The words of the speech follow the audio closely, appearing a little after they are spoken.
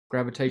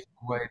gravitational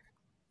wave,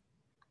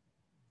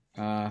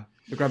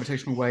 the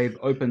Gravitational Wave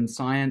Open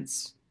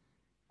Science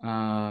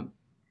uh,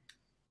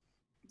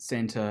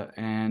 Center.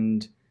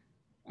 And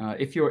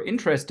if you're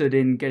interested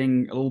in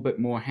getting a little bit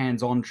more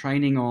hands-on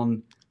training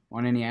on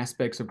any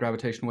aspects of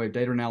gravitational wave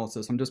data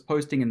analysis, I'm just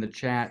posting in the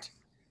chat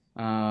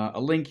a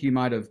link. You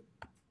might have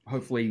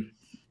hopefully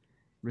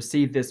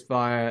received this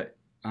via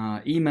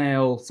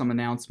email, some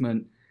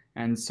announcement.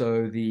 And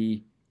so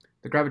the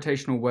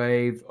Gravitational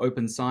Wave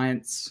Open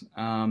Science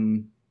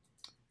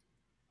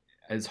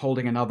is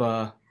holding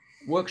another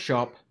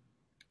workshop.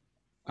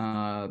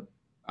 I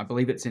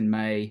believe it's in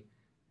May.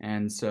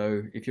 And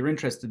so if you're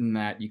interested in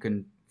that, you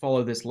can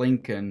follow this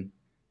link and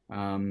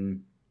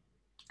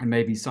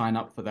maybe sign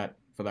up for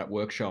that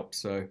workshop.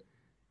 So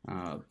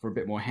for a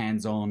bit more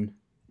hands-on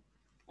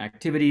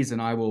activities,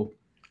 and I will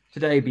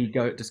today be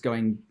just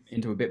going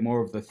into a bit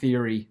more of the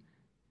theory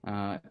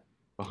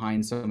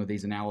behind some of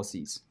these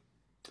analyses.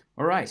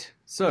 All right,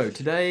 so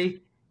today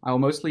I'll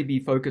mostly be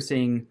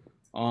focusing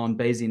on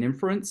Bayesian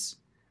inference,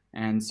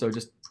 and so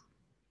just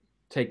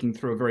taking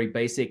through a very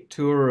basic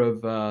tour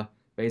of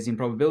Bayesian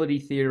probability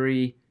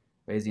theory,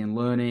 Bayesian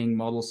learning,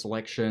 model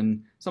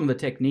selection, some of the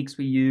techniques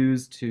we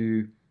use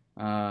to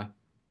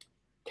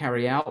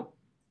carry out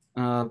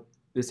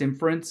this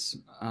inference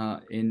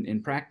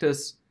in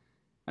practice.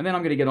 And then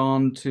I'm going to get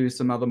on to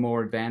some other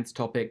more advanced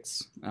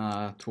topics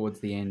towards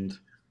the end.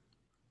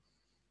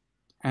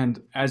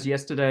 And as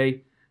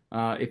yesterday,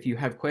 if you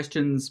have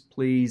questions,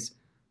 please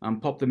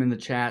pop them in the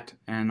chat,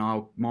 and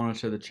I'll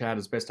monitor the chat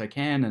as best I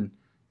can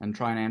and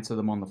try and answer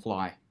them on the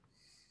fly.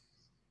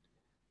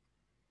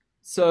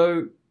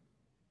 So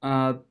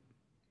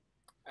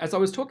as I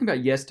was talking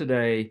about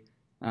yesterday,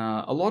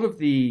 a lot of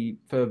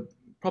for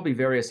probably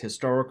various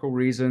historical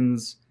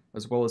reasons,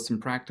 as well as some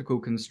practical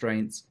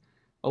constraints,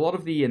 a lot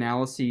of the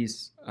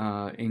analyses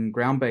in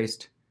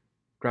ground-based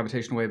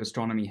gravitational wave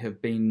astronomy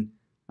have been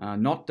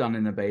not done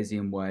in a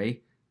Bayesian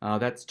way.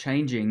 That's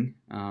changing.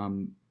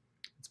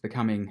 It's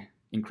becoming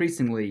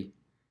increasingly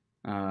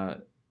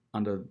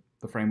under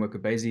the framework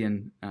of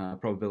Bayesian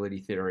probability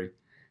theory.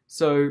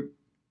 So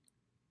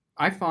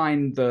I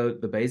find the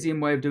Bayesian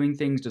way of doing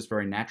things just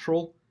very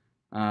natural.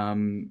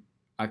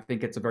 I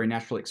think it's a very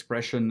natural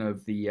expression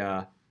of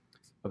the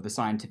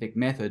scientific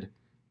method,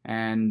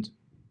 and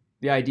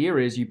the idea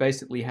is you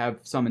basically have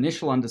some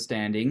initial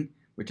understanding,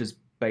 which is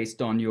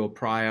based on your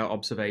prior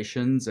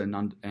observations,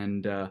 and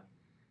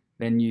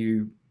then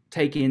you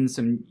take in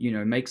some,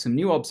 make some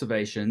new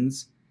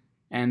observations,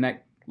 and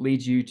that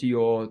leads you to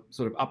your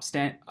sort of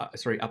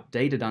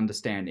updated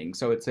understanding.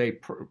 So it's a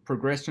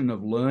progression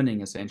of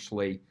learning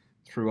essentially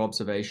through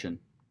observation.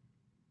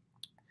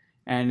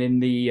 And in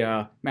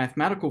the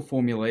mathematical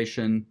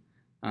formulation,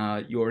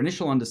 your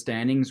initial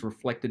understanding is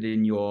reflected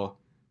in your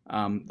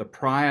the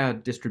prior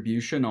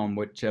distribution on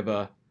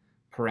whichever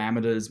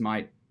parameters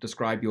might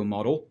describe your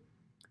model.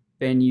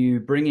 Then you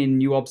bring in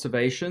new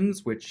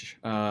observations, which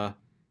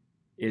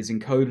is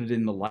encoded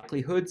in the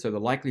likelihood. So the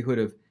likelihood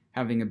of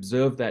having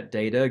observed that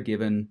data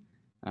given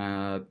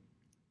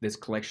this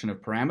collection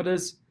of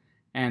parameters.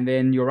 And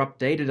then your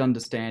updated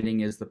understanding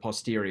is the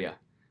posterior,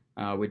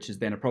 which is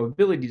then a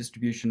probability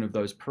distribution of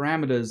those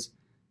parameters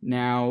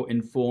now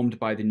informed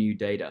by the new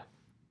data.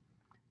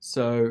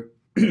 So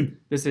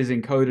this is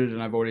encoded,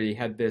 and I've already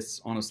had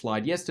this on a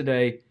slide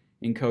yesterday,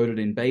 encoded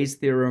in Bayes'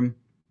 theorem,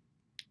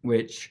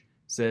 which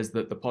says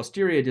that the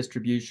posterior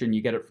distribution,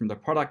 you get it from the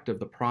product of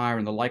the prior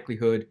and the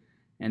likelihood,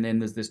 and then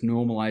there's this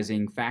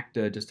normalizing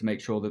factor just to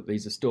make sure that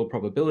these are still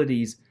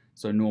probabilities,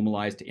 so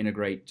normalize to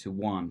integrate to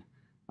 1.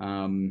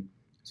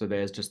 So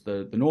there's just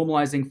the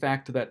normalizing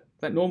factor. That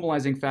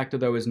normalizing factor,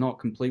 though, is not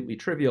completely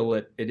trivial.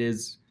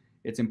 It's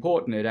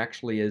important. It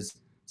actually is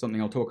something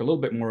I'll talk a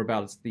little bit more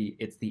about.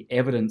 It's the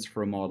evidence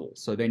for a model.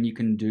 So then you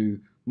can do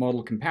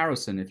model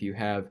comparison. If you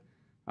have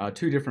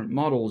two different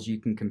models, you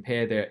can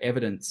compare their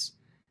evidence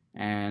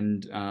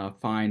and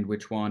find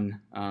which one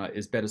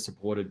is better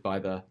supported by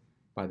the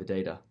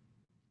data.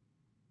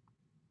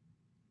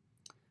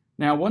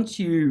 Now, once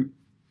you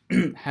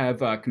have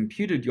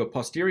computed your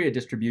posterior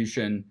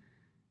distribution,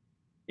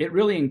 it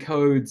really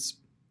encodes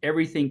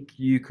everything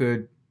you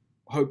could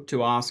hope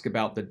to ask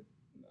about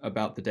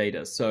the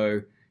data.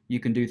 So you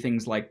can do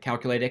things like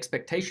calculate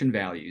expectation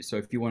values. So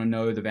if you want to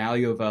know the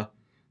value of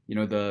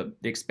the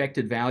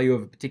expected value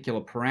of a particular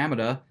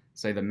parameter,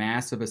 say the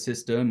mass of a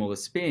system or the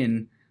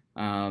spin,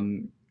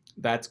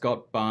 that's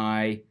got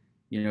by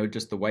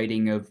just the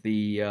weighting of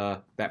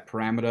that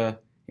parameter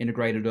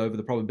integrated over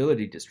the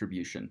probability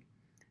distribution.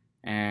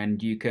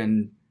 And you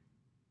can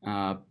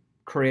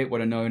create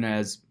what are known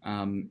as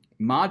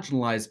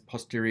marginalized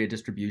posterior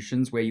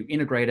distributions, where you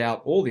integrate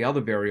out all the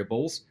other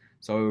variables.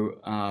 So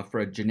for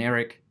a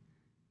generic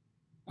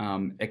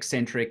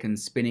eccentric and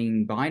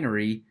spinning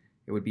binary,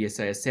 it would be,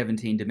 say, a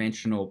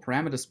 17-dimensional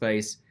parameter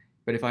space.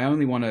 But if I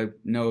only want to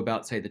know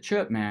about, say, the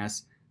chirp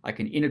mass, I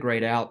can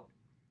integrate out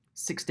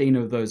 16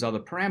 of those other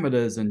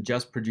parameters and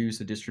just produce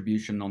a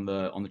distribution on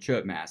the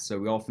chirp mass. So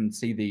we often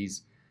see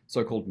these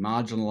so-called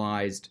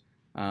marginalized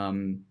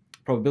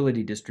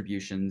probability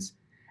distributions.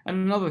 And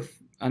another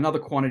another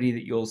quantity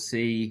that you'll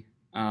see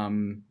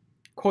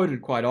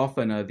quoted quite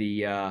often are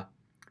the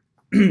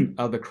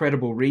are the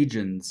credible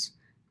regions.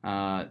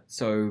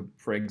 So,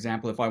 for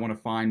example, if I want to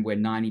find where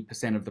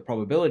 90% of the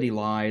probability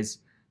lies,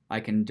 I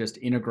can just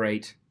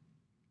integrate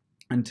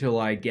until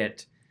I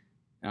get,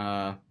 you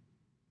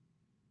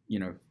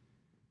know,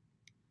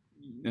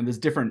 and there's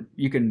different.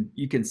 You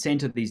can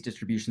center these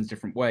distributions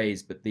different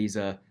ways, but these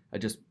are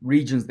just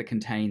regions that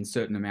contain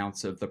certain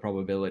amounts of the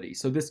probability.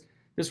 So this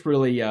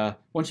really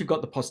once you've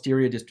got the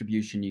posterior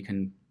distribution, you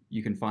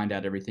can find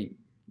out everything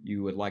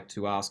you would like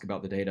to ask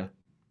about the data.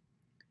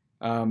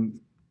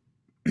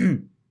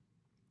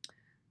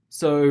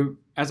 So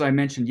as I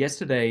mentioned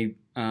yesterday,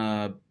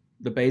 the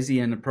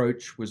Bayesian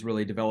approach was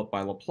really developed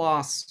by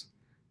Laplace.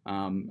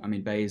 I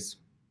mean, Bayes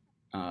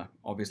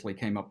obviously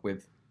came up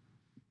with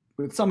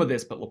some of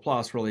this, but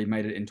Laplace really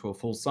made it into a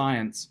full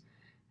science.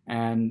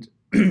 And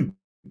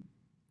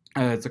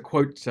it's a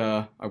quote,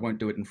 I won't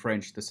do it in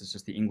French, this is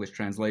just the English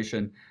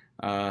translation.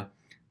 And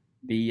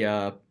he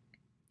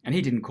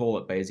didn't call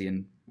it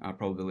Bayesian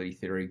probability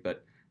theory,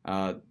 but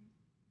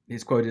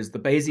his quote is, "The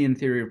Bayesian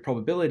theory of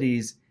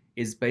probabilities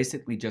is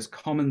basically just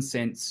common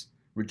sense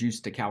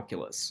reduced to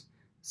calculus."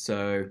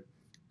 So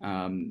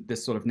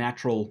this sort of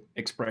natural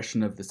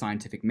expression of the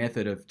scientific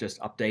method of just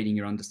updating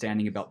your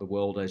understanding about the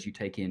world as you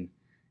take in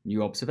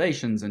new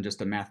observations, and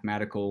just a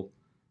mathematical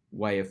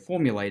way of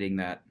formulating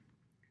that.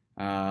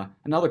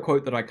 Another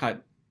quote that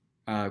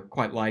I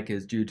quite like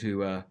is due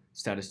to a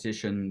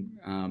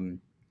statistician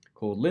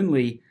called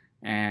Linley,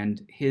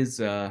 and his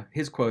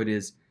quote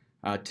is,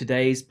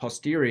 "Today's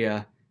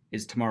posterior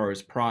is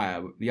tomorrow's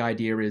prior." The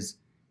idea is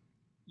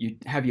you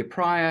have your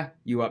prior,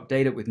 you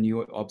update it with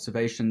new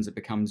observations, it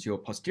becomes your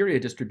posterior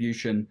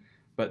distribution,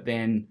 but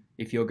then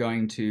if you're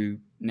going to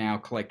now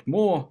collect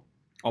more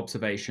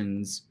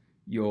observations,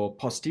 your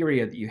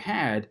posterior that you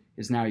had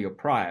is now your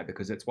prior,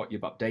 because it's what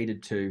you've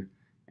updated to.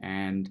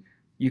 And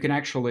you can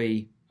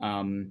actually,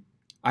 I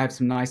have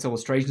some nice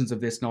illustrations of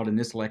this, not in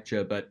this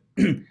lecture, but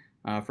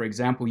for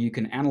example, you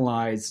can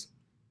analyze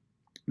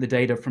the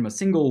data from a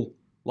single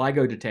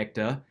LIGO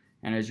detector,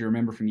 and as you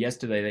remember from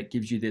yesterday, that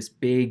gives you this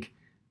big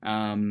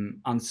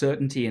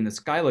uncertainty in the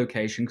sky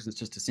location because it's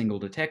just a single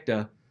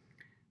detector.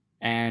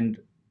 And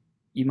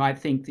you might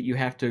think that you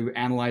have to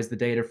analyze the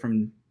data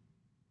from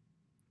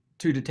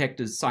two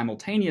detectors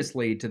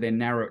simultaneously to then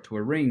narrow it to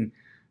a ring,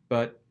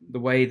 but the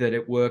way that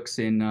it works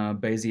in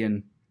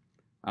Bayesian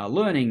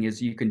learning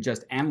is you can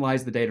just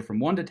analyze the data from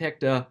one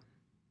detector,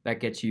 that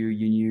gets you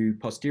your new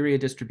posterior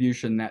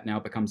distribution, that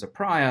now becomes a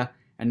prior,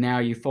 and now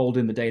you fold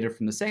in the data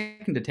from the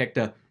second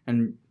detector,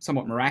 and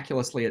somewhat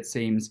miraculously it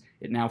seems,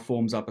 it now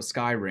forms up a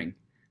sky ring.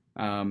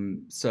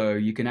 So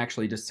you can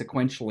actually just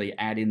sequentially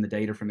add in the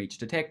data from each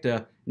detector,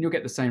 and you'll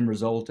get the same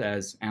result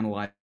as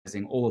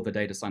analyzing all of the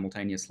data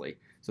simultaneously.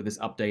 So this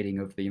updating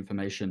of the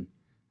information.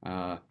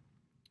 And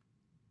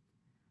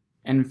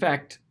in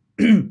fact,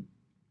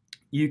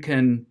 you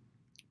can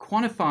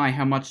quantify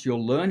how much you're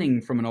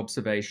learning from an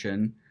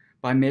observation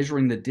by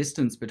measuring the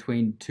distance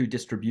between two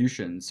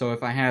distributions. So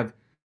if I have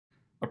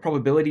a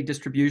probability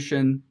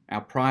distribution,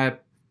 our prior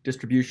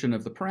distribution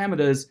of the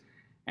parameters,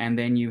 and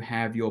then you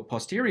have your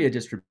posterior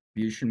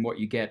distribution, what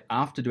you get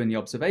after doing the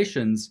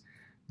observations,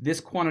 this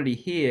quantity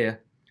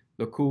here,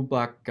 the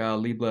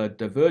Kullback-Leibler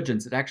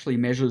divergence, it actually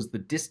measures the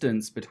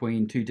distance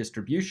between two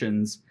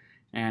distributions,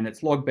 and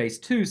it's log base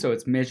 2, so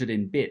it's measured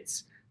in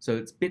bits. So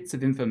it's bits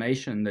of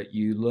information that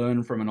you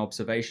learn from an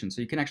observation.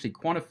 So you can actually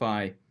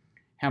quantify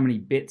how many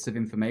bits of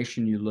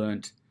information you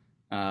learnt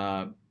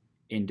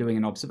in doing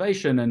an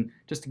observation. And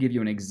just to give you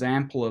an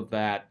example of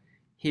that,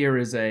 here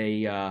is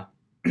a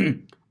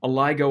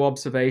LIGO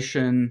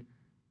observation.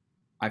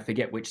 I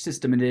forget which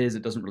system it is.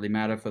 It doesn't really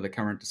matter for the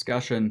current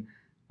discussion.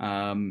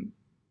 And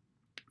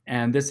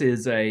this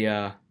is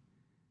a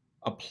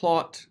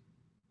plot,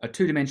 a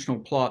two-dimensional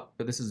plot,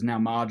 but this is now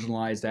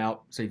marginalized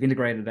out. So you've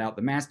integrated out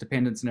the mass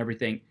dependence and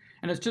everything.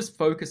 And it's just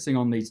focusing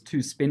on these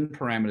two spin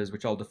parameters,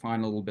 which I'll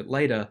define a little bit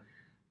later,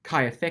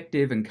 chi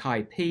effective and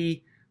chi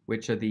p,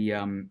 which are the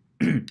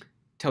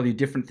tell you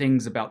different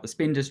things about the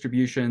spin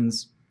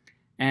distributions.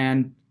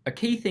 And a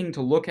key thing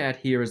to look at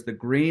here is the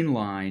green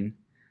line.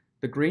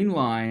 The green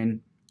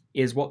line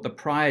is what the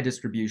prior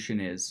distribution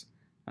is.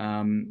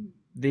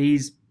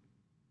 These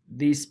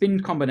spin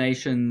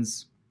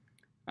combinations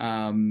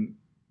don't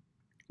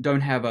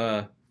have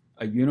a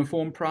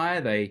uniform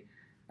prior. They,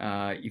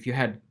 if you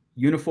had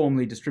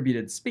uniformly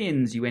distributed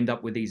spins, you end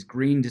up with these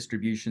green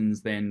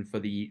distributions then for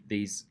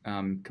these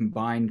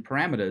combined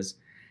parameters.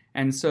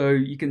 And so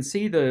you can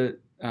see the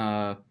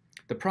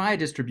prior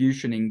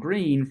distribution in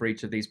green for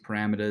each of these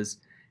parameters,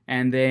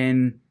 and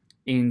then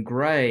in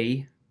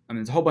gray, I mean,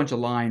 there's a whole bunch of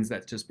lines.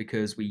 That's just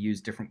because we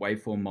use different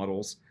waveform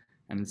models,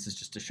 and this is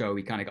just to show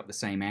we kind of got the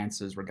same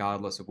answers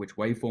regardless of which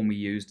waveform we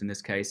used in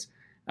this case.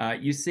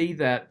 You see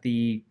that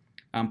the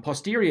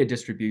posterior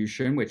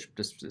distribution, which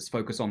just is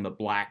focused on the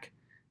black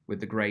with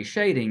the gray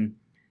shading,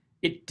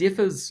 it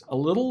differs a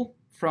little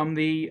from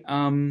the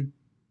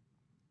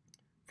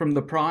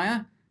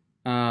prior,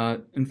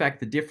 In fact,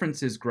 the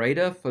difference is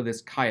greater for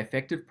this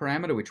chi-effective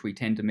parameter, which we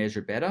tend to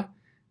measure better.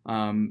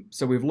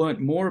 So we've learned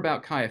more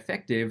about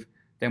chi-effective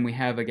than we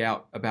have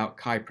about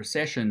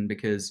chi-precession,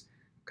 because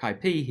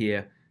chi-p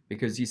here,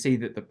 because you see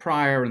that the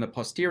prior and the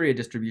posterior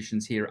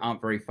distributions here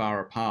aren't very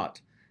far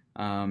apart.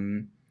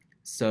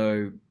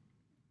 So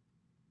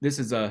this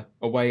is a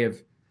way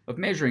of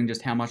measuring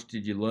just how much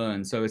did you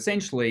learn. So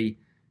essentially,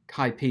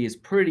 chi-p is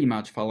pretty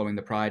much following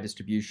the prior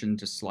distribution,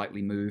 just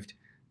slightly moved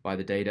by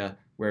the data,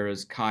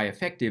 whereas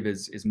chi-effective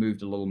is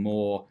moved a little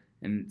more,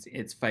 and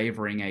it's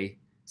favoring a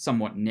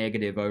somewhat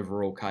negative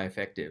overall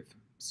chi-effective.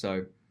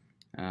 So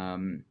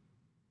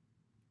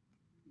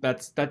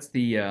that's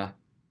the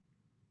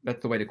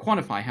way to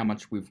quantify how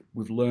much we've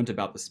learned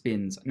about the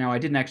spins. Now, I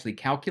didn't actually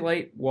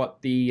calculate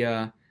what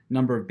the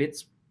number of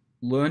bits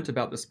learnt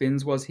about the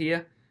spins was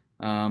here,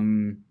 but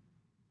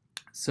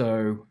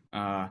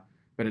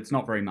it's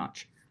not very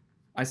much.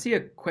 I see a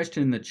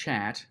question in the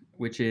chat,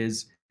 which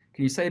is,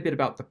 can you say a bit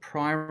about the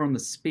prior on the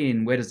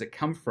spin? Where does it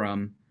come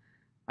from?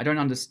 I don't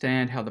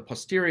understand how the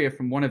posterior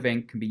from one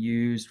event can be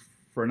used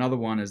for another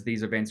one, as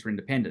these events are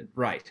independent.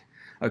 Right.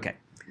 Okay.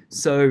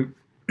 So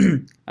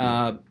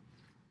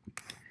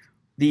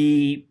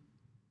the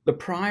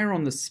prior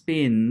on the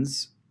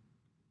spins,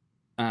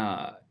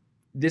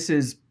 this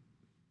is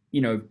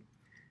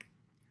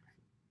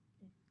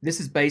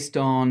based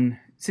on,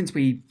 since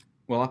we,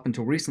 well, up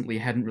until recently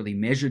hadn't really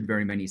measured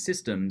very many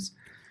systems,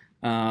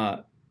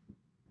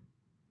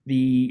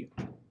 these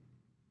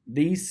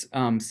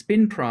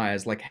spin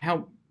priors, like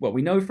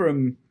we know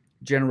from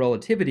general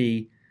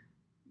relativity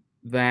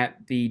that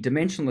the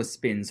dimensionless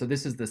spin, so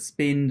this is the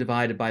spin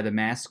divided by the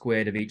mass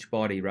squared of each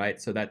body, right?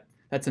 So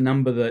that's a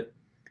number that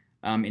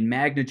in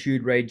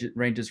magnitude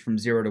ranges from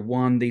 0 to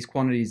 1. These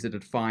quantities are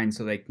defined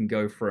so they can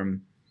go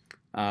from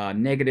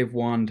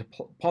 -1 to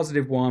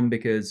 +1,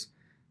 because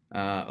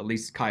at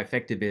least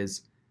chi-effective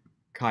is,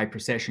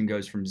 chi-precession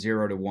goes from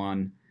 0 to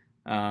 1.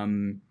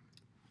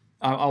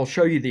 I'll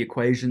show you the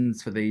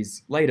equations for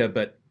these later,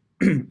 but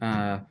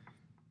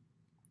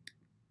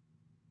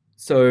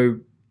so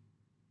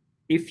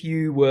if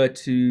you were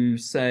to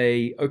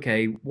say,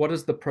 okay, what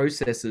is the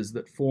processes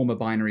that form a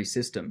binary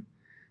system?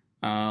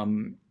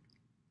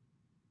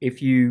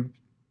 If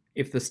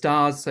the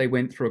stars, say,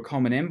 went through a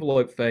common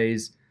envelope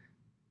phase,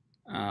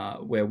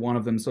 where one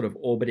of them sort of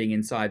orbiting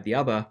inside the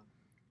other,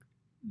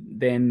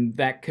 then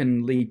that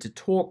can lead to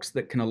torques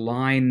that can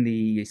align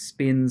the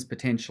spins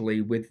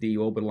potentially with the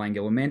orbital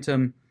angular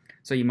momentum.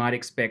 So you might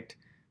expect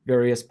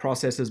various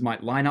processes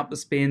might line up the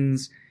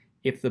spins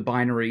if the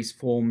binaries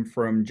form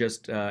from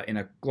just in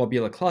a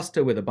globular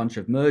cluster with a bunch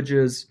of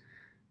mergers.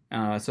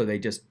 So they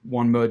just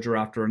one merger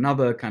after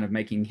another, kind of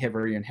making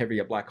heavier and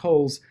heavier black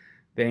holes.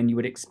 Then you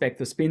would expect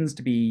the spins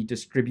to be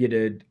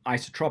distributed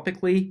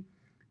isotropically,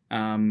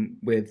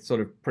 with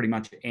sort of pretty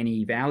much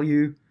any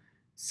value.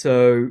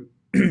 So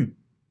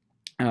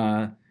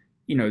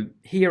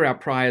here our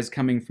prior is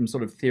coming from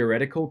sort of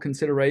theoretical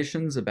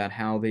considerations about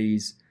how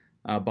these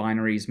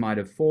binaries might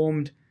have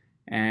formed,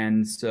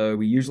 and so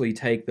we usually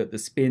take that the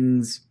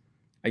spins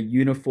are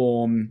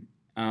uniform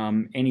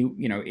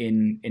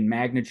in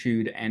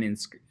magnitude and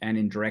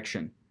in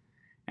direction.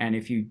 And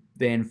if you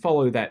then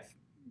follow that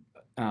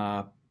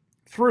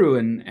through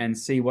and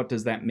see what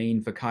does that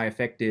mean for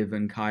chi-effective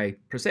and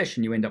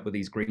chi-precession, you end up with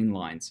these green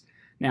lines.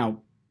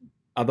 Now,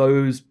 are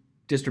those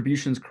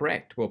distributions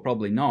correct? Well,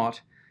 probably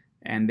not.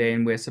 And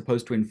then we're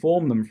supposed to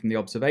inform them from the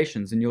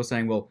observations. And you're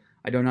saying, well,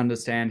 I don't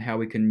understand how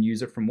we can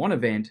use it from one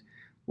event.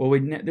 Well,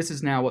 this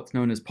is now what's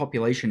known as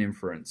population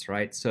inference,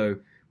 right? So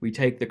we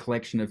take the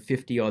collection of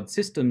 50-odd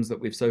systems that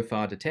we've so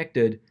far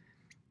detected,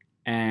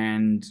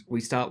 and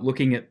we start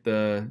looking at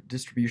the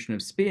distribution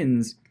of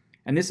spins.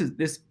 And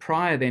this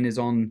prior then is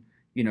on,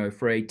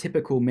 for a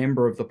typical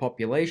member of the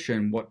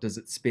population, what does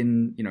it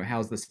spin,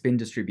 how's the spin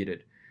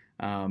distributed?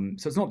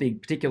 So it's not the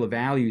particular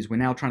values. We're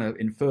now trying to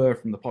infer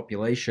from the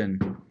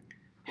population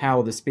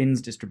how the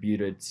spin's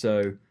distributed.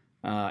 So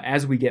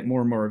as we get more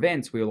and more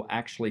events, we'll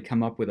actually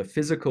come up with a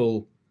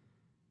physical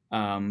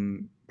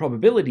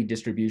probability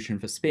distribution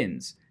for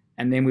spins,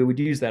 and then we would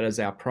use that as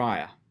our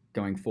prior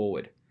going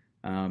forward.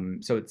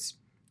 So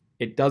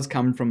it does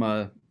come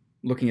from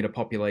looking at a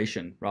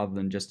population rather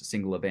than just a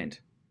single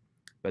event.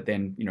 But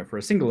then, for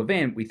a single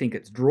event, we think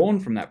it's drawn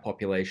from that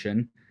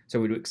population, so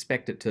we'd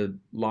expect it to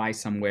lie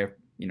somewhere,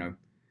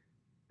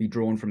 be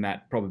drawn from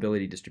that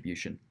probability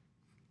distribution.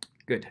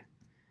 Good.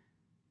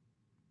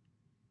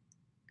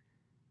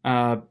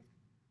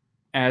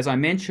 As I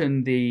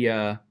mentioned,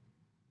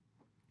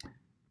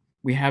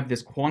 we have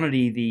this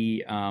quantity,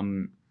 the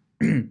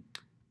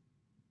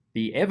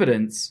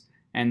evidence,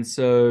 and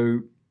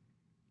so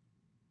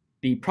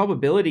the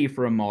probability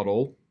for a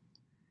model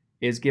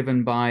is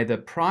given by the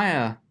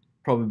prior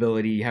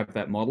probability you have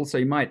that model. So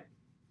you might,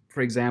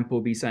 for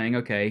example, be saying,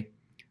 okay,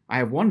 I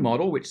have one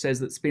model which says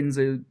that spins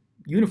are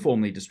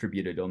uniformly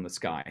distributed on the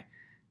sky.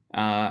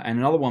 And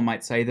another one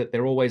might say that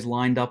they're always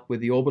lined up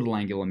with the orbital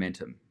angular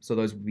momentum. So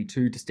those would be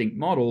two distinct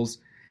models.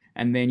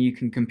 and then you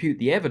can compute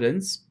the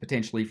evidence,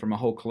 potentially from a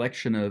whole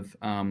collection of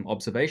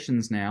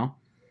observations now.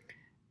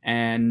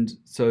 And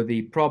so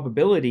the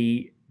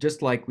probability,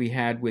 just like we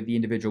had with the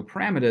individual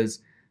parameters,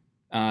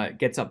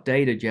 gets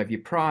updated. You have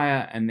your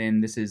prior, and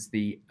then this is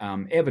the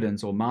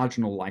evidence or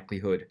marginal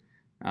likelihood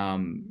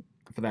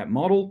for that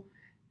model.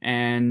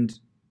 And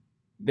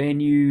then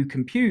you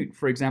compute,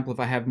 for example, if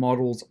I have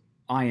models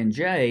I and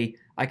j,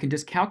 I can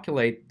just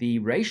calculate the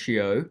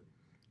ratio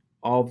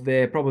of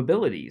their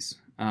probabilities,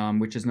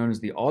 which is known as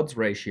the odds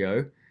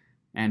ratio.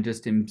 And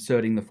just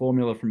inserting the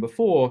formula from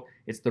before,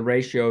 it's the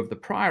ratio of the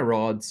prior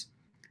odds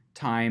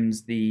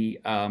times the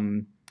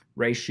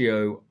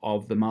ratio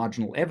of the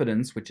marginal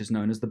evidence, which is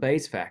known as the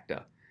Bayes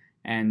factor.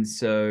 And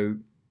so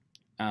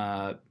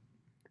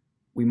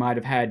we might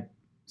have had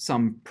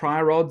some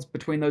prior odds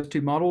between those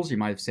two models. You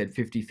might have said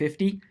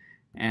 50-50,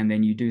 and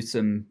then you do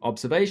some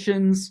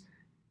observations,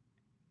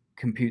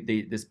 compute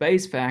this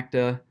Bayes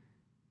factor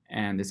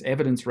and this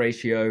evidence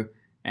ratio,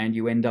 and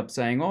you end up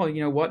saying, oh,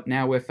 you know what,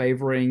 now we're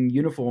favoring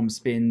uniform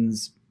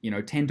spins,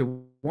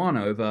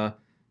 10-1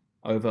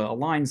 over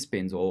aligned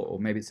spins, or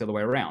maybe it's the other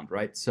way around,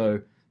 right?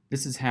 So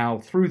this is how,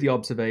 through the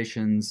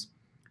observations,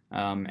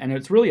 and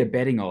it's really a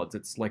betting odds.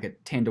 It's like a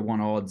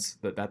 10-1 odds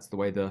that's the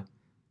way the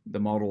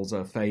models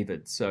are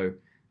favored. So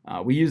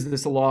we use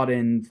this a lot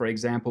in, for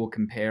example,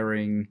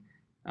 comparing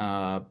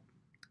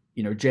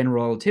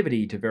general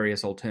relativity to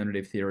various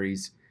alternative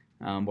theories.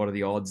 What are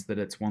the odds that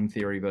it's one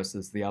theory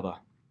versus the other?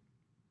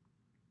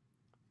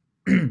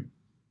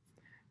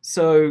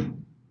 So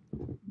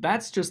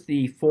that's just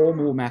the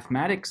formal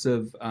mathematics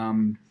of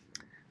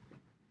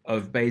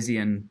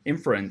Bayesian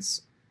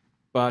inference.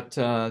 But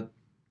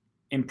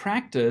in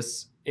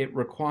practice, it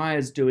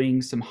requires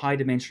doing some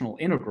high-dimensional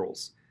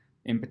integrals,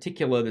 in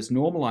particular this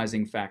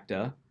normalizing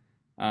factor,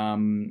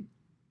 and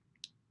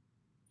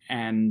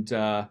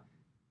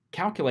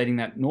calculating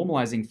that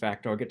normalizing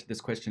factor. I'll get to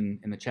this question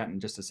in the chat in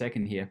just a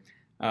second here.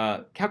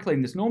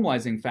 Calculating this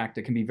normalizing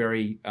factor can be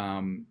very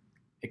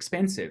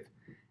expensive.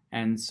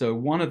 And so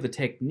one of the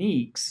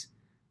techniques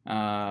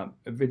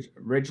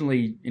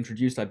originally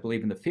introduced, I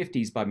believe, in the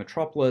 50s by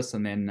Metropolis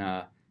and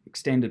then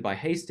extended by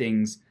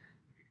Hastings,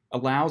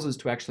 allows us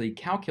to actually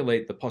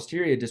calculate the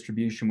posterior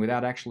distribution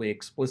without actually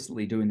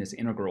explicitly doing this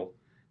integral.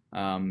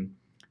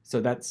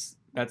 So that's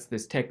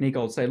this technique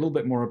I'll say a little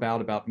bit more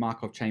about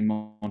Markov chain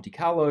Monte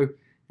Carlo.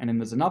 And then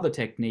there's another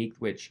technique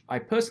which I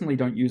personally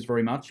don't use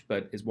very much,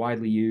 but is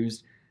widely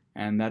used,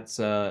 and that's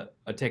a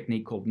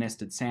technique called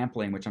nested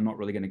sampling, which I'm not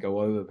really going to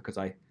go over because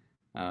I'm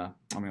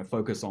going to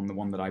focus on the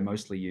one that I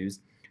mostly use.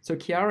 So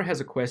Chiara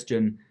has a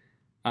question: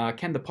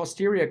 can the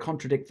posterior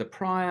contradict the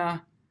prior,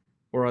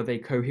 or are they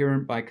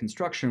coherent by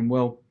construction?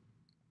 Well,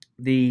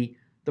 the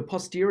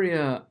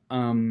posterior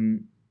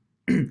updates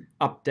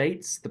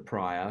the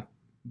prior,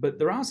 but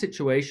there are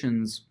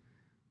situations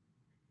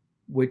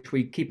which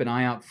we keep an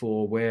eye out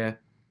for where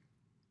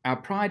our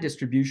prior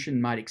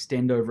distribution might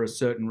extend over a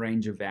certain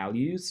range of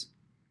values.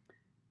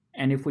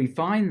 And if we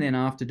find then,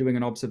 after doing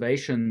an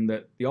observation,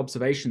 that the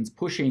observation's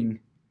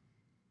pushing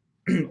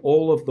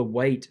all of the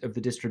weight of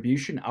the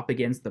distribution up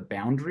against the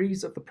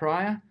boundaries of the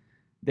prior,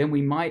 then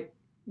we might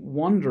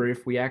wonder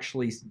if we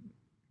actually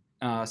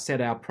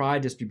set our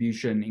prior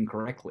distribution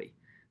incorrectly.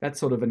 That's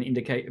sort of an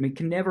indicator. I mean,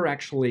 can never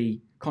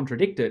actually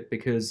contradict it,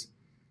 because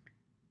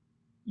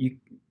you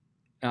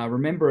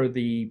remember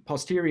the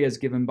posterior is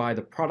given by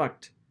the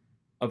product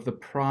of the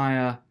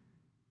prior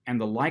and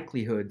the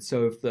likelihood.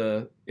 So if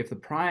the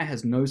prior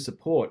has no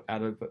support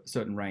out of a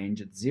certain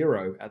range, it's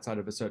zero outside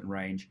of a certain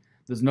range,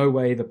 there's no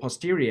way the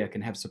posterior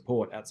can have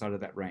support outside of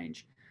that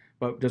range.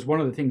 But just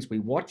one of the things we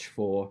watch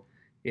for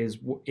is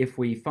if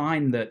we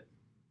find that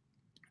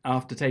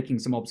after taking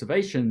some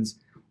observations,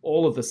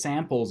 all of the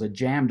samples are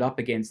jammed up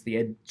against the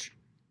edge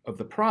of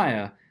the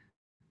prior,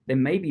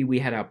 then maybe we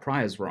had our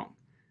priors wrong.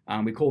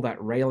 We call that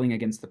railing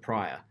against the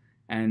prior.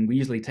 And we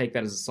usually take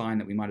that as a sign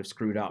that we might have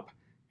screwed up.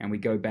 And we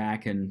go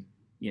back and,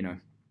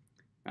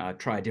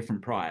 try a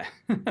different prior.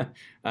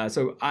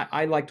 So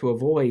I like to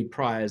avoid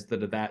priors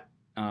that are that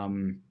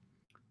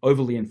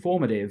overly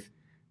informative,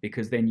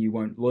 because then you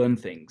won't learn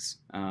things.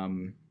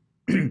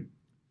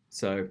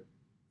 So,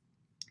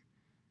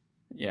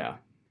 yeah.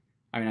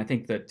 I mean, I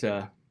think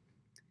that,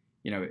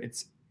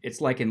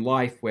 it's like in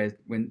life where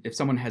if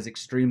someone has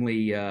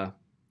extremely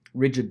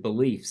rigid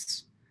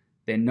beliefs,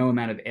 then no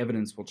amount of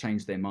evidence will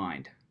change their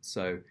mind.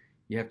 So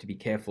you have to be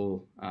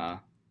careful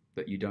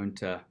that you don't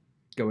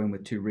go in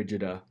with too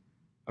rigid a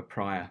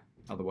prior.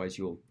 Otherwise,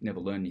 you'll never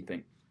learn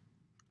anything.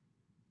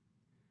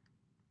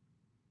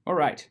 All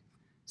right.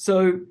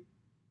 So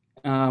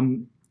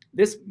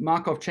this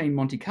Markov chain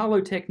Monte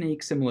Carlo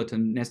technique, similar to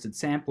nested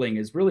sampling,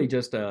 is really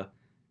just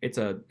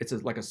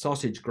it's like a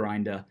sausage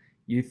grinder.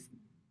 You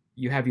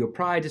have your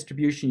prior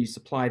distribution, you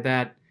supply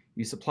that,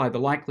 you supply the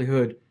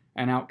likelihood,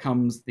 and out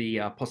comes the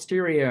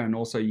posterior, and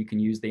also you can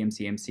use the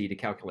MCMC to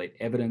calculate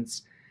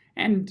evidence.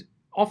 And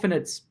often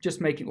it's just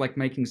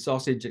making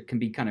sausage. It can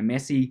be kind of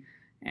messy,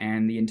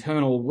 and the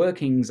internal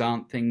workings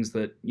aren't things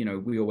that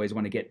we always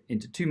want to get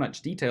into too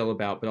much detail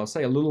about. But I'll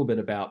say a little bit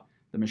about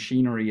the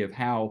machinery of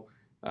how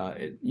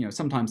it,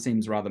 sometimes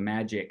seems rather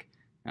magic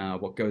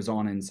what goes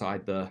on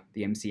inside the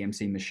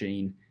MCMC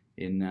machine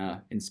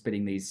in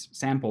spitting these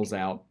samples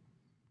out.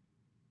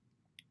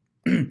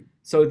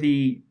 So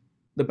the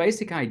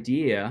basic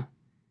idea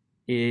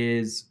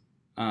is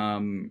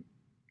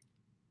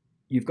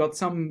you've got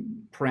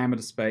some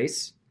parameter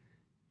space,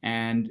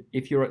 and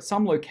if you're at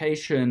some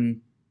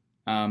location,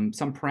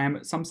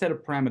 some set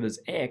of parameters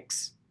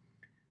x,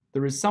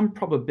 there is some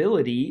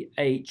probability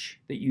h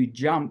that you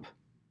jump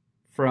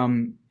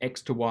from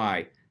x to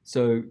y.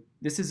 So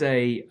this is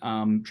a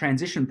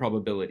transition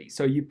probability.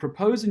 So you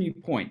propose a new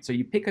point. So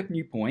you pick a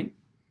new point,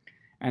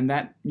 and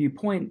that new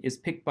point is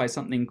picked by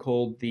something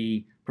called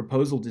the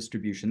proposal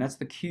distribution. That's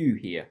the Q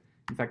here.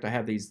 In fact, I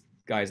have these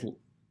guys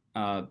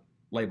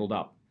labeled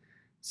up.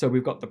 So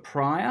we've got the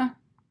prior,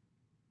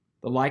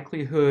 the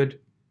likelihood,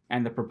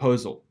 and the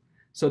proposal.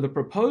 So the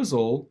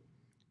proposal,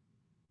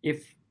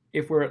 if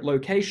we're at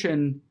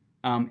location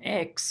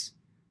x,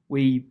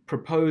 we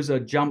propose a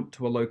jump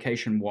to a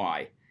location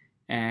y.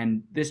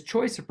 And this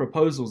choice of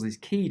proposals is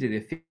key to the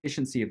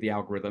efficiency of the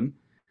algorithm,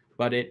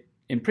 but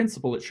in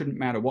principle, it shouldn't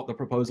matter what the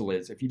proposal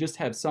is. If you just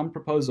have some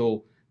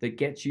proposal that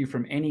gets you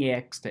from any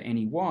x to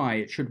any y,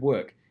 it should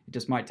work. It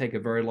just might take a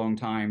very long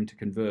time to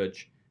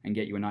converge and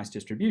get you a nice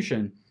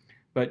distribution.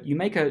 But you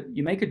make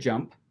a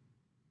jump,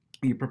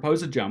 you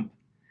propose a jump,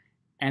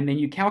 and then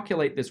you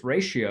calculate this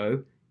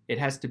ratio. It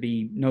has to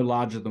be no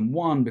larger than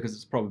 1 because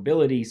it's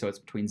probability, so it's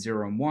between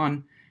 0 and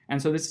 1.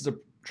 And so this is a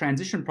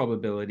transition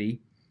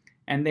probability.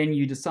 And then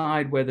you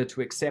decide whether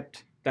to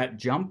accept that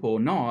jump or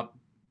not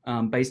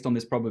based on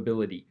this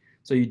probability.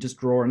 So you just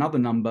draw another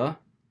number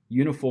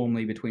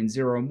uniformly between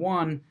 0 and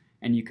 1,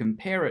 and you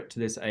compare it to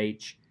this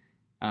h.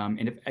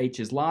 And if h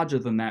is larger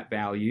than that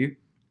value,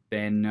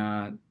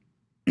 then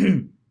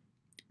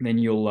then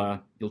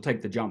you'll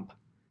take the jump.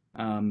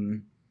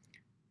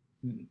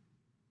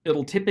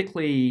 It'll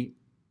typically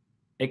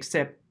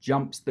accept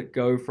jumps that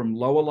go from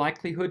lower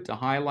likelihood to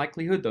higher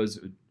likelihood. Those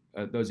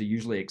are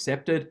usually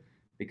accepted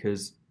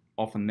because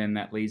often then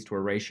that leads to a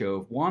ratio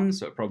of 1,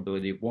 so a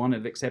probability of 1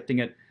 of accepting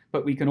it.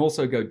 But we can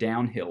also go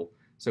downhill.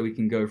 So we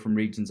can go from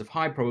regions of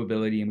high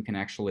probability and we can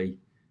actually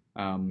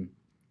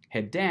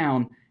head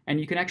down. And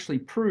you can actually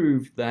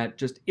prove that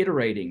just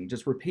iterating,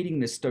 just repeating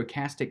this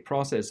stochastic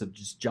process of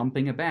just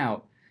jumping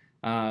about,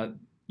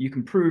 you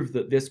can prove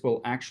that this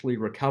will actually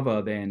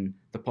recover then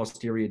the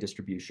posterior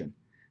distribution.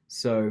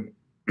 So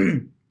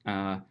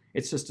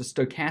it's just a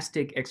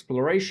stochastic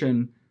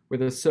exploration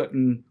with a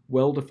certain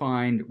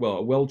well-defined,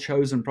 a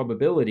well-chosen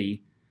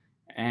probability,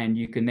 and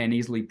you can then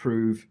easily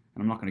prove,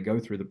 and I'm not going to go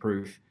through the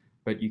proof,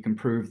 but you can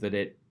prove that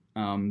it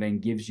then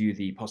gives you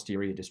the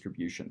posterior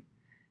distribution.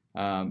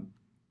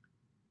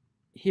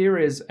 Here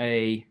is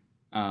a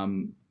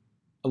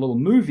little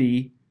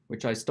movie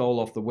which I stole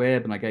off the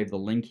web, and I gave the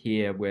link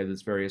here where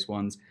there's various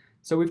ones.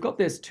 So we've got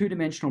this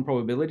two-dimensional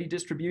probability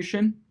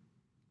distribution,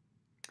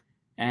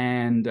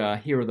 and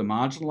here are the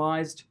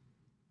marginalized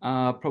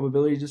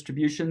probability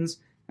distributions,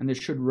 and this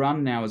should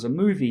run now as a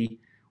movie.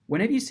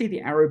 Whenever you see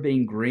the arrow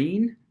being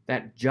green,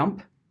 that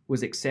jump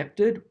was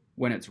accepted.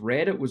 When it's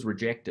red, it was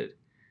rejected.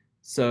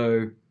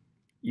 So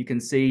you can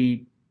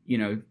see,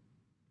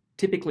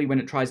 typically when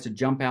it tries to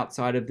jump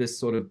outside of this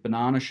sort of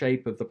banana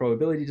shape of the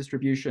probability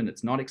distribution,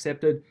 it's not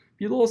accepted.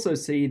 You'll also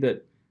see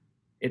that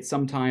it's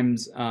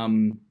sometimes,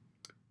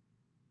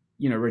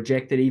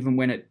 rejected even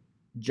when it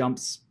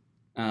jumps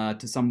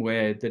to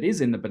somewhere that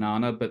is in the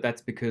banana, but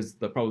that's because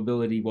the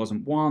probability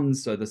wasn't 1,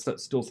 so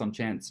there's still some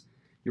chance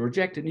you're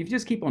rejected. And if you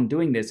just keep on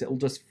doing this, it'll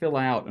just fill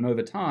out, and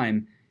over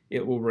time,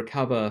 it will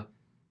recover,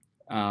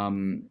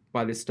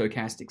 by this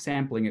stochastic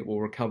sampling, it will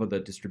recover the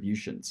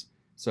distributions.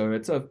 So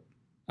it's the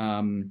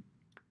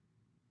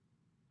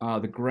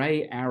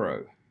gray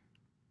arrow.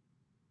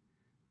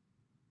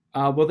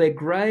 Well, they're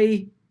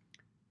gray.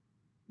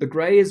 The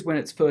gray is when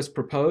it's first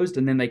proposed,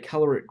 and then they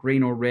color it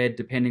green or red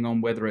depending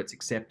on whether it's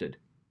accepted.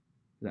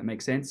 Does that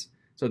make sense?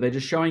 So they're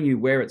just showing you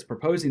where it's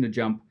proposing to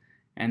jump,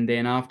 and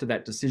then after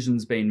that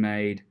decision's been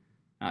made,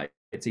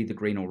 it's either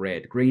green or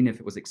red. Green if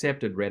it was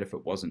accepted, red if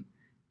it wasn't.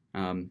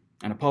 And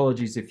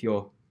apologies if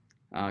you're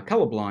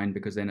colorblind,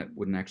 because then it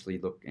wouldn't actually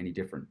look any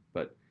different.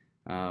 But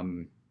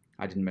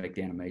I didn't make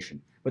the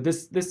animation. But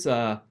this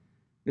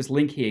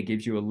link here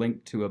gives you a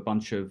link to a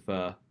bunch of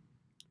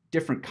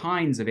different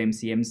kinds of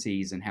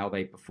MCMCs and how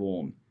they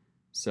perform.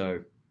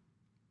 So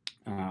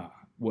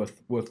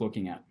worth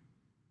looking at.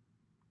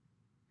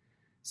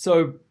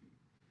 So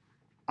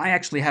I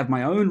actually have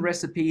my own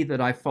recipe that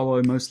I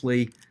follow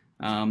mostly,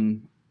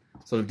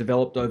 sort of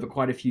developed over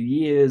quite a few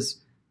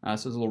years. So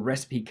there's a little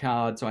recipe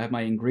card. So I have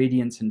my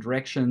ingredients and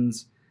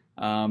directions.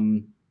 I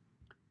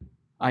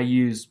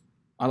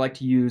like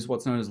to use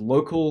what's known as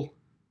local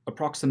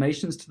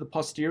approximations to the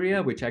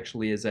posterior, which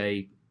actually is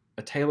a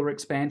Taylor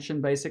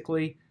expansion,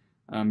 basically,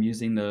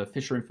 using the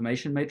Fisher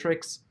information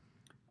matrix.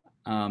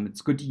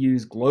 It's good to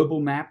use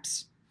global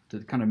maps to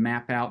kind of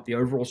map out the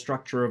overall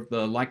structure of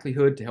the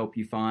likelihood to help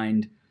you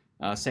find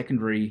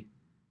secondary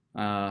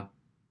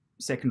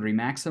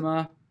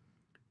maxima.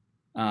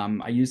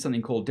 I use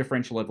something called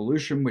differential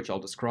evolution, which I'll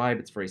describe.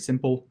 It's very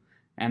simple.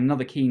 And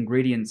another key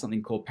ingredient,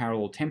 something called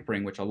parallel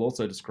tempering, which I'll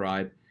also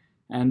describe.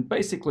 And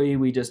basically,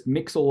 we just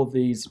mix all of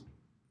these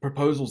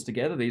proposals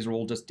together. These are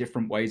all just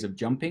different ways of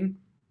jumping.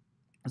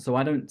 So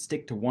I don't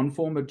stick to one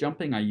form of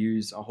jumping. I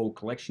use a whole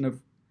collection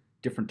of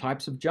different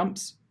types of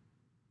jumps.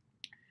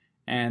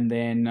 And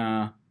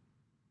then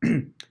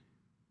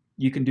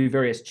you can do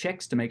various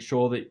checks to make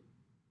sure that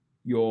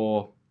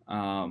your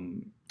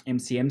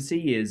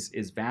MCMC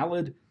is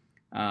valid.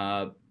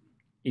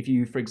 If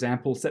you, for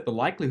example, set the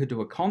likelihood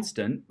to a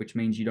constant, which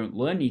means you don't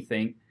learn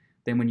anything,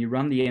 then when you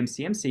run the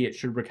MCMC, it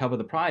should recover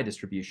the prior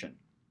distribution.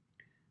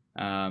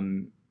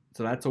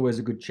 So that's always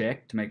a good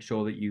check to make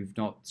sure that you've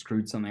not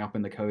screwed something up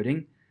in the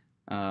coding.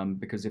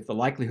 Because if the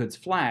likelihood's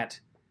flat,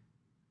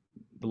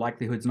 the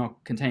likelihood's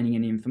not containing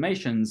any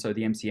information, so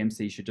the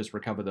MCMC should just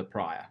recover the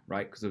prior,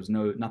 right? Because there was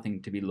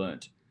nothing to be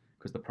learnt,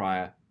 because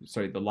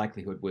the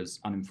likelihood was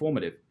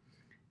uninformative.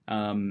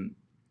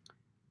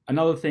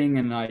 Another thing,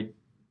 and I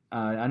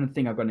don't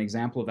think I've got an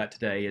example of that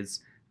today, is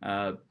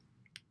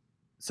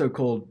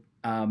so-called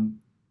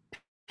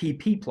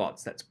PP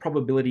plots. That's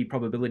probability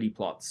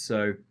plots.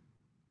 So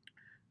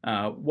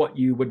what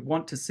you would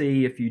want to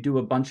see if you do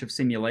a bunch of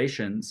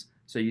simulations,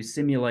 so you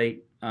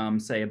simulate,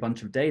 say, a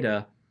bunch of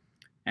data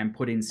and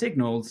put in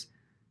signals,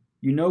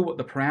 you know what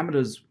the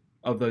parameters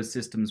of those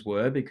systems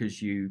were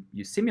because you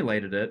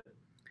simulated it.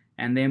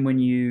 And then when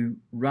you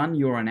run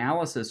your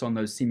analysis on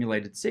those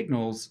simulated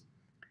signals,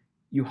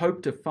 you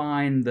hope to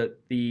find that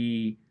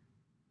the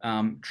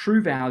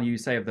true value,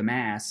 say, of the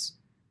mass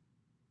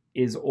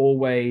is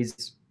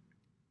always,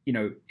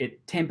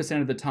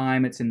 10% of the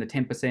time it's in the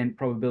 10%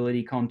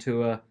 probability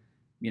contour,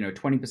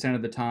 20%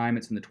 of the time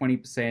it's in the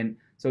 20%.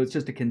 So it's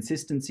just a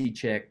consistency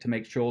check to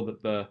make sure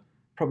that the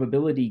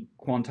probability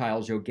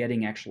quantiles you're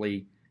getting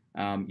actually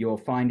you're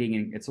finding,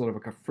 and it's sort of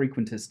like a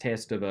frequentist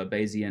test of a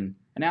Bayesian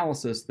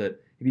analysis, that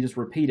if you just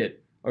repeat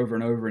it over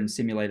and over in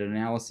simulated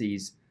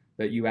analyses,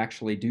 that you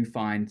actually do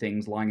find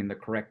things lying in the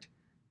correct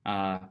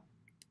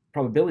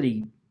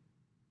probability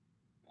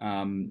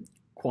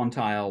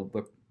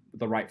quantile,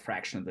 the right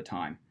fraction of the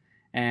time.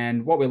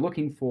 And what we're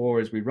looking for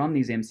as we run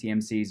these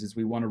MCMCs is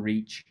we want to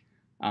reach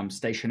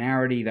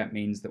stationarity. That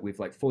means that we've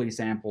fully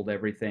sampled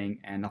everything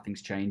and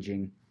nothing's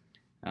changing.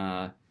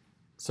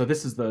 So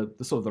this is the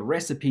sort of the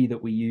recipe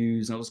that we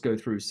use, and I'll just go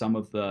through some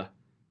of the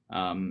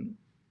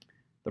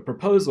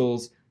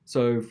proposals.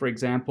 So, for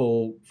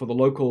example, for the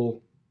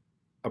local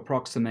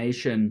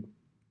approximation,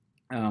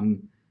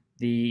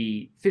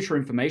 the Fisher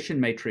information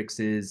matrix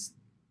is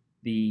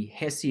the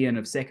Hessian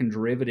of second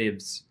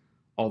derivatives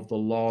of the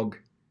log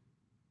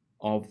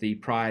of the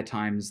prior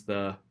times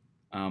the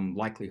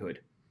likelihood.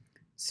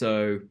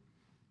 So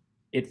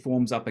it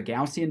forms up a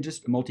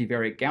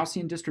multivariate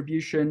Gaussian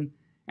distribution,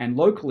 and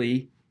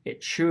locally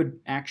it should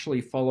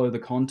actually follow the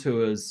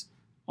contours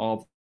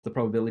of the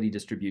probability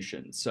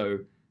distribution. So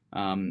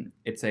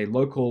it's a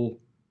local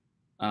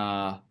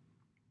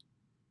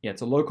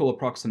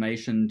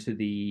approximation to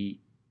the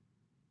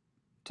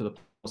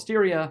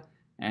posterior,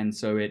 and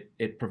so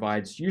it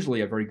provides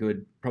usually a very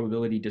good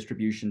probability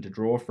distribution to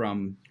draw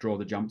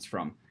the jumps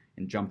from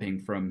in jumping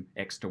from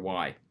X to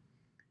Y.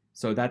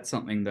 So that's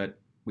something that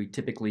we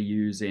typically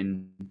use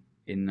in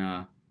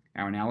our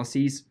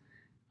analyses.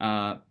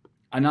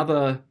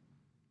 Another,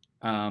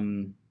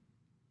 as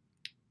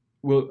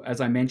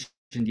I mentioned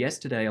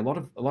yesterday, a lot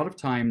of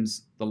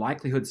times the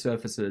likelihood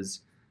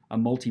surfaces are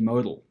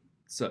multimodal.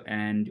 So,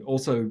 and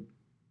also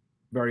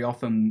very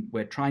often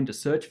we're trying to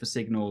search for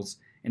signals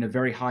in a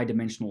very high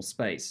dimensional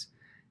space.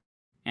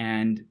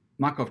 And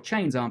Markov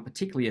chains aren't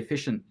particularly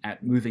efficient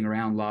at moving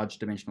around large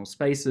dimensional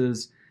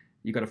spaces.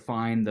 You've got to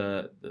find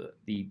the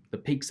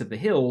peaks of the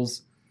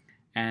hills.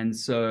 And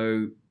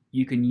so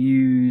you can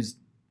use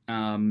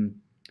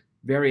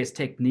various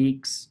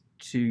techniques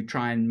to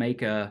try and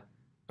make a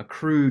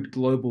crude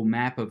global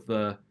map of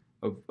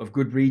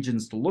good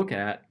regions to look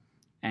at,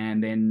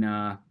 and then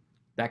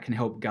that can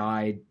help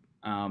guide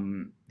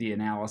the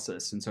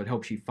analysis, and so it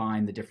helps you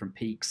find the different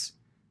peaks.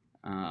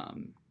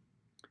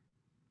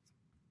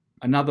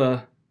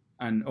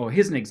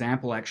 Here's an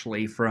example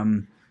actually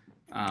from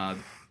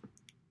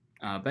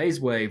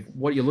Bayes wave.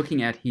 What you're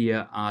looking at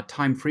here are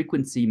time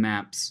frequency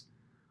maps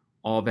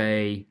of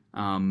a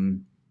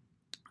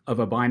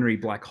binary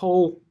black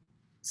hole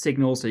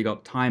signal. So you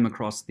got time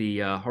across the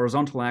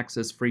horizontal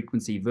axis,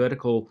 frequency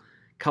vertical,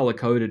 color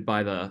coded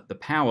by the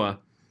power.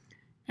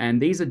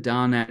 And these are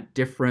done at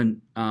different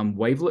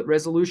wavelet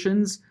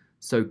resolutions.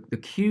 So the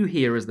Q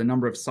here is the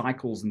number of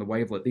cycles in the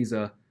wavelet. These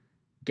are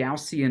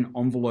Gaussian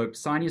enveloped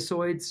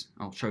sinusoids.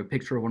 I'll show a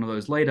picture of one of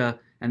those later.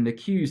 And the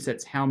Q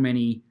sets how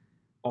many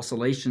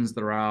oscillations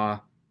there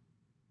are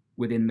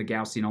within the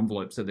Gaussian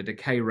envelope, so the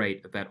decay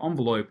rate of that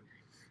envelope.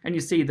 And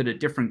you see that at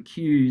different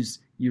Qs,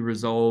 you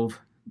resolve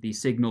the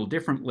signal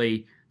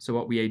differently. So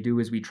what we do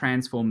is we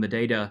transform the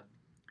data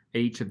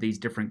at each of these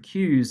different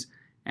Qs,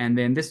 and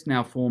then this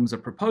now forms a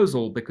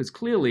proposal, because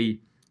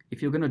clearly,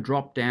 if you're going to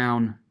drop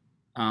down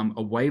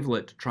a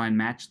wavelet to try and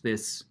match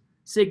this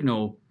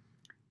signal,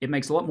 it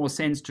makes a lot more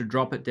sense to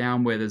drop it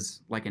down where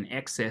there's like an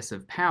excess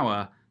of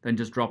power than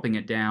just dropping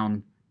it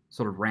down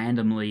sort of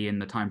randomly in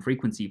the time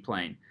frequency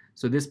plane.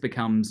 So this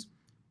becomes,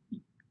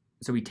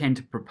 so we tend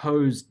to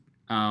propose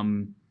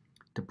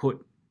to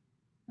put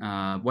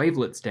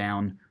wavelets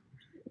down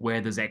where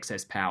there's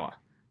excess power.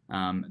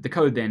 The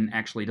code then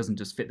actually doesn't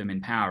just fit them in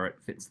power, it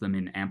fits them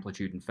in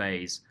amplitude and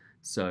phase.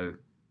 So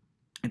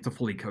it's a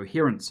fully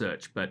coherent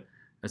search, but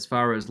as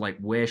far as like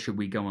where should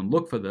we go and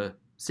look for the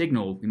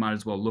signal, we might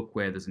as well look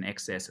where there's an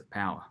excess of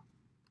power.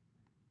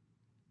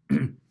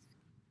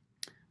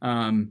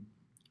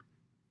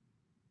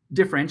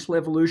 Differential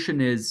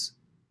evolution is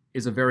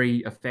a very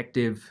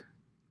effective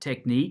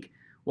technique.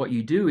 What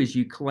you do is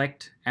you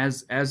collect,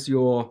 as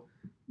your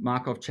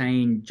Markov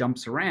chain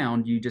jumps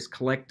around, you just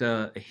collect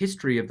a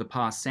history of the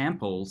past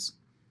samples,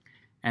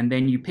 and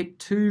then you pick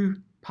two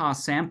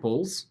past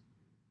samples,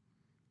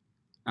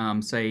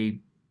 say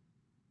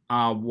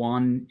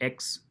R1,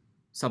 X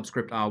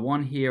subscript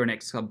R1 here and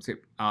X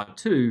subscript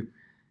R2,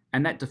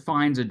 and that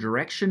defines a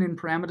direction in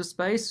parameter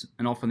space,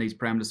 and often these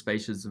parameter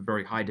spaces are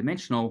very high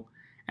dimensional,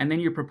 and then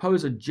you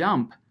propose a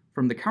jump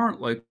from the current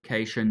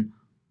location,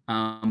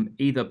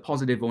 either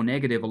positive or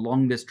negative,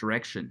 along this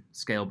direction,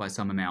 scaled by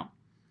some amount.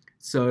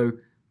 So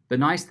the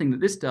nice thing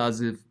that this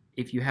does is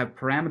if you have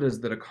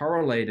parameters that are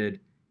correlated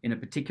in a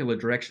particular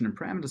direction in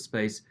parameter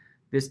space,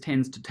 this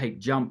tends to take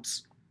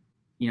jumps,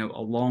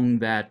 along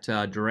that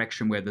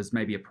direction where there's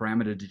maybe a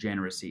parameter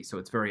degeneracy. So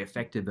it's very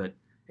effective at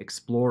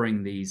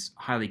exploring these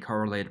highly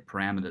correlated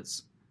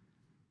parameters.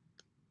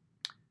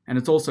 And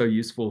it's also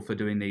useful for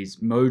doing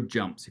these mode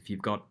jumps. If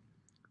you've got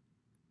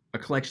a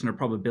collection of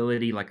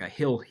probability like a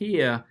hill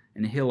here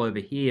and a hill over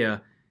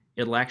here,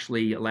 it'll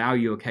actually allow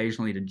you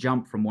occasionally to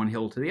jump from one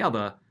hill to the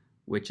other,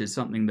 which is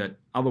something that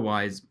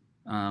otherwise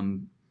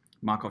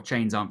Markov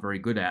chains aren't very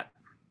good at,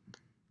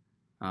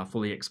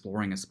 fully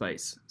exploring a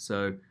space.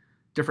 So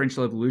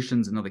differential evolution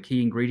is another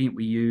key ingredient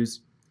we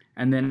use.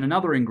 And then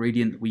another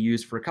ingredient that we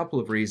use for a couple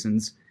of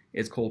reasons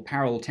is called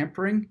parallel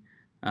tempering.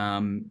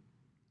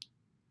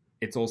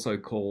 It's also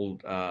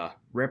called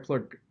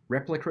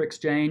replica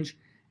exchange.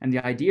 And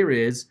the idea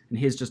is, and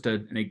here's just a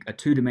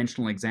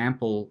two-dimensional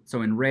example.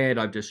 So in red,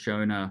 I've just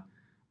shown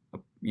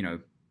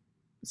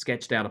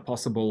sketched out a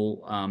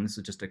possible, this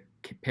is just a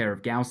pair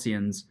of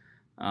Gaussians,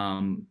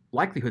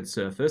 likelihood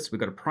surface. We've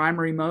got a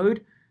primary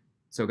mode,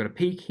 so we've got a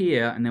peak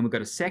here, and then we've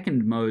got a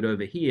second mode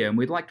over here, and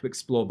we'd like to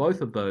explore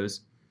both of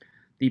those.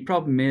 The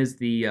problem is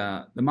the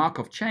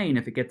Markov chain,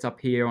 if it gets up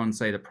here on,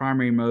 say, the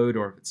primary mode,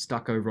 or if it's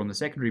stuck over on the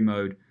secondary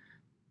mode,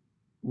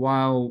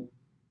 while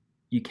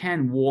you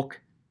can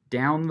walk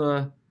down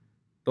the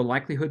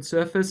likelihood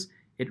surface,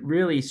 it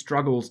really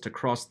struggles to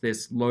cross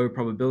this low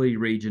probability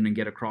region and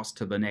get across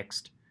to the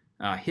next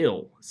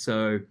hill.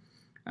 So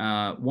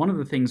one of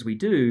the things we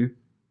do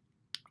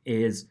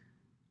is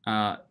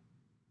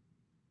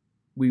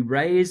we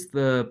raise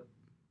the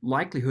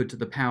likelihood to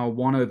the power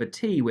 1 over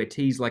t, where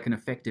t is like an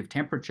effective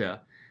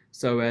temperature.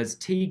 So as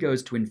t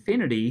goes to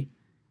infinity,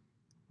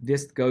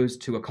 this goes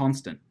to a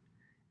constant.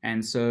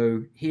 And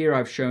so here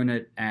I've shown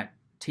it at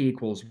t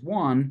equals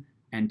 1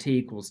 and t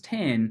equals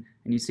 10,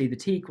 and you see the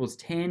t equals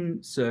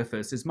 10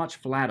 surface is much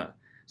flatter.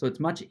 So it's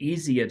much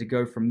easier to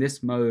go from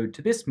this mode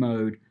to this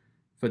mode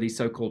for these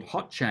so-called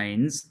hot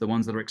chains, the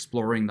ones that are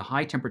exploring the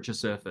high temperature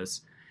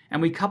surface.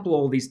 And we couple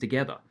all these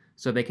together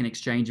so they can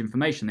exchange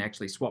information. They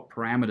actually swap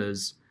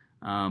parameters.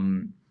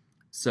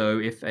 So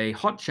if a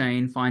hot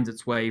chain finds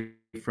its way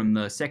from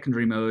the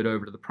secondary mode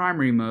over to the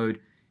primary mode,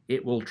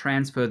 it will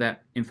transfer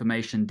that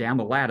information down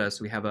the ladder.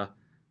 So we have a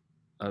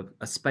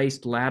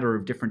spaced ladder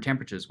of different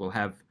temperatures. We'll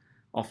have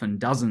often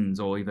dozens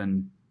or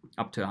even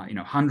up to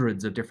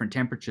hundreds of different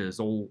temperatures,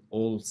 all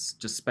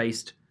just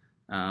spaced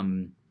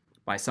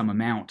by some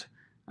amount.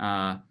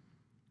 And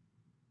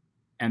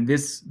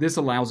this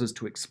allows us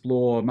to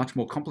explore much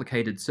more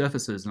complicated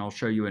surfaces, and I'll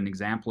show you an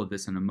example of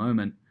this in a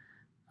moment.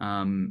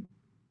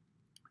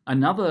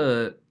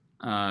 Another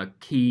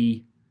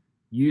key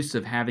use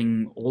of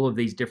having all of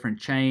these different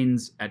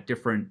chains at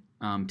different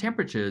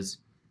temperatures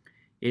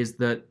is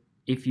that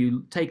if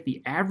you take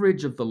the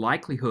average of the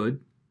likelihood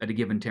at a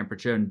given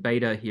temperature, and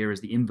beta here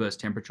is the inverse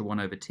temperature 1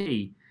 over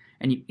t,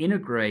 and you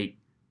integrate,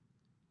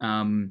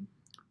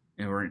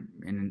 or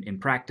in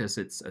practice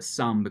it's a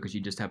sum because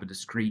you just have a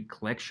discrete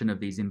collection of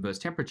these inverse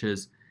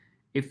temperatures.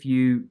 If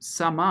you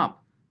sum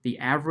up the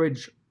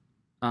average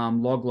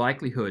log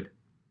likelihood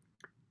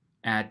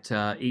at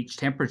each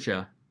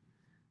temperature,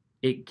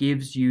 it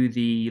gives you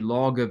the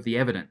log of the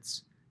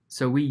evidence.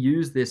 So we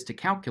use this to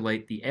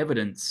calculate the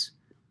evidence,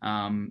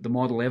 the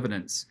model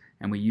evidence,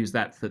 and we use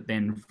that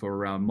then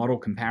for model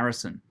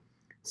comparison.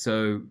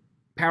 So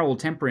parallel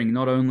tempering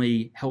not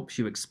only helps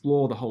you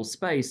explore the whole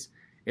space,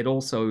 it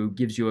also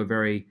gives you a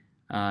very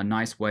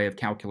nice way of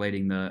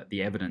calculating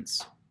the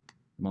evidence,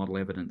 model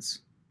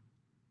evidence.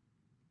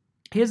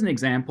 Here's an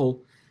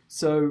example.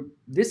 So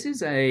this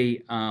is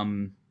it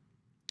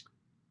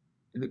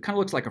kind of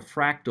looks like a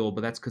fractal,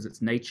 but that's because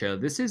it's nature.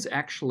 This is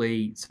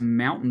actually some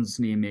mountains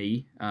near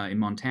me in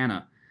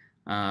Montana.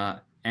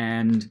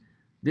 And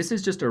This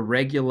is just a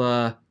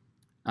regular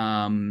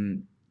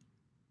um,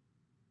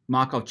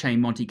 Markov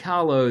chain Monte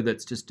Carlo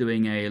that's just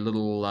doing a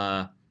little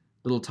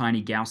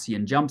tiny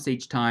Gaussian jumps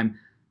each time.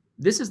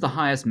 This is the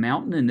highest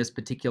mountain in this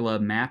particular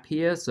map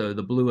here. So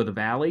the blue are the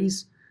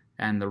valleys,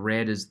 and the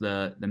red is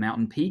the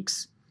mountain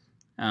peaks.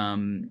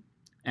 And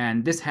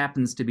this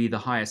happens to be the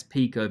highest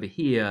peak over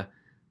here.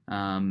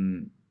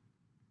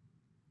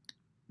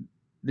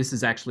 This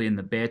is actually in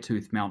the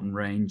Beartooth mountain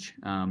range,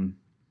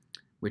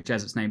 which,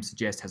 as its name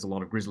suggests, has a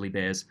lot of grizzly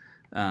bears.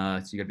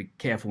 So you got to be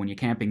careful when you're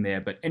camping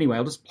there. But anyway,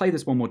 I'll just play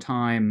this one more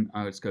time.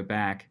 Let's go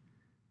back.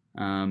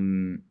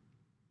 And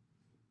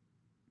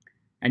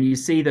you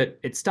see that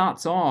it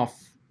starts off.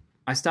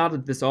 I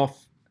started this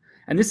off,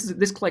 and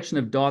this collection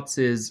of dots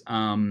is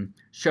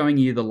showing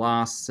you the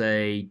last,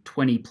 say,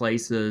 20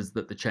 places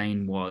that the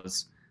chain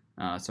was.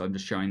 So I'm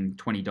just showing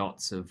 20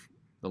 dots of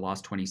the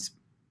last 20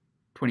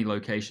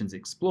 locations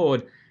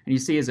explored. And you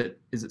see as it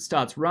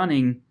starts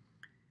running,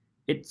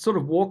 it sort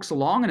of walks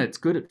along, and it's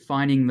good at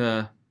finding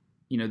the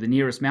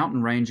nearest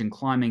mountain range and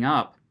climbing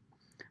up.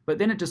 But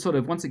then it just sort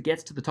of, once it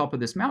gets to the top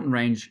of this mountain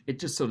range, it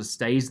just sort of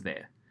stays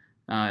there.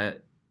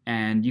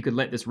 And you could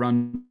let this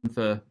run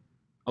for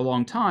a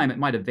long time. It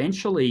might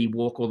eventually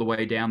walk all the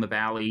way down the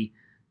valley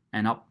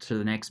and up to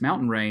the next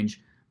mountain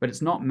range, but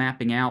it's not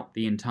mapping out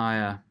the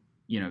entire,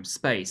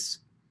 space.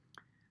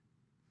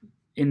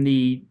 In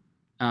the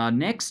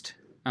next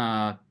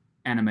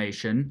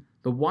animation,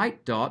 the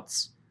white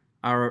dots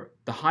are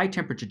the high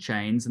temperature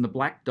chains, and the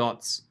black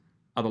dots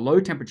are the low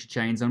temperature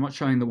chains. I'm not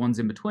showing the ones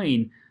in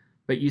between,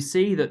 but you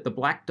see that the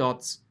black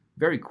dots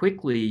very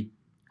quickly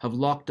have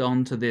locked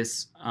onto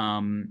this,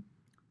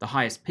 the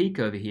highest peak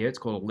over here. It's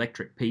called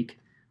electric peak.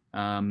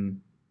 So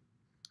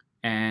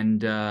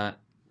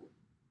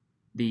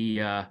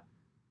the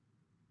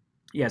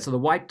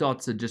white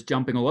dots are just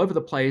jumping all over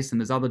the place,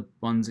 and there's other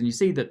ones, and you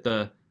see that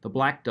the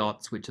black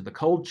dots, which are the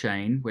cold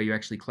chain, where you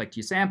actually collect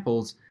your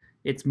samples,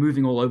 it's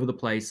moving all over the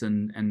place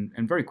and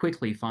very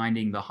quickly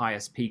finding the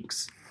highest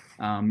peaks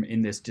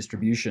in this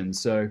distribution.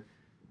 So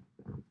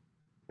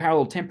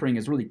parallel tempering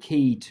is really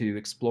key to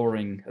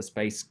exploring a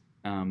space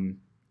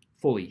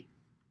fully.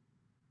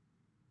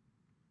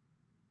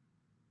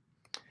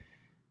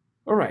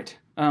 All right,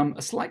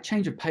 a slight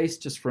change of pace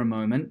just for a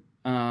moment.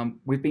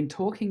 We've been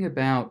talking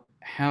about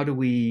how do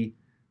we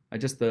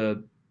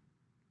explore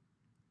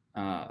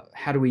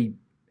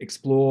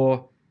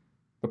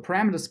the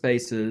parameter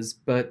spaces,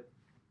 but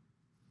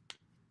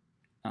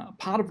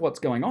part of what's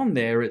going on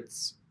there,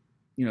 it's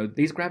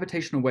these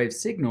gravitational wave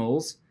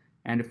signals,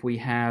 and if we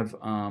have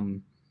a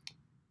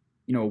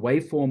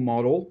waveform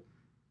model,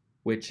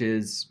 which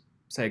is,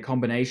 say, a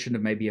combination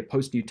of maybe a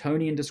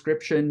post-Newtonian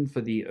description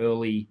for the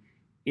early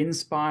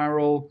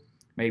in-spiral,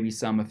 maybe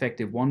some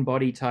effective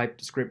one-body type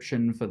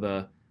description for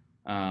the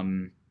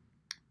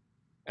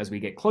as we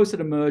get closer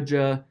to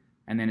merger,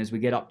 and then as we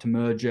get up to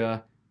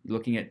merger,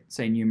 looking at,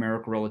 say,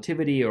 numerical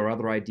relativity or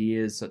other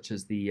ideas such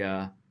as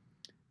the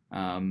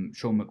Sean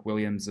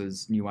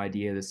McWilliams's new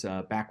idea, this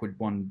backward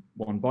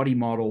one-body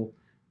model,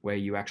 where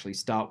you actually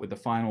start with the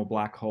final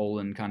black hole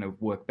and kind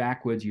of work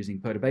backwards using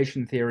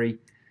perturbation theory.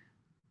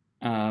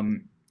 The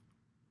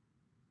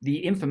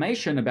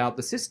information about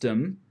the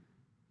system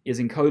is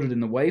encoded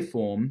in the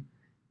waveform,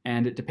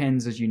 and it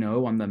depends, as you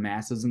know, on the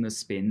masses and the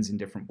spins in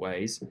different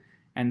ways.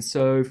 And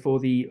so for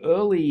the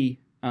early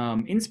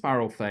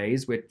in-spiral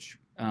phase, which,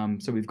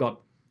 so we've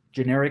got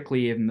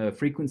generically in the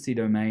frequency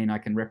domain, I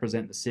can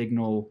represent the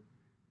signal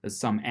as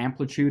some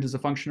amplitude as a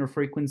function of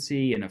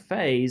frequency in a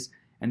phase,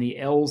 and the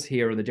L's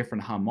here are the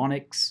different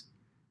harmonics.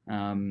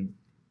 And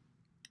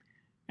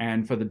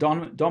for the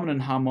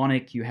dominant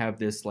harmonic, you have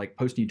this like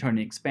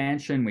post-Newtonian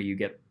expansion where you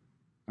get,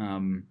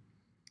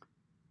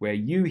 where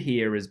U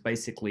here is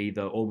basically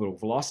the orbital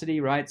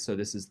velocity, right? So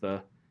this is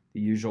the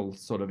usual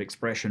sort of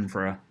expression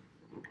for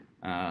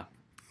a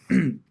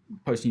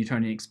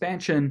post-Newtonian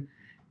expansion.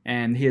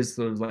 And here's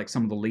sort of like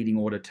some of the leading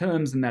order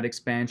terms in that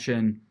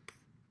expansion.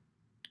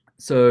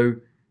 So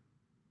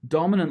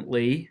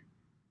dominantly,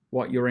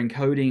 what you're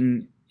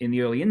encoding in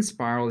the early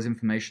in-spiral is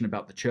information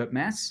about the chirp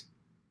mass.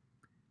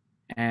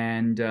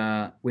 And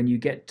when you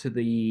get to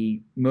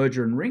the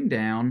merger and ring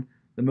down,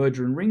 the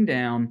merger and ring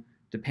down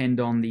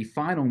depend on the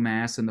final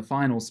mass and the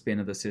final spin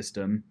of the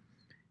system.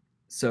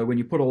 So when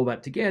you put all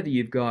that together,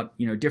 you've got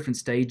different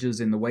stages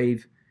in the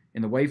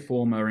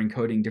waveform are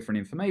encoding different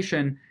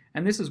information.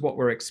 And this is what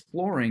we're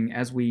exploring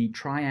as we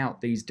try out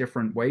these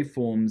different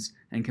waveforms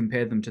and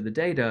compare them to the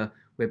data.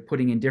 We're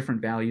putting in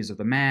different values of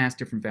the mass,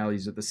 different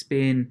values of the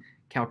spin,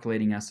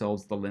 calculating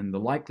ourselves the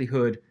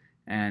likelihood,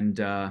 and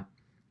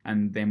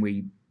then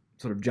we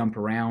sort of jump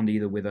around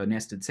either with a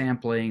nested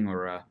sampling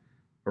or a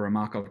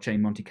Markov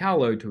chain Monte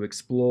Carlo to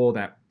explore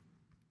that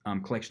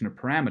collection of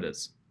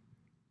parameters.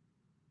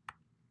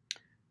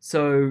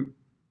 So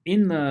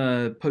in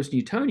the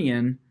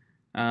post-Newtonian,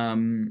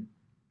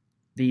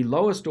 the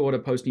lowest order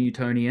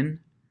post-Newtonian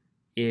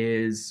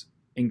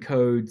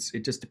encodes,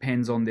 it just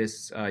depends on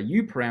this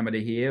U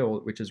parameter here,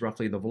 which is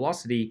roughly the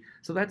velocity.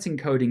 So that's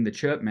encoding the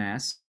chirp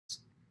mass.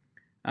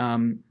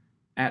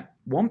 At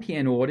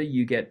 1pn order,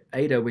 you get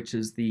eta, which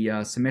is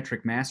the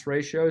symmetric mass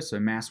ratio, so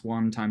mass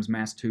 1 times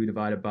mass 2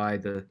 divided by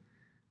the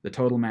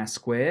total mass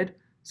squared.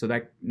 So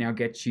that now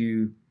gets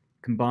you,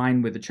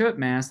 combined with the chirp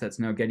mass, that's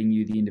now getting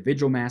you the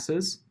individual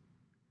masses.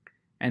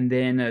 And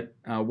then at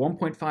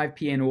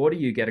 1.5pn order,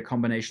 you get a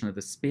combination of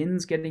the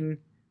spins getting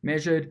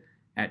measured.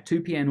 At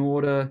 2pn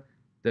order,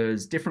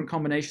 there's different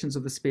combinations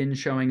of the spins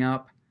showing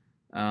up.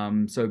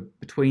 So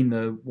between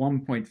the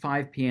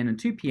 1.5pn and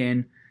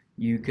 2pn,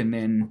 you can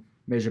then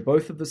measure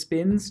both of the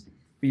spins.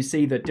 But you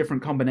see that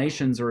different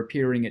combinations are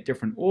appearing at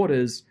different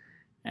orders,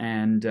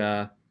 and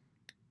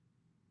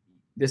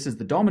this is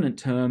the dominant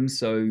term,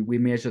 so we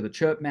measure the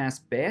chirp mass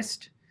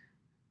best.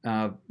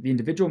 The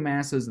individual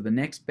masses are the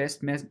next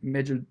best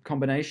measured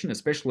combination,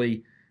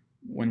 especially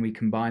when we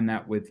combine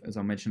that with, as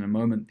I'll mention in a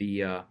moment,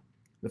 the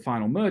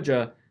final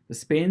merger. The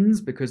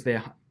spins, because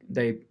they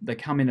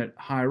come in at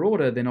higher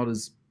order, they're not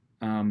as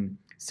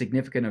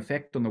significant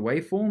effect on the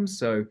waveforms,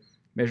 so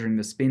measuring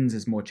the spins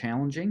is more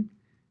challenging.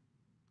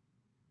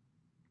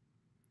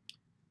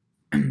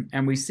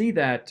 And we see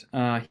that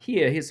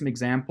here's some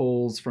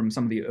examples from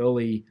some of the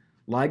early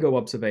LIGO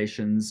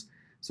observations.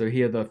 So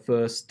here the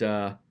first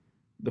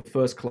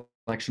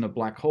collection of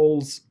black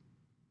holes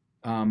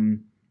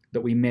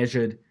that we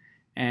measured,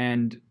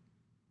 and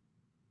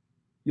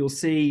you'll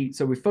see,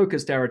 so we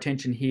focused our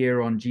attention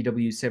here on GW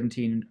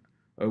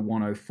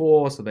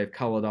 170104, so they've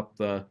colored up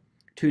the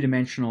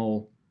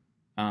two-dimensional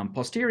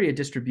posterior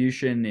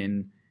distribution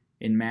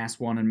in mass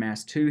 1 and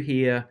mass 2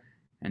 here,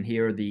 and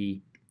here are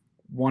the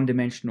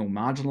one-dimensional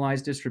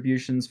marginalized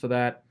distributions for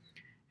that.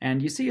 And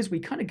you see, as we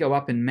kind of go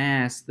up in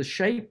mass, the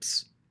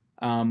shapes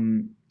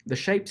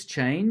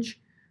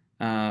change.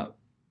 For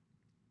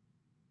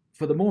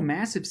the more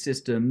massive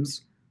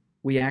systems,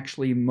 we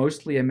actually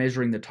mostly are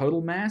measuring the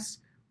total mass,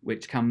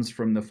 which comes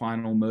from the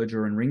final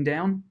merger and ring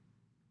down.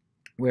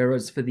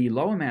 Whereas for the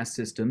lower mass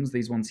systems,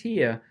 these ones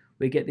here,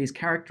 we get these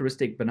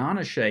characteristic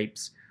banana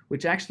shapes,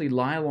 which actually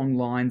lie along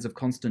lines of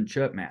constant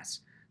chirp mass.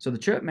 So the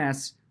chirp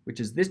mass, which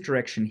is this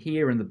direction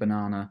here in the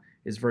banana,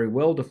 is very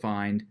well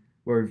defined,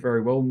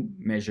 very well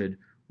measured,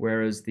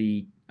 whereas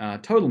the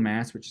total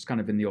mass, which is kind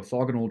of in the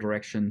orthogonal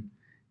direction,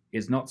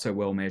 is not so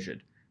well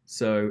measured.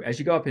 So as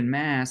you go up in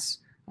mass,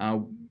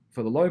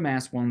 for the low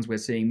mass ones, we're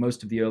seeing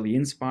most of the early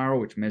in-spiral,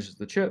 which measures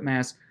the chirp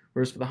mass,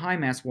 whereas for the high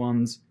mass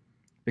ones,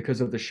 because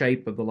of the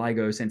shape of the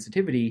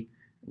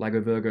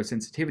LIGO-Virgo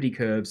sensitivity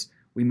curves,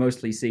 we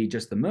mostly see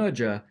just the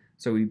merger,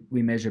 so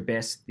we measure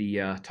best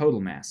the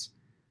total mass.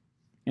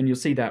 And you'll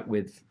see that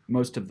with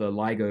most of the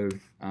LIGO.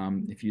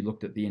 If you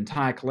looked at the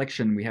entire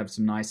collection, we have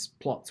some nice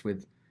plots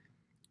with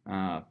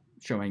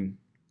showing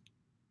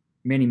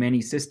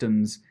many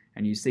systems,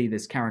 and you see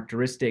this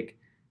characteristic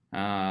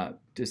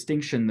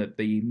distinction that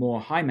the more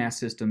high mass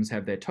systems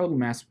have their total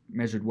mass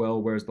measured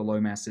well, whereas the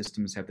low mass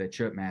systems have their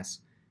chirp mass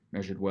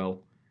measured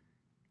well.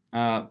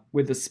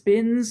 With the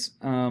spins,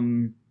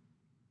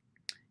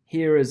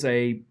 here is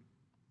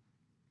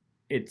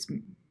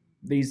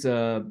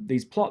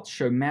these plots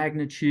show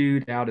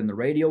magnitude out in the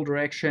radial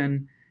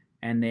direction,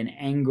 and then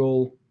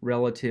angle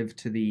relative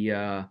to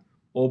the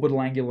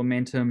orbital angular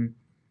momentum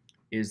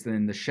is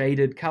then the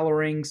shaded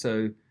coloring.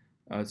 So,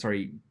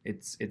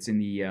 it's in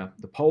the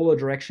polar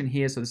direction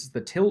here. So this is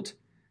the tilt,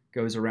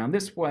 goes around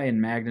this way, and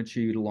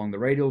magnitude along the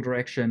radial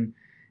direction.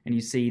 And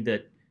you see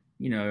that,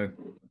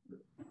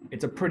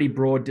 it's a pretty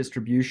broad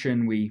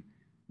distribution. We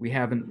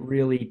haven't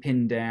really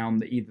pinned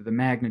down either the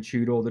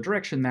magnitude or the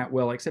direction that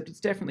well, except it's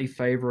definitely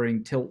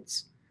favoring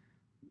tilts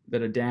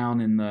that are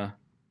down in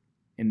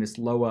this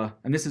lower,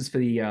 and this is for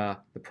the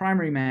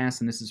primary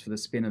mass, and this is for the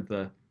spin of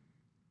the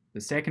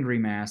secondary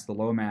mass, the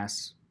lower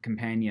mass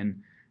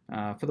companion.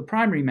 For the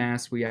primary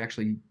mass, we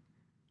actually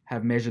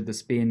have measured the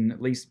spin,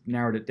 at least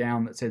narrowed it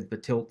down, that says the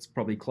tilt's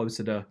probably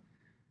closer to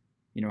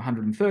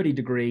 130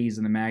 degrees,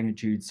 and the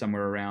magnitude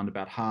somewhere around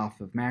about half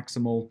of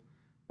maximal,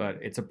 but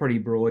it's a pretty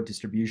broad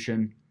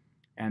distribution.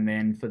 And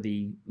then for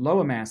the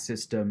lower mass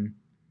system,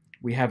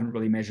 we haven't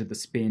really measured the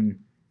spin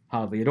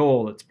hardly at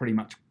all. It's pretty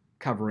much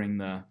covering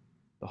the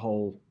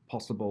whole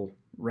possible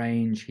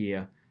range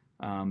here.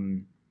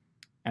 And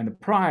the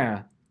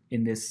prior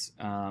in this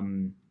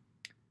kind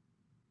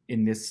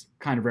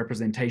of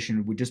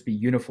representation would just be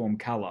uniform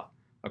color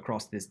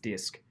across this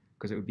disk,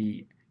 because it would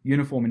be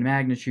uniform in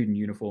magnitude and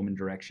uniform in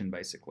direction,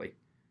 basically.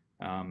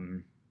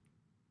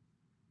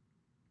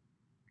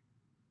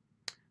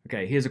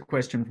 Okay, here's a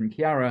question from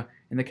Chiara.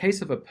 In the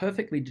case of a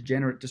perfectly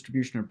degenerate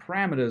distribution of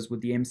parameters,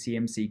 would the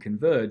MCMC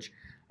converge?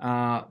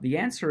 The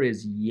answer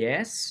is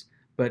yes,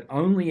 but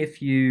only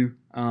if you...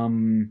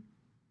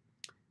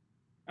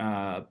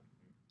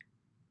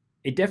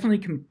 it definitely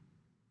can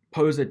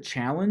pose a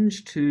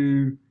challenge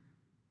to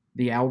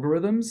the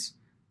algorithms,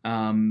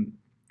 and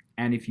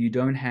if you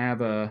don't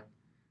have a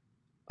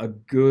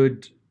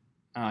good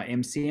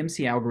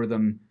MCMC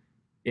algorithm,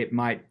 it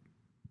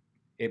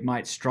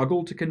might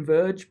struggle to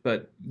converge.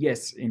 But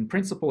yes, in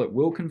principle, it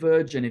will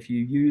converge. And if you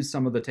use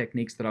some of the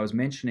techniques that I was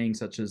mentioning,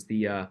 such as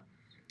the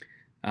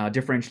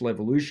differential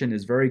evolution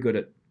is very good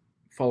at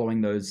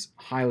following those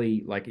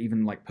highly, like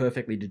even like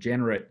perfectly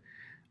degenerate,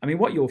 I mean,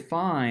 what you'll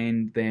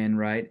find then,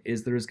 right,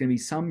 is there is going to be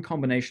some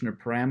combination of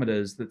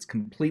parameters that's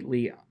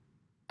completely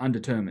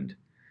undetermined,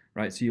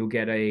 right? So you'll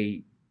get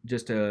a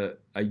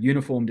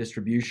uniform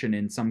distribution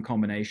in some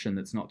combination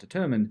that's not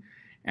determined.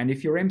 And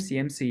if your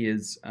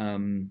MCMC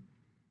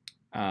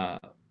uh,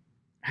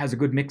 has a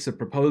good mix of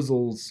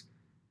proposals,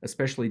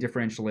 especially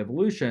differential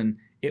evolution,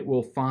 it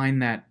will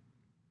find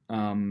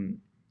um,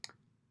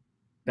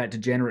 that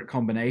degenerate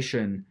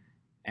combination,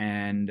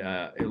 and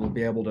it will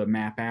be able to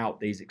map out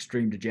these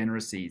extreme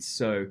degeneracies.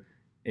 So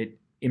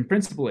in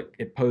principle,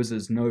 it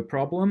poses no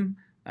problem.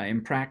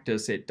 In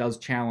practice, it does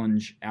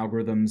challenge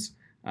algorithms,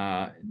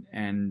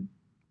 and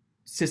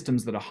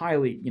systems that are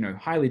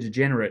highly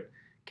degenerate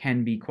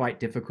can be quite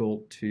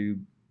difficult to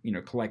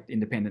collect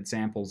independent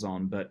samples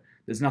on. But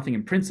there's nothing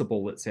in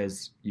principle that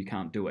says you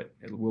can't do it.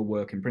 It will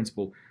work in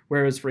principle.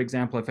 Whereas, for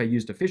example, if I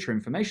used a Fisher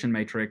information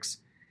matrix,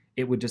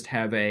 it would just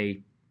have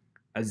a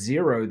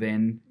zero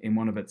then in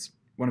one of its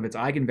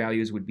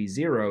eigenvalues would be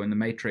zero, and the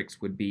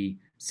matrix would be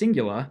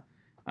singular.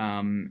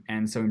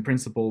 And so in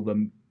principle,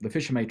 the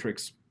Fisher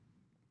matrix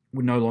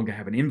would no longer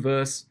have an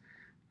inverse.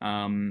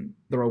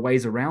 There are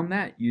ways around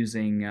that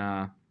using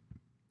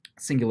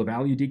singular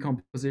value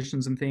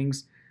decompositions and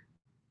things.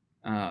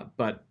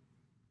 But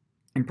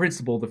in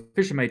principle, the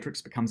Fisher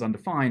matrix becomes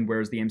undefined,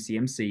 whereas the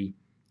MCMC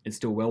is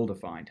still well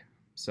defined.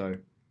 So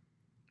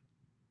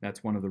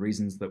that's one of the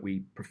reasons that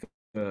we prefer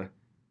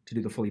to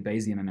do the fully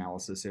Bayesian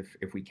analysis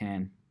if we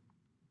can.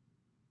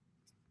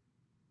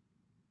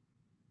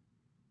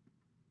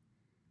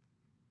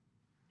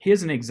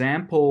 Here's an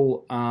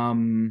example.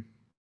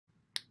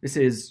 This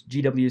is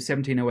GW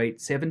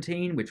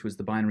 170817, which was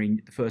the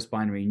first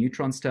binary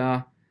neutron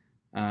star.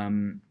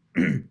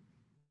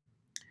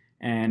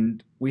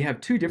 And we have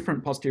two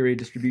different posterior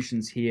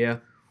distributions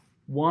here.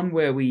 One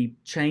where we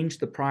changed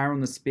the prior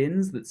on the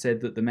spins that said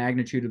that the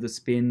magnitude of the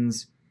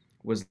spins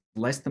was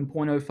less than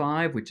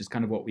 0.05, which is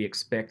kind of what we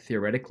expect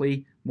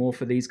theoretically more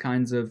for these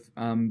kinds of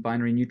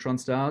binary neutron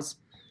stars.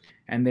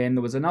 And then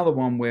there was another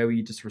one where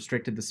we just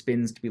restricted the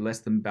spins to be less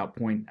than about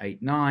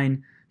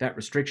 0.89. That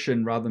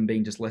restriction, rather than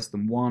being just less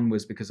than 1,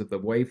 was because of the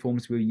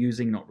waveforms we were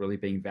using not really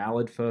being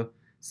valid for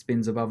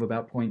spins above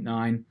about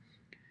 0.9.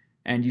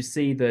 And you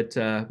see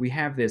that we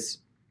have this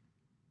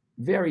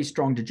very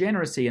strong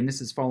degeneracy, and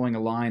this is following a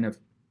line of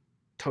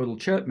total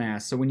chirp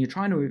mass. So when you're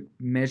trying to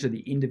measure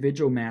the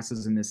individual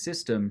masses in this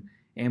system,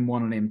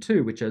 M1 and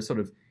M2, which are sort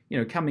of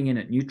coming in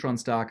at neutron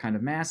star kind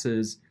of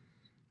masses,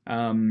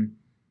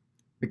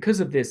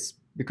 because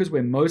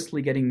we're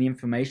mostly getting the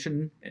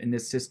information in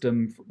this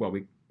system, well,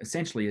 we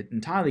essentially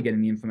entirely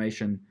getting the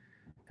information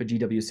for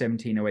GW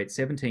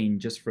 170817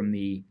 just from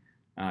the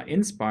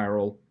in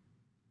spiral,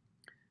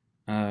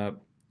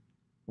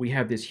 we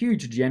have this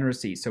huge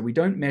degeneracy. So we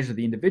don't measure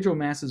the individual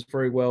masses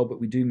very well, but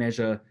we do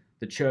measure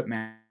the chirp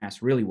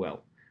mass really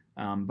well.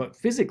 But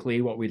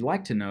physically, what we'd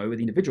like to know with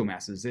the individual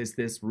masses, is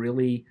this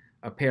really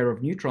a pair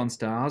of neutron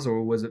stars,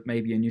 or was it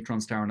maybe a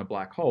neutron star and a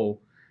black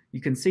hole?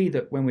 You can see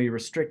that when we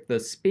restrict the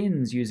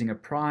spins using a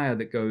prior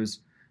that goes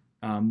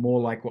more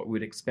like what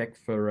we'd expect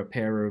for a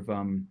pair of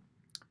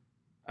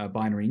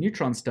binary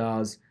neutron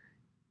stars,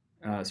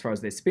 as far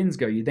as their spins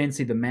go, you then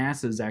see the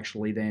masses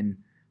actually then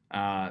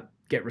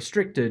get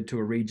restricted to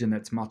a region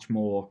that's much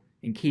more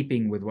in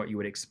keeping with what you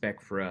would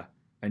expect for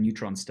a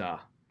neutron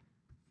star,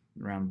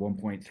 around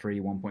 1.3,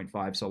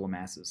 1.5 solar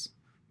masses.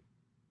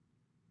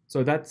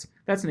 So that's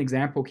an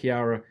example,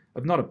 Chiara,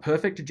 of not a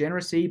perfect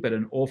degeneracy, but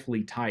an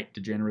awfully tight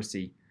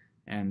degeneracy.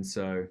 And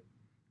so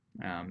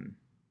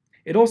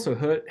it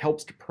also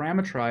helps to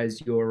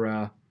parameterize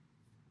your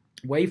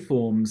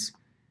waveforms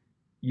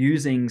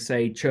using,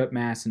 say, chirp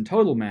mass and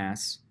total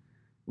mass,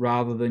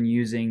 rather than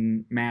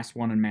using mass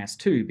 1 and mass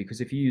 2.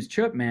 Because if you use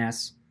chirp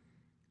mass,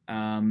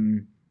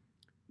 then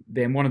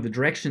one of the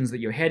directions that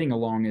you're heading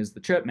along is the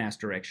chirp mass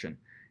direction.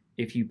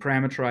 If you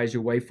parameterize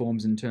your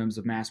waveforms in terms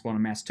of mass 1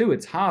 and mass 2,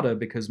 it's harder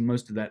because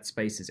most of that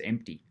space is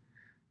empty.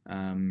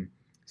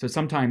 So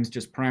sometimes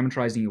just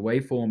parameterizing your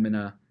waveform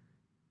in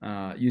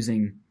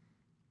using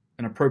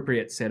an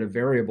appropriate set of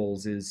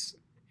variables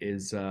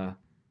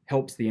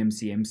helps the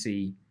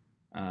MCMC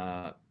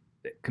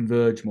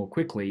converge more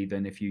quickly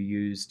than if you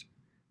used,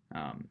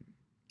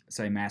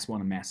 say, mass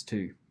 1 and mass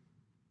 2.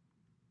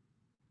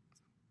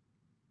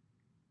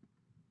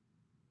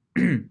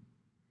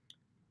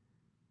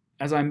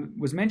 As I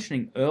was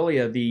mentioning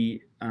earlier,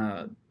 the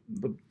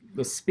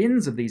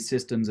spins of these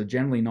systems are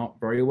generally not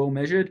very well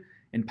measured.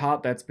 In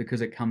part, that's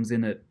because it comes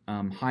in at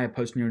higher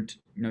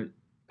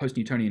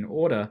post-Newtonian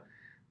order.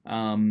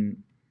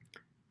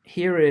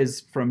 Here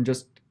is from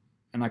just,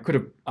 and I could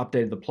have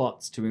updated the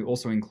plots to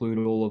also include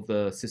all of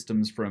the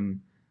systems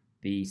from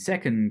the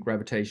second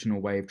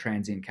gravitational wave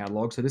transient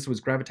catalog. So this was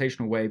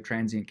gravitational wave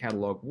transient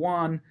catalog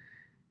 1.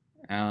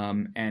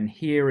 And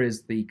here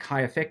is the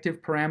chi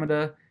effective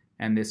parameter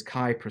and this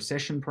chi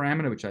precession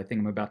parameter, which I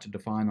think I'm about to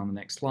define on the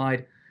next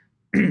slide.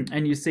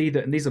 And you see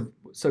that, and these are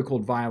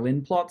so-called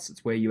violin plots.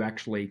 It's where you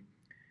actually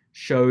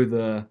show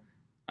the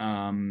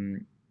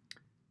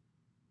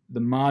the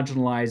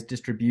marginalized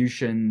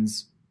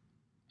distributions,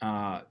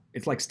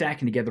 it's like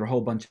stacking together a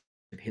whole bunch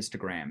of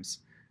histograms.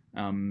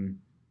 And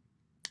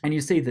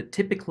you see that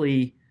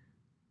typically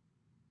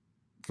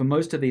for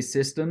most of these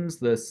systems,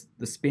 the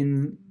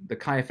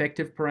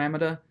chi-effective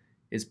parameter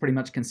is pretty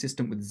much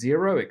consistent with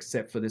 0,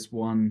 except for this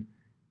one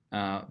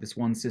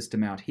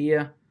system out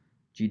here,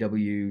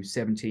 GW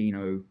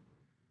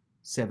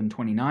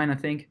 170729, I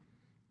think.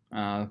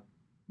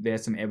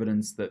 There's some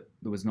evidence that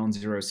there was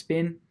non-zero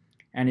spin.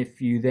 And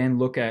if you then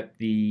look at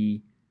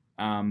the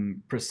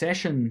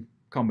precession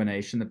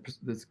combination,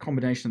 the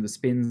combination of the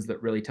spins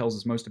that really tells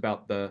us most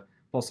about the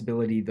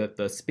possibility that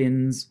the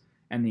spins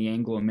and the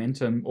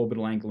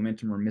orbital angular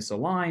momentum are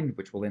misaligned,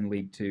 which will then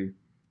lead to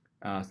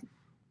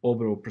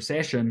orbital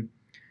precession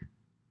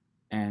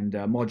and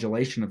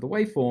modulation of the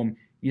waveform.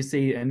 You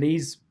see, and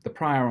the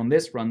prior on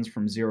this runs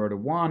from 0 to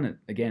 1.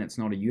 Again, it's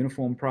not a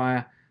uniform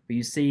prior, but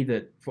you see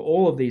that for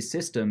all of these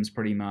systems,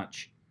 pretty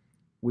much,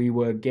 we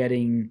were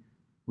getting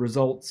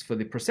results for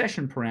the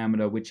precession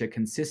parameter, which are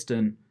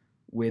consistent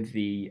with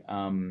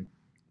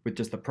with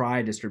just the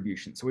prior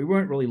distribution. So we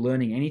weren't really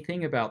learning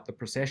anything about the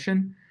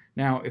precession.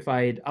 Now, if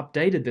I had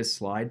updated this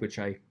slide, which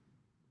I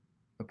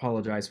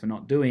apologize for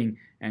not doing,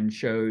 and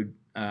showed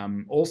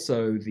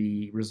also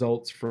the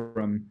results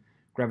from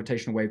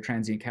Gravitational Wave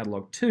Transient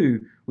Catalog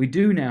 2, we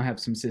do now have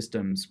some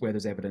systems where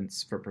there's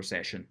evidence for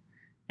precession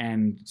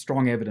and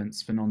strong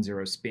evidence for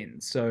non-zero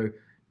spins. So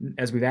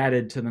as we've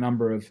added to the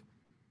number of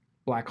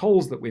black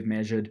holes that we've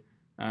measured,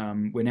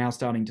 we're now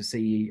starting to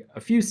see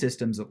a few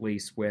systems at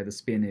least where the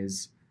spin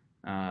is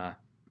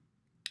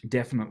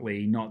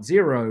definitely not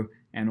zero,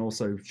 and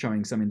also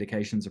showing some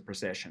indications of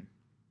precession.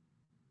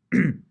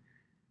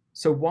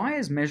 So why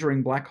is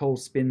measuring black hole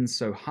spins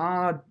so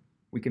hard?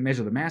 We can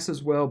measure the mass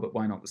as well, but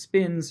why not the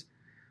spins?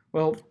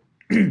 Well,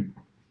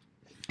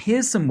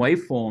 here's some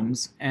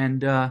waveforms,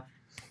 and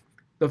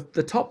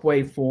the top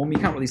waveform, you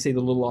can't really see the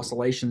little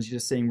oscillations, you're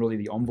just seeing really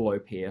the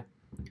envelope here.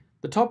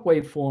 The top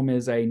waveform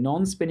is a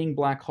non-spinning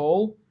black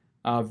hole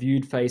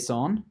viewed face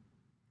on.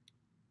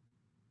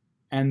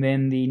 And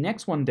then the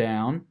next one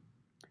down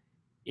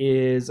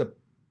is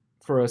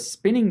for a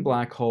spinning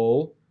black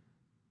hole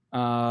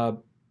where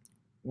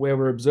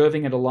we're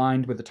observing it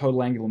aligned with the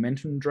total angular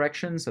momentum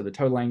direction. So the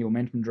total angular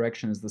momentum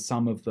direction is the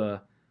sum of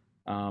the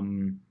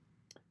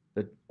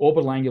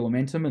orbital angular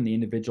momentum and the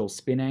individual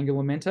spin angular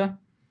momenta.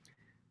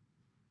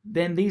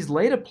 Then these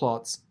later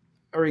plots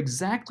are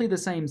exactly the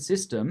same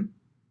system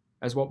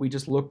as what we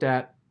just looked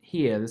at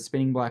here, the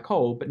spinning black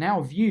hole, but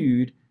now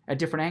viewed at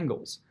different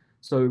angles.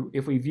 So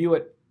if we view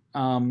it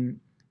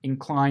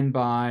inclined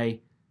by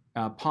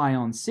pi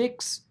on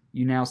 6,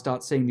 you now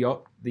start seeing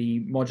the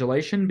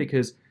modulation,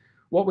 because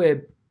what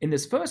we're in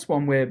this first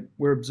one,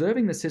 we're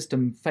observing the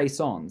system face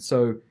on.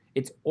 So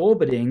it's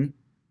orbiting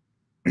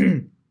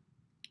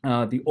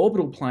the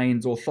orbital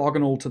planes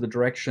orthogonal to the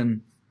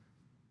direction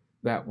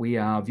that we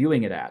are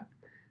viewing it at.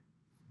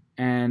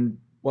 And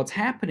what's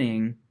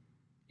happening,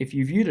 if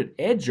you viewed it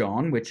edge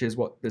on, which is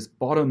what this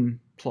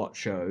bottom plot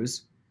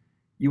shows,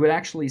 you would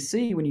actually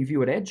see, when you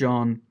view it edge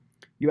on,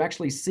 you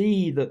actually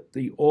see that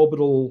the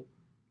orbital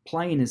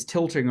plane is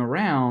tilting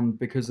around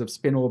because of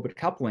spin-orbit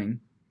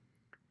coupling.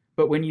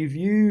 But when you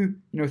view,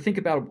 think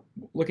about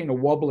looking at a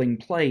wobbling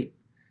plate.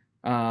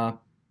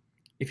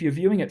 If you're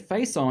viewing it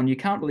face on, you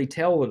can't really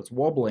tell that it's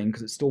wobbling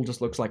because it still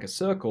just looks like a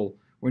circle.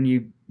 When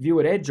you view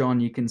it edge on,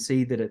 you can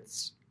see that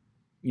it's,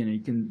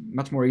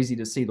 much more easy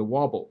to see the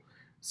wobble.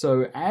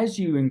 So as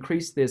you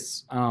increase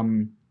this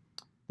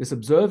this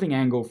observing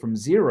angle from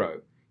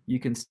 0, you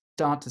can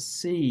start to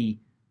see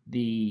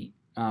the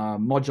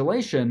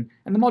modulation,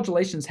 and the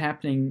modulation is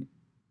happening,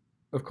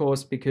 of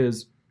course,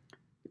 because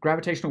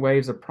gravitational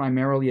waves are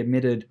primarily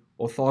emitted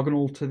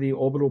orthogonal to the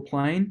orbital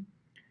plane,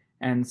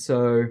 and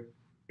so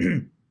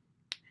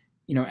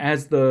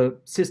as the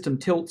system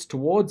tilts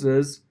towards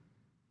us,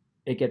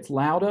 it gets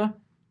louder,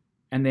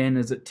 and then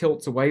as it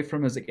tilts away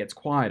from us, it gets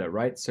quieter,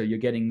 right? So you're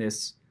getting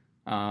this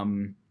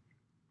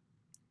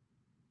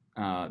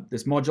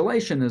this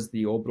modulation as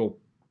the orbital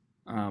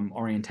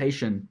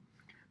orientation.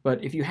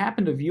 But if you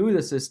happen to view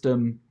the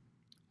system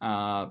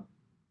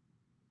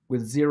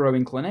with 0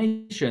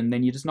 inclination,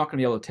 then you're just not going to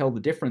be able to tell the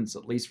difference,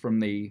 at least from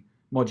the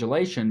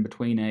modulation,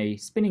 between a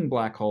spinning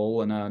black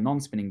hole and a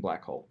non-spinning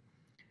black hole.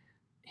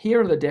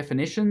 Here are the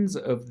definitions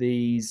of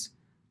these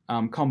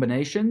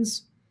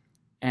combinations,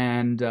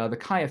 and the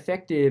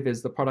chi-effective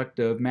is the product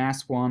of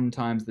mass 1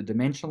 times the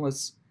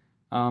dimensionless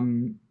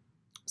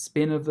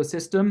spin of the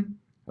system,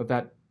 of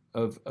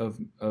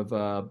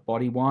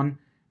body 1,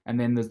 and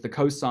then there's the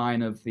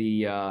cosine of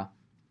the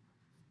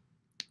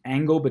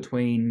angle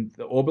between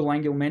the orbital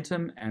angular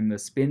momentum and the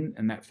spin,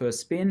 and that first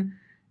spin,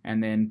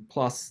 and then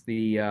plus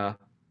the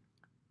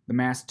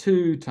mass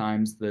 2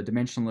 times the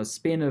dimensionless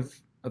spin of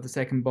the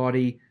second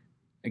body,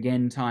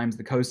 again times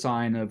the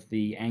cosine of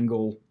the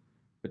angle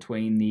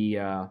between the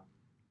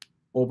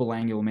orbital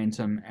angular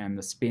momentum and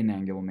the spin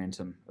angular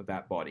momentum of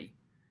that body.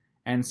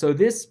 And so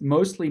this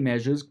mostly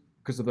measures,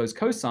 because of those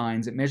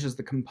cosines, it measures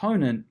the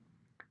component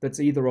that's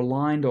either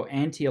aligned or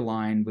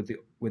anti-aligned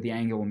with the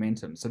angular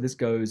momentum. So this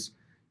goes,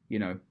 you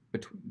know,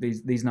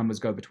 these numbers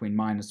go between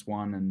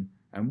 -1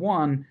 and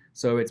 1.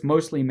 So it's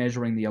mostly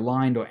measuring the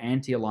aligned or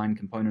anti-aligned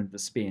component of the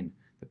spin,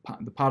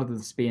 the part of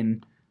the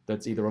spin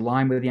that's either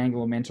aligned with the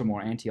angular momentum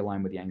or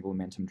anti-aligned with the angular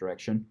momentum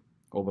direction,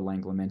 orbital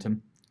angular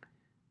momentum.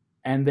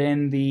 And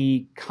then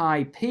the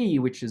chi-p,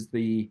 which is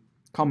the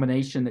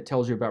combination that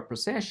tells you about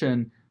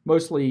precession,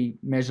 mostly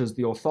measures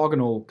the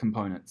orthogonal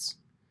components.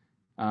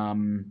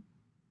 And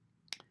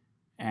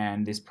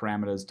this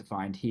parameter is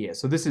defined here.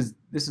 So this is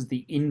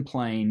the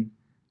in-plane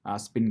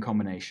spin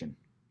combination.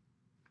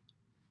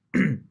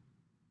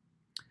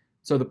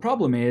 So the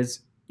problem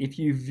is, if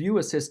you view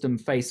a system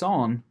face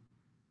on,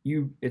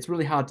 it's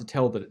really hard to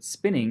tell that it's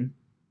spinning.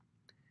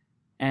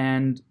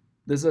 And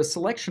there's a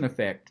selection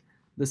effect.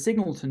 The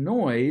signal to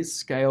noise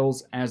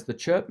scales as the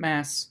chirp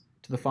mass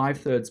to the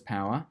 5/3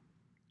 power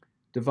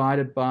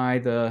divided by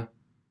the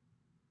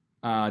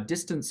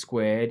distance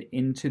squared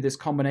into this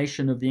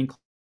combination of the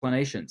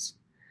inclinations.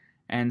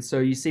 And so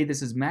you see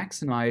this is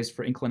maximized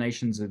for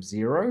inclinations of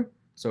 0,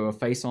 so a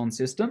face-on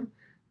system.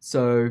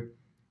 So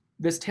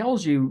this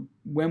tells you,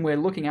 when we're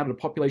looking at a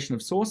population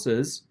of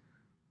sources,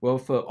 well,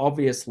 for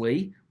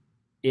obviously,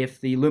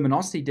 if the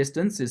luminosity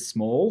distance is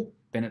small,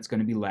 then it's going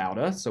to be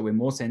louder, so we're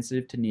more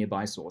sensitive to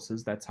nearby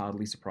sources. That's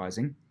hardly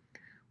surprising.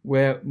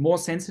 We're more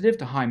sensitive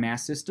to high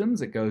mass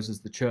systems. It goes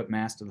as the chirp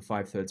mass to the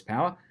 5/3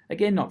 power.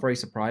 Again, not very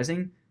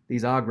surprising.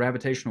 These are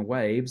gravitational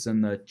waves,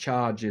 and the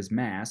charge is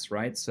mass,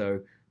 right?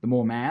 So the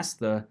more mass,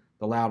 the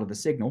louder the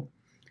signal.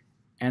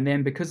 And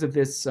then because of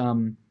this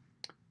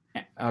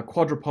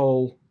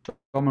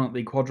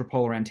dominantly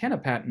quadrupolar antenna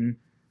pattern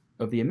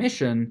of the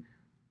emission,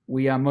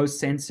 we are most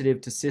sensitive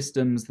to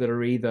systems that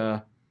are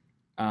either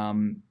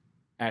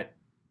at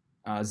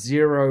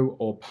 0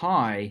 or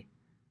pi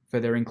for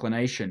their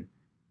inclination,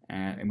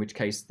 in which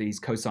case these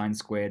cosine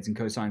squareds and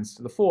cosines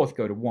to the 4th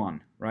go to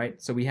 1,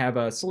 right? So we have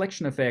a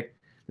selection effect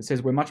that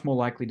says we're much more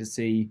likely to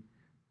see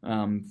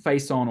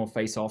face-on or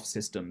face-off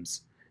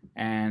systems.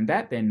 And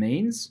that then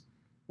means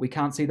we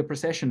can't see the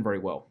precession very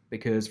well,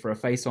 because for a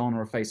face-on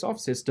or a face-off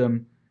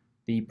system,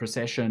 the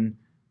precession,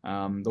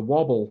 the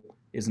wobble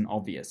isn't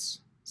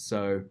obvious.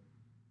 So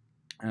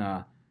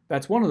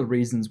that's one of the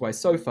reasons why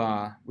so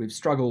far we've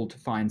struggled to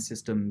find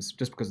systems,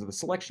 just because of the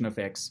selection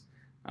effects.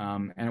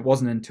 And it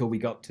wasn't until we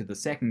got to the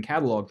second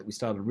catalog that we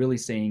started really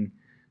seeing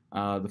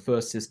the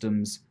first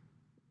systems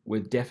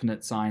with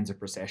definite signs of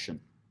precession.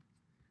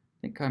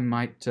 I think I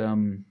might...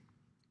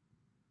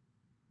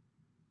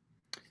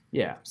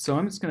 yeah, so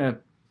I'm just going to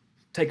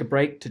take a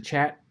break to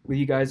chat with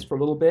you guys for a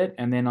little bit,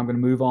 and then I'm going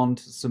to move on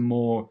to some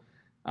more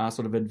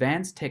sort of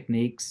advanced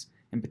techniques,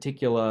 in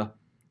particular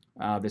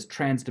this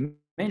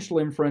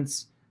transdimensional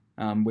inference,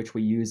 which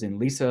we use in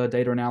LISA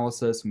data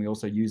analysis, and we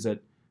also use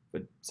it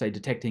for, say,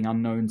 detecting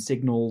unknown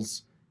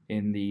signals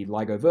in the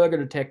LIGO-Virgo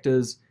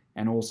detectors,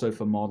 and also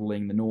for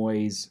modeling the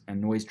noise and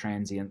noise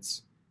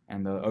transients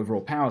and the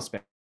overall power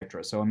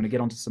spectra. So I'm going to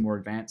get onto some more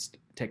advanced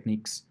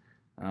techniques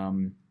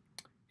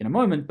in a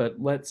moment, but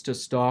let's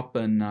just stop.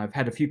 And I've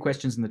had a few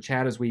questions in the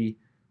chat as we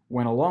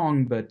went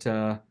along, but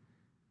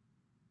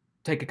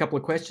take a couple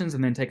of questions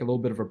and then take a little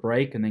bit of a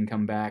break and then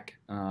come back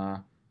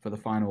for the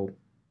final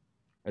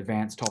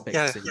advanced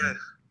topics.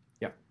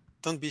 Yeah.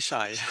 Don't be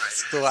shy.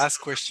 Still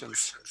ask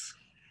questions.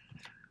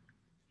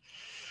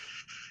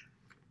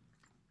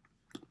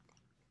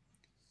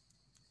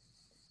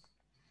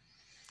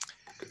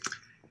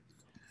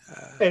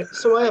 Hey,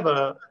 so I have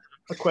a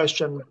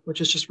question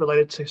which is just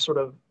related to sort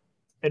of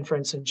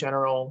inference in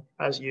general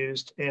as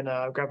used in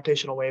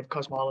gravitational wave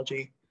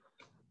cosmology.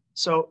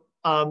 So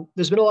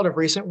there's been a lot of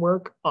recent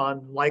work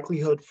on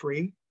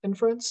likelihood-free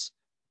inference,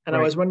 and I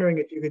was wondering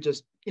if you could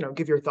just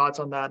give your thoughts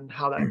on that and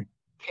how that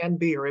can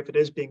be, or if it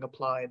is being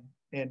applied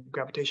in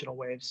gravitational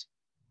waves.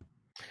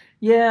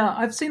 Yeah,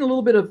 I've seen a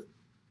little bit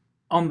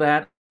on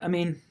that. I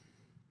mean,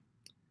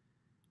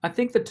 I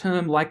think the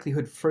term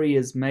likelihood-free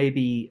is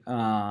maybe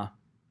a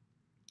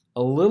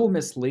little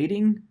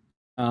misleading.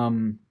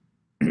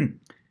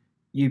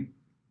 You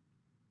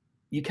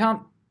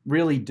can't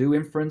really do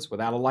inference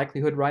without a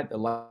likelihood, right? The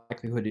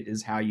likelihood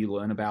is how you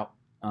learn about,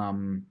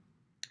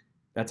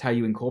 that's how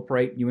you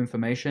incorporate new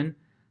information.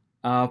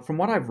 From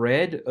what I've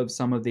read of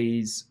some of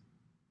these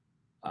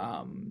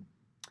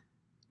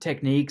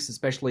techniques,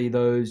 especially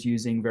those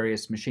using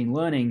various machine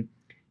learning,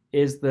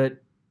 is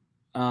that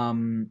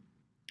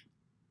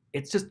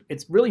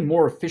it's really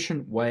more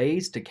efficient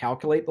ways to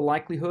calculate the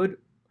likelihood,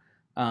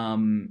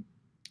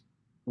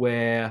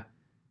 where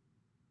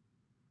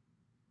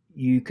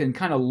you can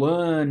kind of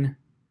learn,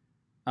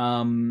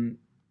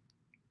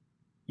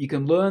 you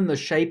can learn the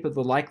shape of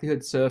the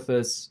likelihood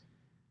surface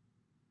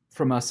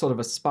from a sort of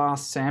a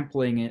sparse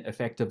sampling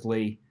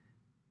effectively,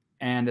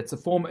 and it's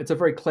a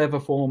very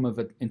clever form of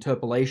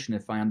interpolation,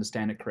 if I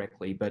understand it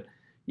correctly. But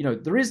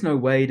there is no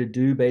way to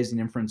do Bayesian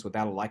inference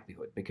without a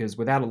likelihood, because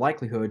without a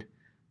likelihood,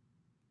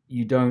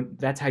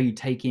 that's how you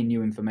take in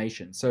new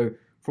information. So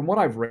from what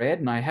I've read,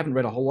 and I haven't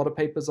read a whole lot of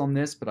papers on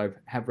this, but I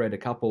have read a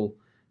couple,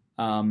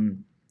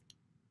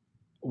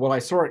 what I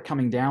saw it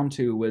coming down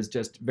to was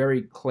just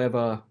very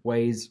clever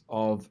ways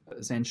of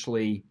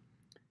essentially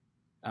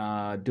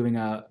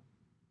doing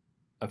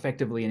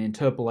effectively an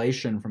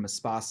interpolation from a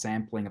sparse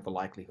sampling of the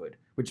likelihood,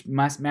 which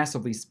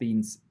massively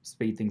speed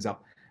things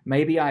up.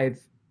 Maybe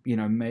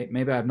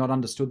maybe I've not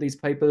understood these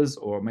papers,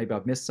 or maybe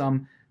I've missed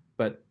some,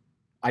 but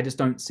I just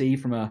don't see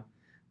from a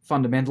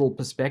fundamental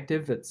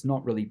perspective it's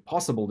not really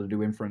possible to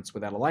do inference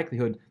without a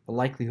likelihood. The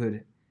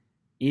likelihood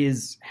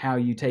is how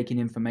you take in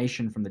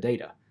information from the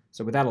data.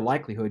 So without a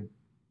likelihood,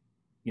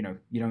 you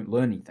don't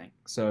learn anything.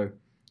 So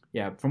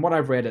yeah, from what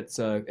I've read, it's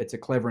a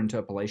clever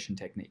interpolation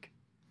technique.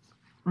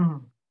 Mm-hmm.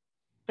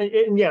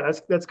 And yeah,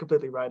 that's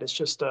completely right. It's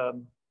just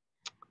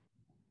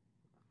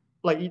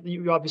like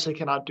you obviously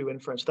cannot do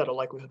inference without a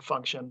likelihood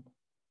function.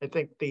 I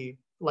think the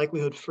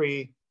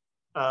likelihood-free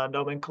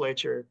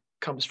nomenclature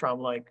comes from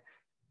like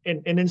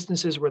in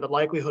instances where the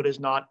likelihood is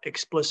not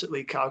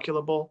explicitly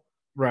calculable,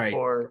 right,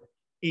 or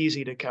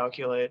easy to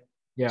calculate.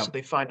 Yeah. So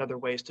they find other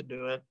ways to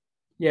do it.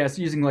 Yeah, it's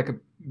using like a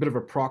bit of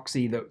a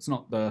proxy that's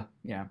not the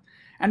yeah.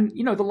 And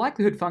the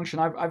likelihood function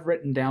I've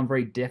written down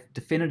very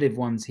definitive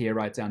ones here,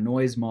 right? It's our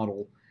noise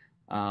model,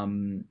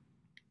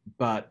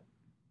 but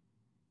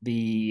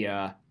the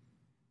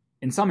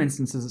in some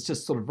instances it's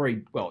just sort of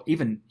very well.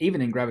 Even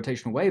in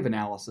gravitational wave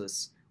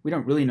analysis, we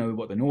don't really know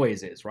what the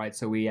noise is, right?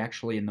 So we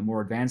actually, in the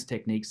more advanced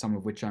techniques, some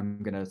of which I'm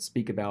going to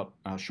speak about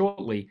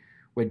shortly,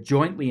 we're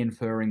jointly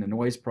inferring the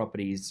noise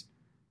properties,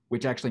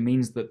 which actually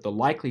means that the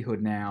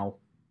likelihood now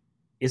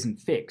isn't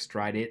fixed,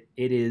 right? It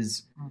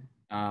is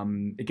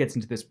it gets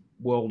into this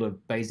world of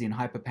Bayesian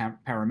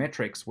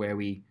hyperparametrics where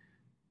we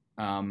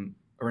are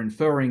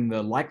inferring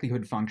the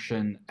likelihood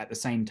function at the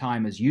same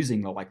time as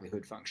using the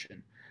likelihood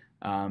function.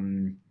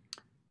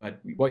 But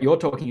what you're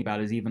talking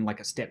about is even like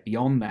a step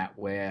beyond that,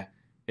 where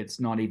it's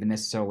not even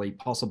necessarily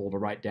possible to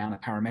write down a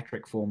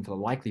parametric form for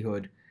the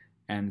likelihood,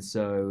 and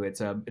so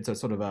it's a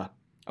sort of a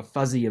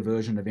fuzzier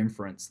version of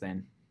inference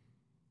then.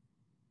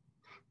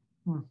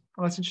 Well,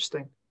 that's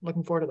interesting.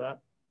 Looking forward to that.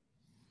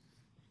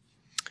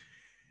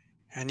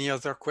 Any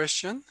other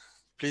question?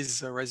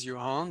 Please raise your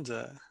hand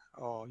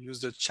or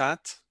use the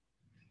chat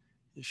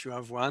if you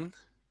have one.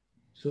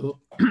 So,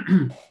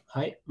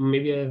 hi.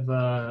 Maybe I have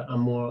a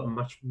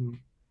much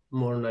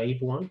more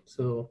naive one.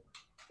 So,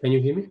 can you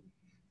hear me?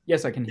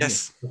 Yes, I can hear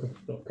Yes. you.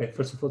 Okay.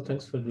 First of all,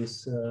 thanks for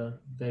this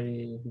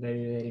very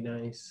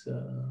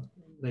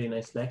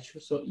nice lecture.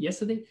 So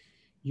yesterday,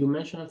 you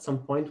mentioned at some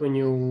point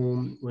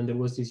when there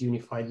was this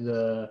unified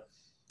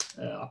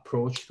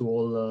approach to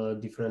all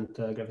different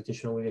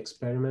gravitational wave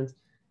experiments.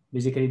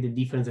 Basically, the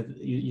difference that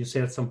you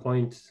said at some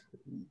point,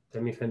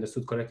 tell me if I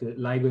understood correctly,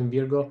 LIGO and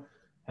Virgo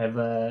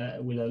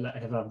will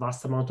have a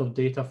vast amount of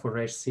data for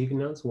rare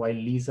signals, while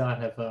LISA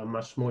have a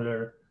much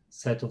smaller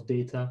set of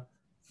data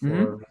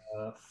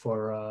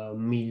for a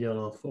million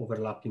of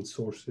overlapping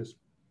sources.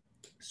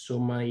 So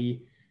my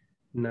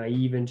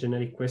naive and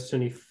generic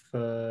question, if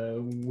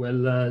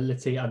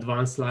let's say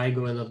advanced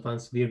LIGO and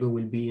advanced Virgo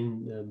will be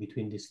in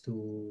between these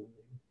two.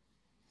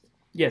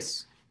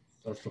 Yes.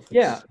 Sort of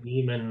Yeah.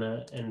 extreme,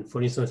 and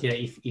for instance, yeah,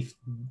 if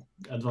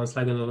advanced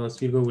LIGO and advanced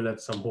Virgo will have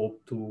some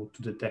hope to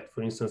detect,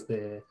 for instance,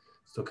 the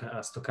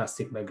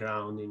stochastic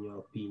background, in your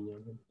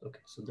opinion. Okay,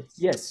 so that's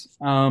yes.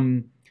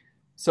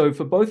 So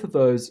for both of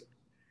those,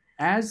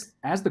 as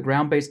the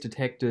ground-based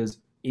detectors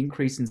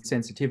increase in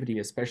sensitivity,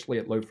 especially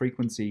at low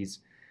frequencies,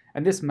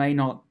 and this may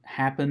not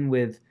happen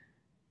with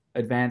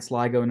advanced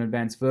LIGO and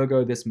advanced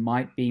Virgo, this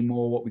might be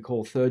more what we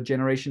call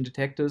third-generation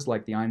detectors,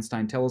 like the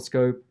Einstein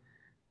telescope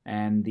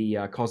and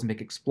the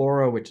Cosmic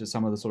Explorer, which is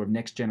some of the sort of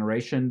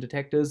next-generation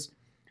detectors.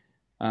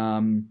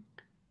 In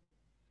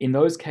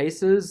those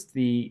cases,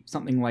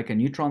 something like a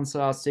neutron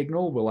star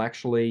signal will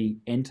actually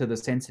enter the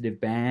sensitive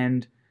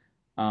band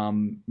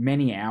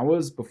many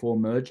hours before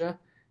merger,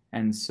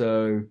 and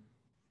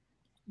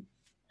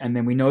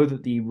then we know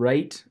that the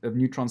rate of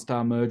neutron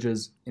star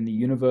mergers in the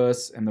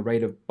universe and the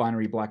rate of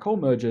binary black hole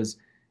mergers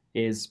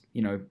is,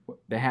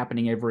 they're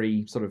happening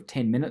every sort of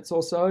 10 minutes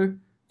or so.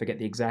 Forget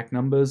the exact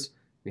numbers.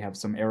 We have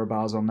some error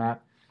bars on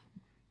that.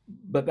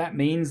 But that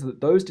means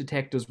that those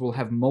detectors will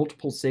have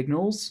multiple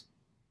signals,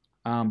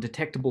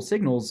 detectable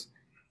signals,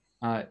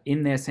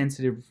 in their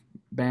sensitive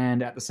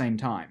band at the same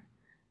time.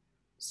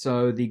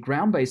 So the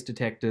ground-based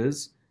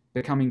detectors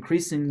become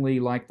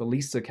increasingly like the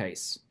LISA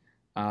case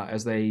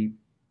as they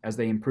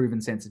improve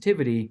in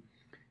sensitivity.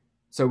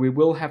 So we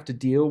will have to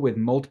deal with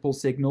multiple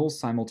signals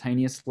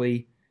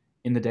simultaneously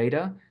in the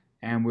data,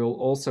 and we'll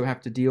also have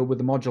to deal with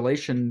the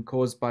modulation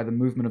caused by the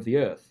movement of the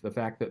Earth. The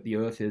fact that the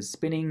Earth is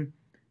spinning,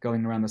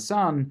 going around the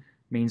sun,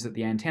 means that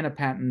the antenna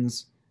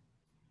patterns,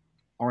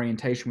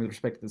 orientation with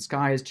respect to the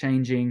sky is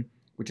changing,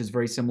 which is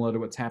very similar to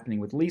what's happening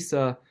with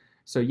LISA.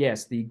 So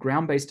yes, the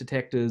ground-based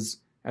detectors,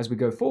 as we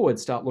go forward,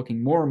 start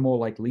looking more and more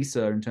like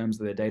LISA in terms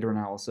of their data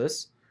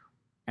analysis.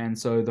 And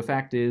so the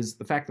fact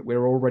that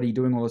we're already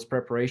doing all this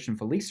preparation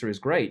for LISA is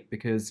great,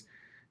 because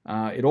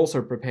it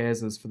also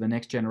prepares us for the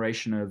next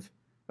generation of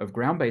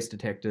ground-based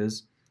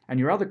detectors. And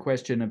your other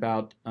question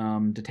about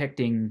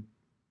detecting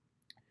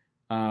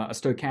a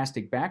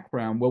stochastic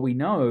background, well, we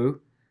know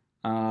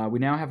we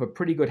now have a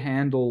pretty good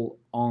handle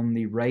on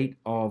the rate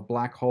of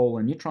black hole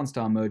and neutron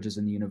star mergers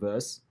in the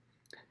universe.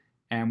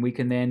 And we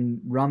can then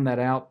run that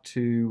out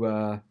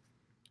to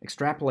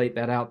extrapolate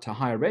that out to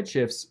higher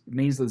redshifts. It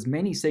means there's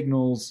many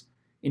signals,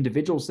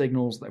 individual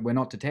signals that we're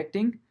not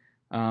detecting.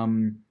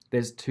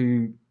 There's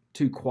too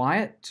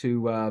quiet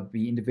to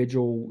be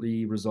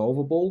individually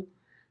resolvable,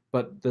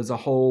 but there's a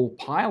whole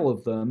pile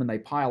of them, and they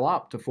pile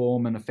up to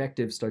form an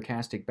effective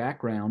stochastic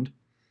background.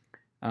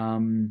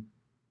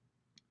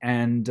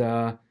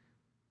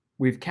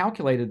 We've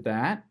calculated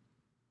that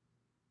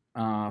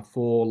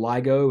for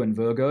LIGO and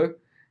Virgo,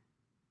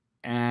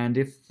 and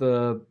if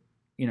the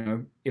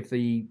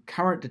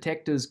current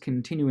detectors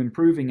continue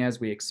improving as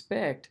we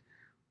expect,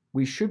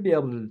 we should be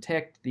able to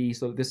detect this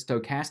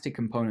stochastic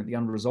component, the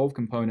unresolved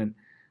component,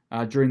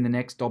 during the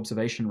next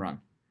observation run.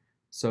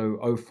 So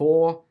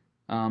 04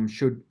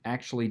 should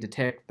actually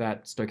detect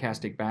that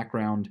stochastic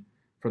background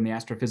from the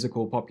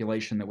astrophysical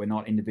population that we're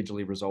not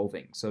individually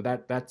resolving. So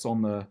that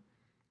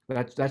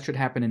should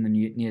happen in the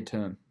near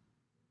term.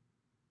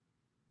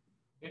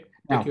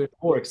 Now,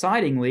 more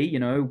excitingly,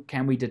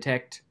 can we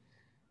detect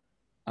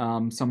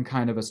some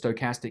kind of a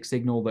stochastic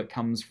signal that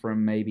comes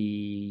from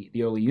maybe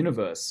the early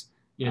universe?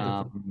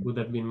 Yeah, that would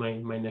have been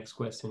my next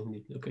question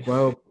indeed. Okay.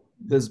 Well,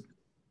 there's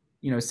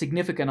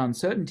significant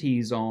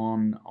uncertainties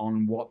on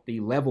what the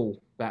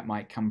level that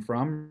might come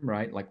from,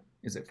 right? Like,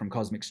 is it from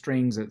cosmic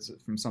strings? Is it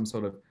from some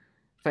sort of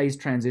phase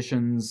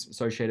transitions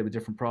associated with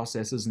different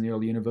processes in the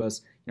early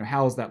universe?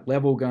 How is that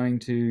level going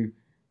to,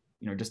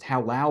 just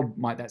how loud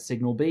might that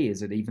signal be?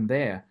 Is it even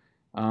there?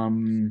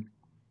 One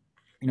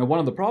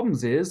of the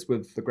problems is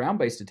with the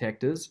ground-based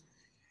detectors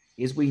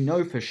is we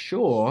know for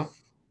sure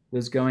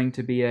there's going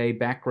to be a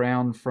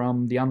background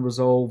from the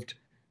unresolved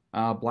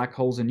black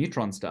holes and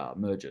neutron star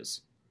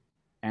mergers.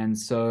 And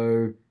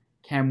so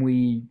can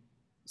we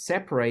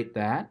separate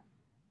that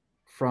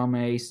from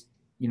a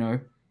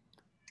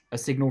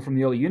signal from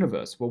the early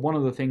universe? Well, one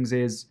of the things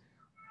is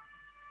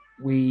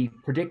we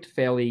predict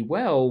fairly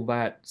well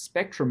that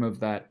spectrum of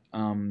that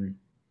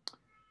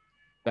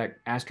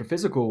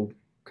astrophysical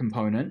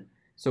component.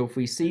 So if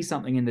we see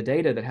something in the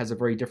data that has a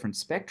very different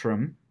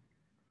spectrum,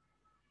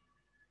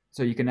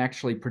 so you can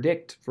actually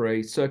predict for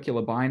a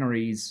circular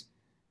binaries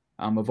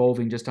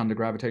evolving just under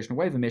gravitational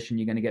wave emission,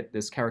 you're going to get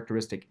this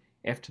characteristic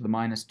f to the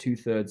minus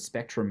 2/3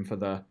 spectrum for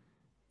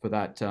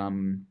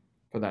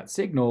that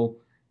signal,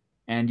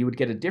 and you would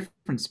get a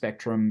different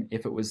spectrum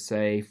if it was,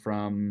 say,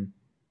 from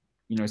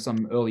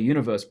some early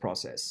universe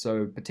process.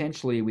 So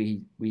potentially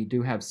we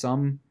do have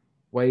some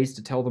ways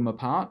to tell them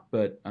apart,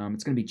 but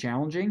it's going to be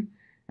challenging.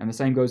 And the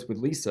same goes with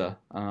LISA.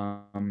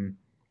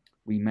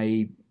 We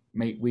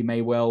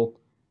may well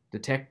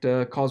detect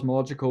a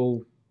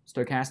cosmological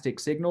stochastic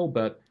signal,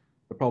 but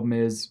the problem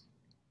is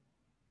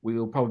we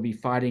will probably be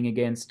fighting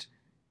against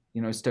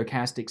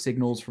stochastic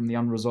signals from the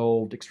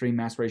unresolved extreme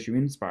mass ratio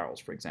in spirals,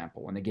 for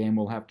example. And again,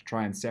 we'll have to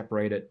try and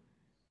separate it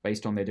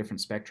based on their different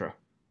spectra.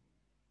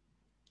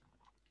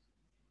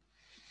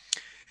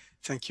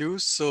 Thank you.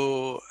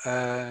 So,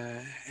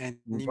 any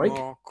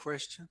more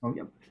questions? Oh,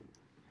 yeah.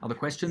 Other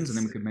questions, yes. And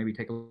then we could maybe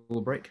take a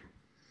little break.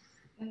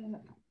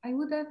 I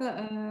would have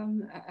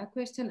a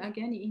question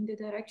again in the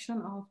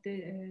direction of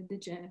the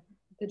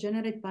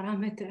generate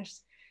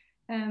parameters,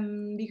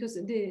 because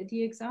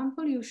the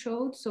example you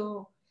showed,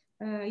 so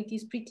it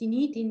is pretty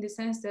neat in the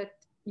sense that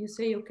you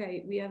say,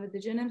 okay, we have a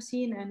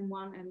degeneracy in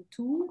N1 and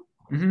 2,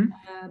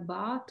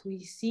 but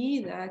we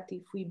see that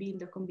if we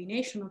build a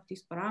combination of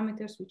these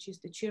parameters, which is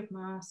the shear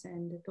mass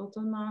and the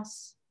total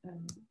mass,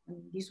 and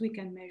this we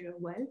can measure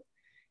well.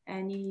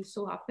 And it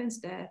so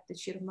happens that the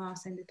shear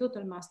mass and the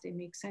total mass, they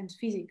make sense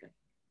physically.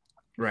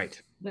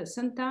 Right. But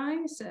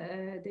sometimes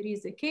there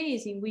is a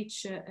case in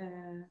which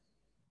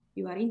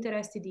you are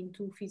interested in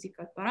two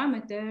physical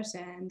parameters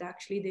and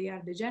actually they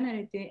are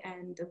degenerate,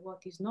 and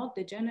what is not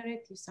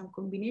degenerate is some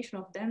combination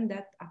of them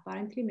that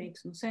apparently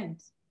makes no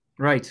sense.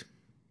 Right.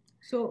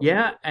 So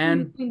yeah,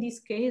 and in this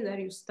case, are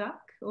you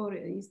stuck, or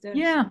is there?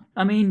 Yeah,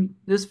 I mean,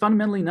 there's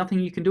fundamentally nothing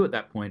you can do at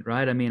that point,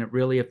 right? I mean,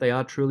 really, if they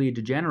are truly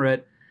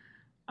degenerate,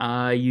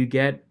 you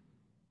get,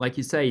 like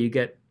you say, you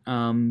get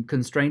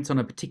constraints on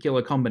a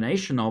particular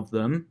combination of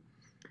them,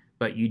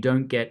 but you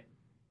don't get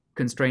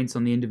constraints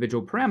on the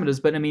individual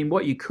parameters. But I mean,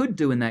 what you could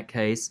do in that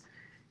case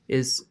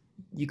is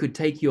you could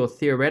take your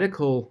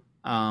theoretical,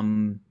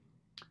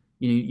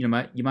 you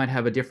might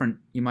have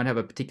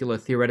a particular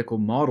theoretical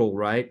model,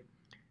 right?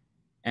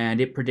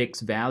 And it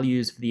predicts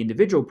values for the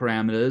individual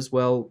parameters.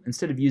 Well,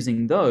 instead of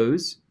using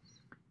those,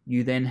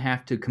 you then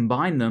have to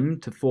combine them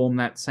to form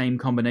that same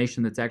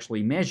combination that's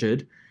actually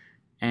measured,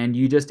 and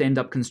you just end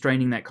up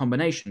constraining that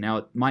combination. Now,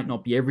 it might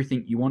not be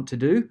everything you want to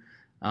do,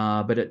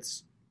 but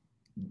it's,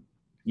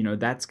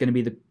 that's going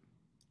to be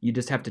you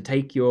just have to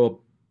take your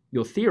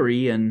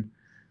theory and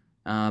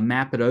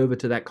map it over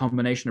to that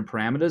combination of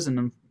parameters,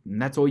 and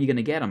that's all you're going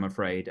to get, I'm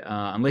afraid,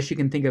 unless you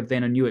can think of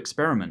then a new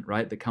experiment,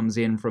 right, that comes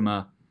in from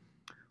a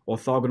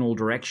orthogonal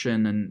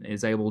direction and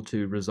is able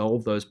to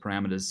resolve those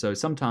parameters. So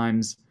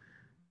sometimes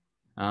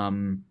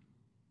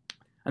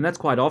And that's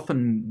quite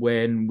often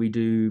when we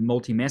do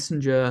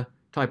multi-messenger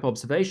type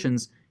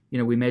observations.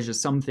 We measure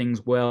some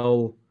things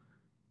well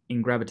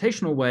in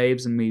gravitational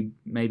waves, and we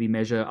maybe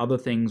measure other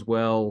things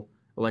well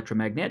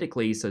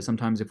electromagnetically. So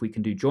sometimes if we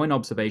can do joint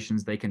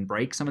observations, they can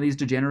break some of these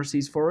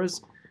degeneracies for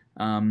us.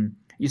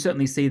 You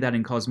certainly see that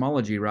in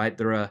cosmology, right?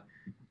 There are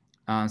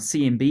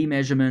CMB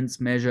measurements,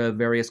 measure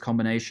various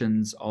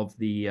combinations of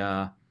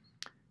the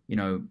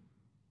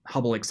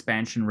Hubble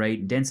expansion rate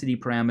and density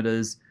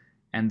parameters,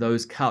 and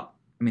those cut.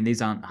 I mean,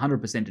 these aren't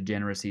 100%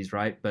 degeneracies,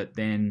 right? But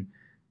then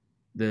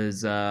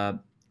there's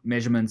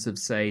measurements of,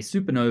 say,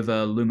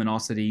 supernova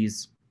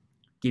luminosities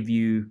give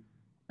you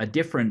a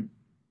different,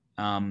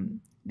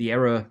 the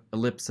error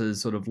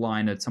ellipses sort of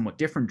line a somewhat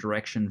different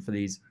direction for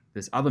this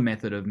other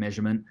method of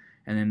measurement,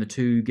 and then the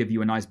two give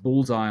you a nice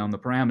bullseye on the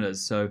parameters.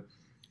 So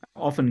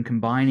often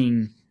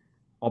combining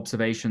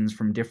observations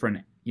from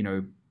different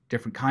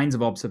kinds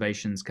of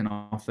observations can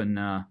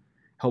often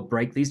help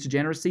break these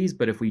degeneracies.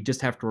 But if we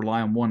just have to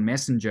rely on one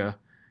messenger,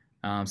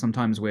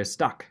 sometimes we're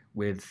stuck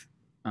with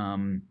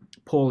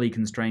poorly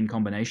constrained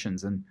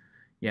combinations. And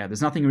yeah,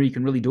 there's nothing you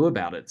can really do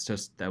about it. It's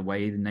just the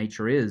way the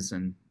nature is.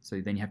 And so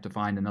then you have to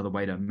find another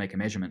way to make a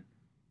measurement.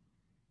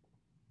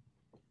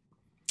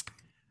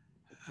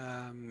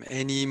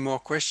 Any more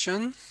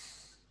questions?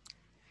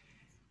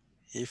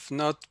 If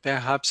not,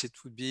 perhaps it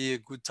would be a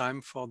good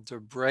time for the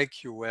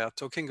break you were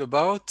talking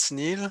about.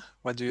 Neil,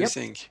 what do you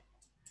think?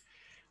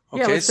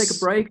 Okay, yeah, let's take a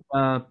break.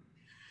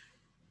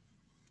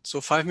 So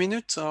 5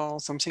 minutes or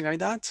something like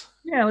that?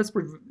 Yeah, let's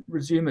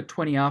resume at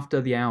 20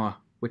 after the hour,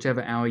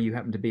 whichever hour you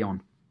happen to be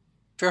on.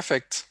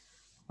 Perfect.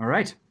 All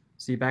right.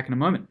 See you back in a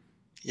moment.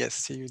 Yes,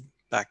 see you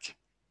back.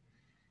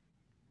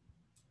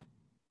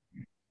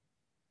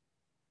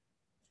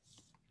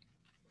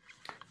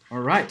 All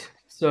right.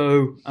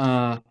 So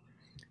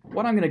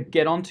what I'm going to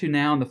get onto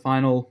now in the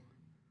final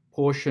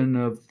portion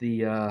of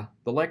the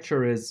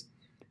lecture is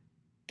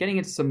getting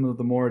into some of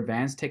the more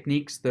advanced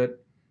techniques that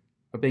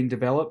are being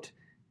developed.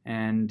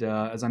 And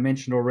as I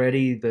mentioned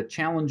already, the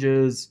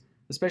challenges,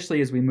 especially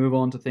as we move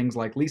on to things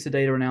like LISA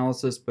data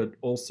analysis, but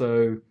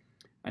also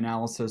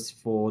analysis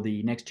for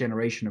the next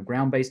generation of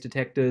ground-based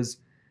detectors.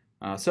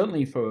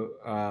 Certainly for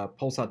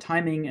pulsar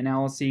timing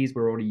analyses,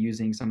 we're already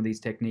using some of these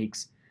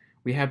techniques.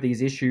 We have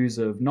these issues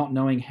of not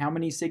knowing how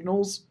many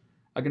signals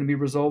are going to be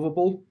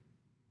resolvable,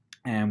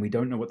 and we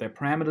don't know what their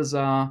parameters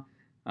are.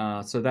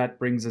 So that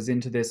brings us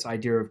into this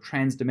idea of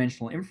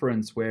transdimensional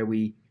inference, where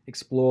we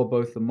explore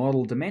both the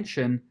model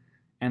dimension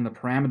and the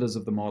parameters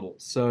of the model.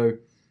 So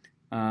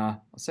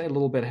I'll say a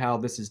little bit how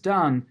this is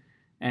done.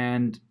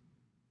 And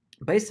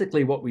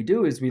basically what we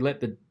do is we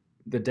let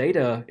the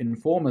data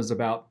inform us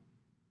about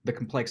the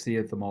complexity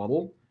of the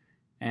model.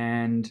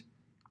 And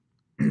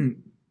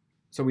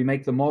so we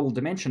make the model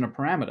dimension a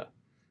parameter.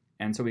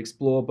 And so we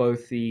explore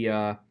both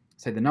the,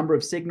 say, the number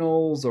of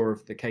signals, or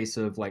if the case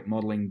of like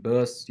modeling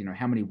bursts,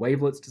 how many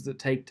wavelets does it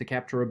take to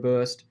capture a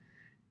burst?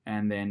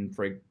 And then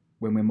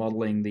when we're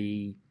modeling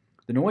the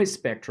noise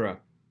spectra,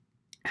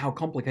 how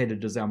complicated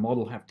does our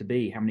model have to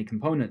be? How many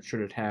components should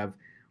it have?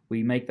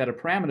 We make that a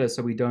parameter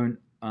so we don't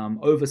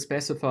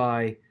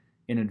over-specify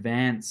in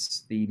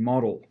advance the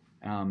model.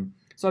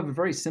 So I have a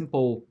very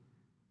simple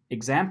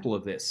example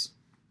of this.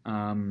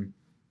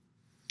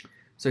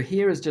 So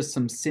here is just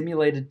some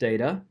simulated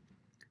data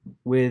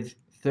with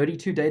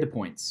 32 data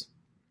points.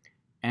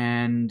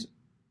 And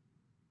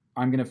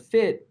I'm going to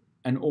fit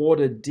an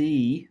order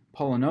D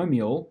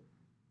polynomial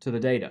to the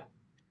data.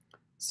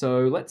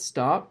 So let's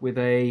start with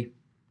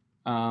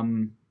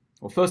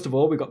well, first of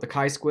all, we've got the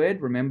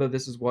chi-squared. Remember,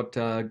 this is what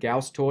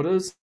Gauss taught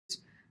us.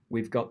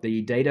 We've got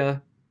the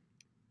data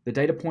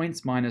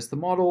points minus the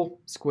model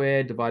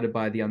squared divided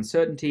by the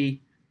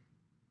uncertainty,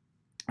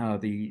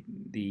 the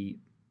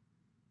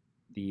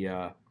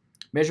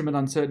measurement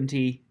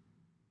uncertainty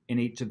in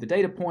each of the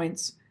data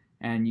points,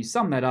 and you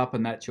sum that up,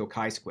 and that's your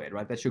chi-squared,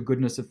 right? That's your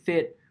goodness of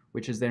fit,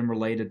 which is then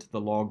related to the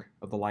log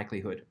of the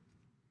likelihood.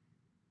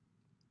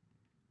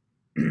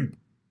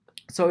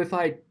 So if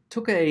I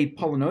took a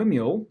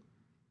polynomial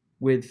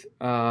with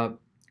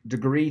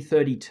degree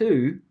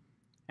 32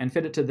 and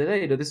fit it to the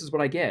data, this is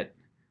what I get.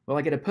 Well,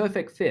 I get a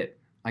perfect fit.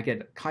 I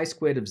get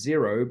chi-squared of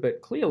 0,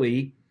 but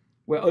clearly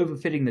we're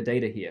overfitting the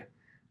data here.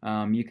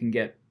 You can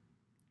get,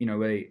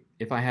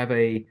 if I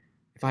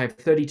have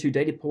 32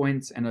 data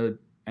points and a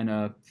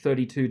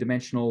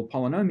 32-dimensional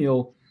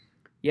polynomial,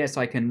 yes,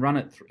 I can run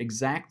it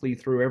exactly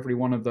through every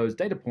one of those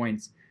data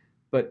points,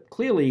 but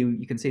clearly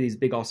you can see these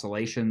big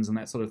oscillations and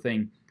that sort of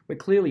thing. We're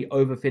clearly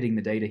overfitting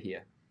the data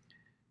here.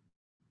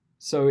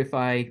 So if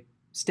I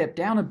step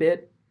down a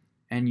bit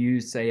and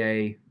use, say,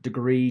 a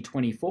degree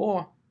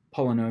 24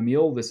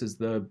 polynomial, this is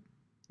the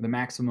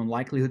maximum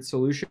likelihood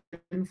solution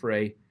for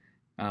a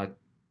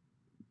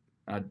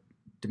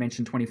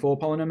dimension 24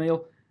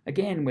 polynomial.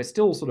 Again, we're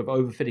still sort of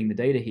overfitting the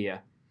data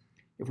here.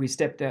 If we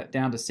step that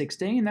down to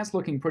 16, that's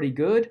looking pretty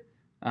good,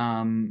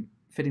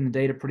 fitting the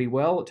data pretty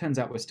well. It turns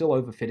out we're still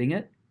overfitting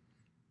it.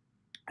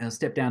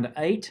 Step down to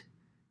 8,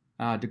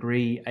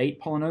 degree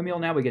 8 polynomial.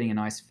 Now we're getting a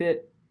nice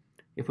fit.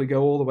 if we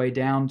go all the way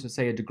down to,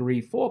 say, a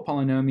degree 4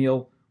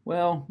 polynomial,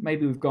 well,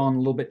 maybe we've gone a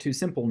little bit too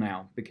simple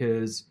now,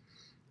 because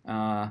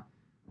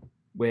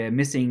we're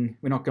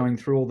not going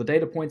through all the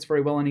data points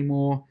very well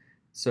anymore.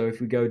 So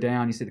if we go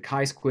down, you see the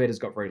chi-squared has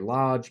got very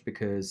large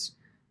because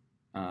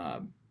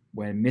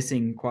we're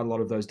missing quite a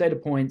lot of those data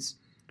points.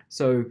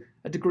 So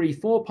a degree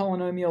 4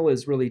 polynomial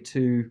is really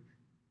too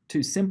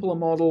simple a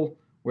model,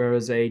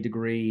 whereas a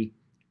degree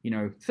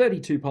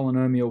 32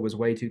 polynomial was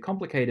way too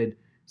complicated.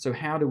 So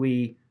how do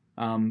we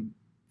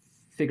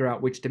figure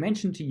out which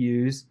dimension to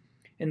use?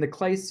 In the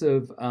case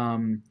of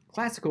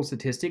classical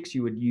statistics,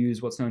 you would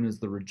use what's known as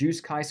the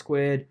reduced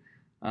chi-squared,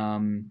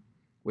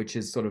 which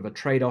is sort of a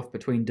trade-off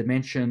between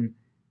dimension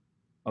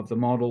of the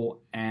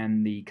model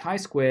and the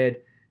chi-squared,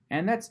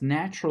 and that's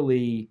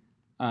naturally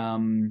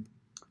done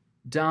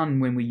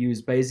when we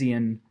use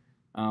Bayesian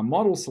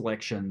model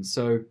selection.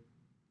 So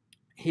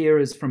here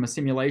is from a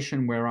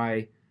simulation where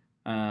I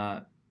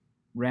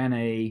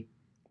ran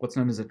what's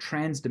known as a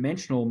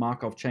trans-dimensional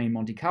Markov chain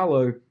Monte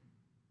Carlo,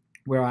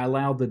 where I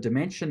allowed the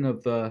dimension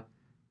of the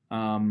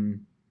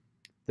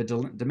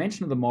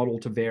dimension of the model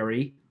to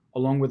vary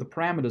along with the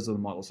parameters of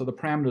the model. So the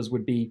parameters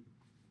would be,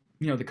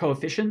 the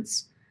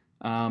coefficients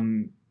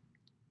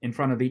in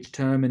front of each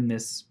term in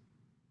this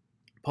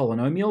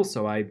polynomial.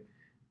 So I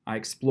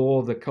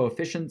explore the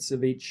coefficients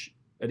of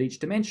at each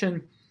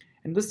dimension,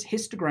 and this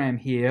histogram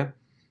here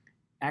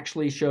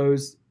actually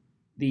shows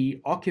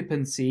the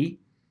occupancy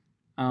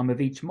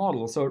of each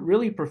model. So it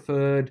really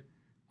preferred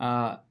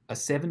a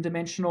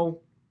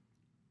 7-dimensional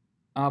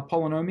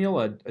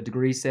polynomial, a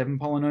degree 7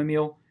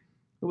 polynomial.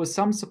 There was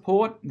some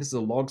support, this is a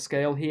log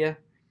scale here,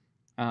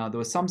 there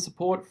was some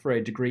support for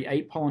a degree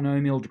 8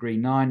 polynomial, degree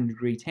 9, and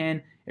degree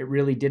 10. It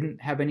really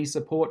didn't have any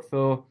support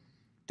for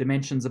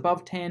dimensions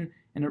above 10,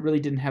 and it really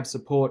didn't have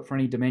support for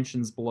any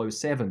dimensions below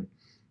 7.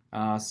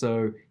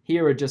 So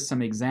here are just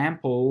some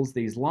examples.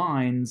 These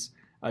lines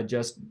are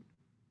just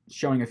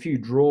showing a few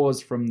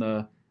draws from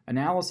the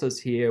analysis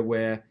here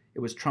where it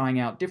was trying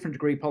out different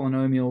degree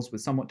polynomials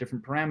with somewhat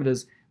different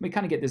parameters. We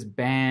kind of get this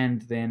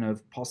band then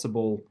of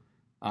possible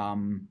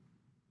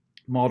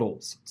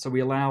models. So we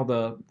allow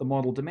the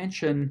model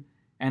dimension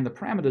and the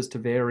parameters to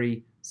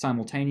vary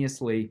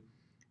simultaneously,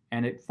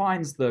 and it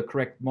finds the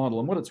correct model.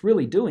 And what it's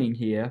really doing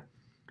here,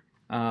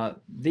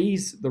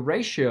 the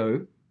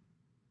ratio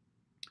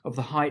of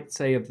the height,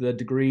 say, of the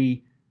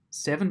degree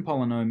 7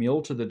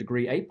 polynomial to the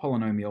degree 8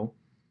 polynomial,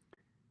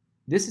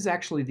 this is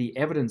actually the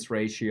evidence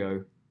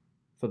ratio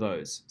for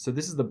those. So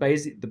this is the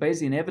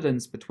Bayesian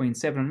evidence between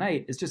 7 and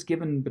 8 is just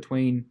given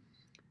between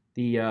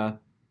the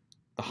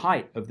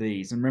height of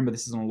these. And remember,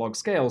 this is on a log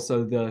scale,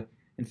 so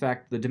in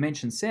fact, the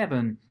dimension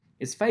 7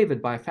 is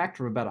favored by a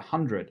factor of about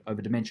 100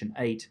 over dimension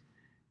 8,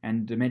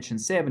 and dimension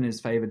 7 is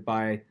favored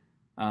by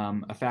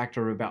a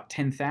factor of about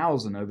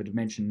 10,000 over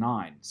dimension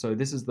 9. So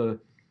this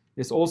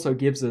also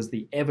gives us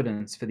the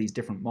evidence for these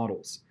different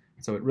models.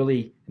 So it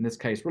really, in this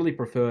case, really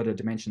preferred a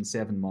dimension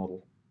 7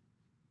 model.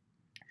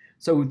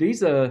 So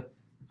these are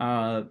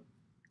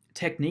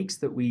techniques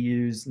that we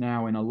use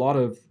now in a lot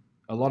of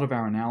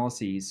our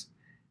analyses,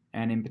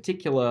 and in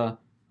particular,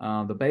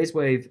 the Bayes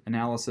wave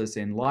analysis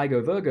in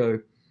LIGO Virgo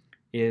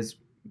is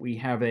we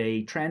have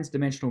a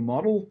trans-dimensional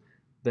model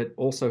that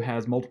also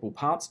has multiple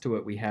parts to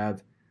it. We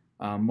have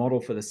a model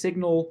for the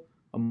signal,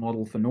 a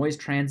model for noise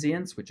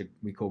transients, which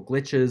we call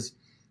glitches,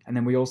 and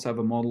then we also have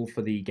a model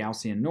for the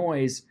Gaussian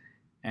noise,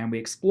 and we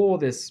explore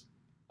this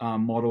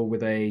model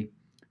with a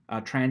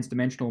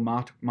trans-dimensional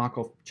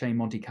Markov chain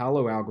Monte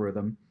Carlo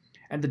algorithm,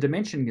 and the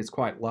dimension is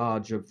quite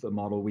large of the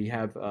model. We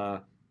have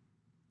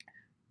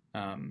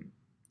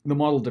the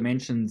model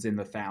dimensions in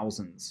the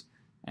thousands,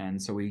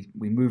 and so we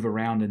move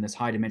around in this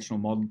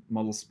high-dimensional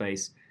model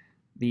space.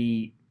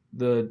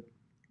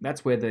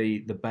 That's where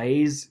the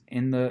Bayes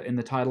in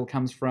the title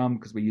comes from,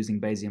 because we're using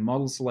Bayesian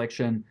model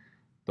selection.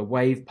 The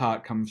wave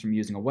part comes from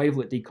using a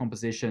wavelet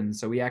decomposition.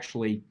 So we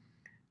actually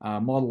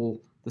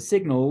model the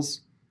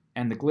signals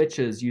and the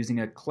glitches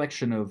using a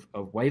collection of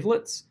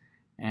wavelets,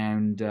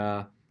 and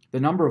the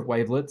number of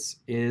wavelets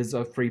is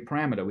a free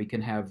parameter. We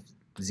can have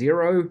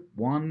 0,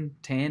 1,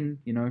 10,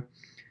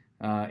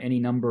 any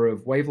number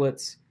of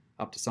wavelets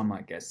up to some,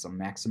 I guess, some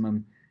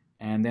maximum.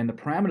 And then the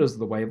parameters of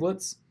the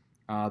wavelets,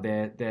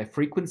 their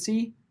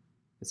frequency,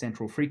 the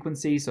central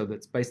frequency. So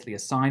that's basically a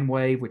sine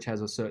wave, which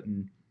has a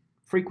certain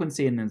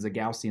frequency, and then there's a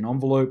Gaussian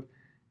envelope.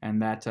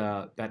 And that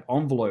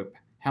envelope,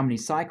 how many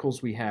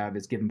cycles we have,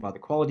 is given by the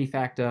quality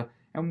factor.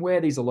 And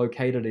where these are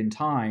located in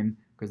time,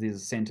 because these are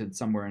centered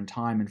somewhere in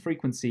time and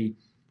frequency,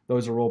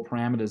 those are all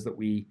parameters that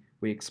we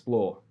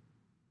explore.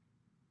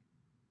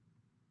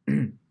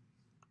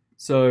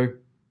 So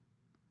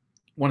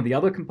one of the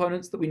other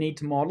components that we need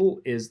to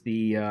model is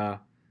the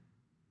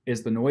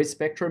noise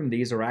spectrum.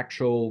 These are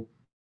actual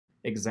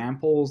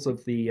examples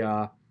of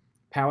the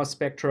power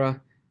spectra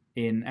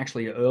in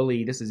actually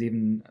early. This is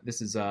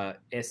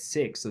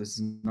S6, so this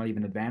is not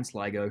even advanced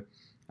LIGO,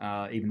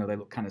 even though they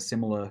look kind of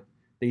similar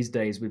these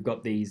days. We've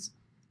got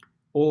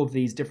all of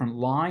these different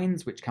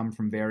lines which come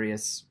from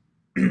various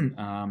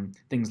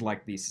things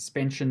like the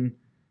suspension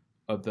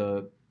of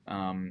the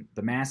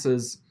the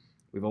masses.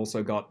 We've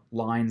also got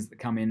lines that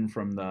come in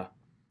from the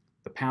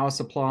power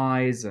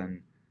supplies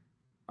and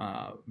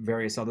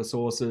various other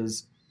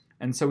sources.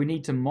 And so we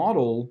need to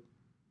model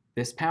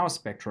this power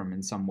spectrum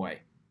in some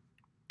way.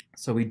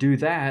 So we do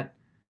that.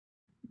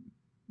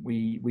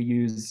 We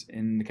use,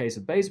 in the case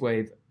of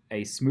Bayes-wave,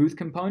 a smooth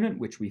component,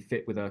 which we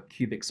fit with a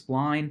cubic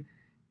spline.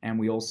 And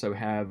we also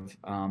have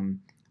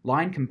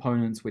line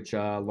components, which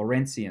are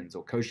Lorentzians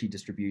or Cauchy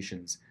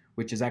distributions,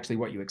 which is actually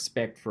what you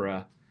expect for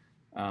a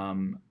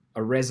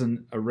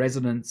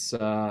resonance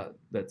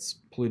that's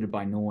polluted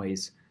by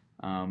noise.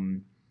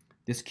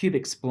 This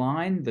cubic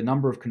spline, the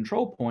number of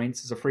control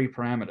points, is a free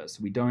parameter.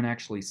 So we don't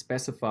actually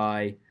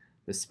specify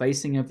the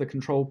spacing of the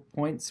control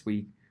points.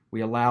 We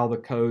allow the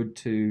code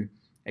to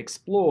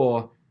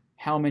explore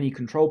how many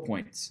control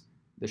points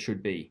there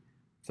should be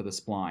for the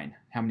spline,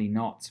 how many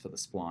knots for the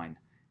spline,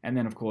 and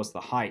then, of course,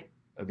 the height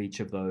of each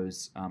of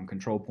those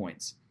control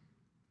points.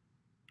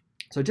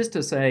 So just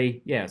to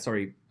say,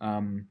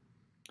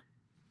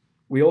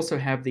 we also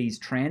have these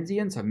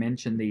transients. I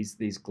mentioned these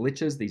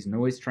glitches, these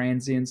noise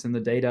transients in the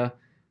data.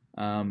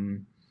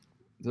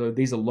 So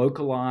these are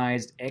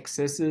localized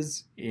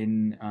excesses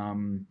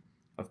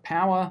of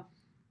power.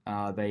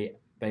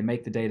 They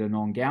make the data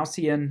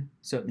non-Gaussian,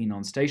 certainly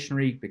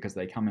non-stationary, because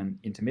they come in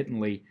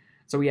intermittently.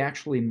 So we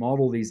actually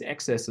model these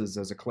excesses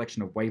as a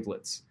collection of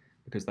wavelets,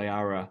 because they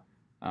are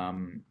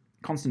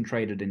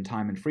concentrated in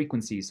time and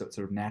frequency, so it's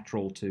sort of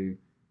natural to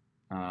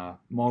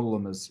model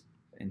them as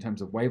in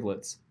terms of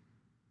wavelets.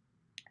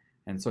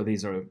 And so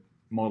these are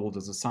modeled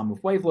as a sum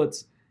of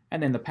wavelets,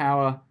 and then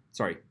the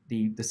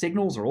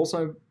signals are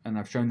also, and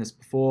I've shown this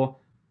before,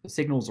 the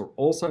signals are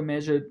also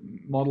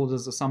modeled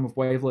as a sum of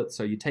wavelets.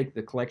 So you take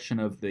the collection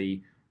of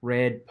the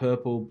red,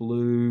 purple,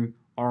 blue,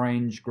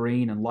 orange,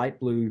 green, and light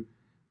blue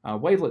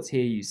wavelets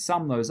here. You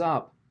sum those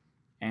up,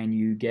 and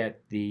you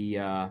get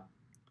the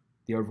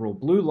overall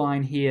blue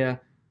line here,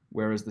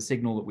 whereas the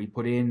signal that we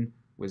put in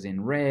was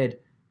in red.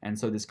 And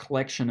so this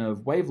collection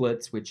of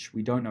wavelets, which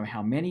we don't know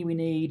how many we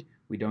need,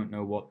 we don't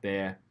know what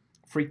their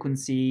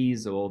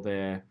frequencies or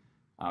their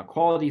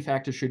quality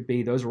factor should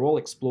be. Those are all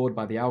explored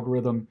by the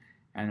algorithm,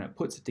 and it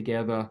puts it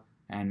together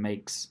and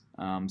makes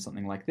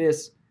something like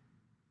this.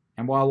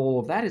 And while all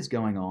of that is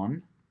going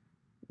on,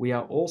 we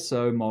are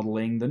also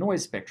modeling the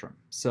noise spectrum.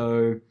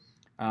 So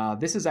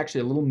this is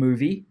actually a little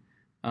movie.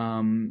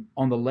 On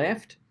the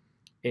left,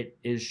 it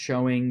is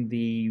showing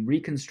the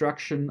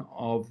reconstruction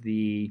of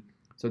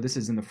so this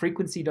is in the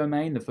frequency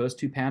domain, the first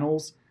two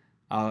panels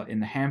in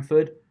the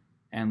Hanford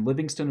and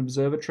Livingston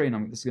Observatory.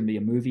 And this is going to be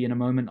a movie in a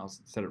moment. I'll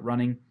set it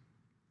running.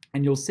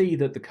 And you'll see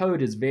that the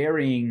code is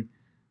varying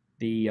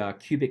the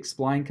cubic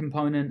spline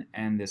component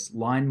and this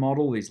line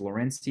model, these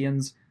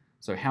Lorentzians.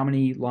 So how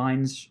many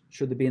lines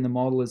should there be in the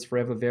model is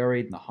forever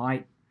varied, and the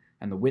height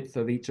and the width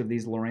of each of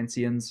these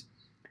Lorentzians.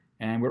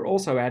 And we're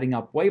also adding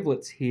up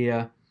wavelets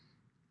here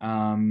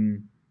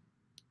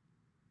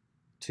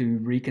to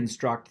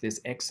reconstruct this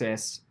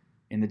excess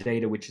in the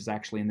data, which is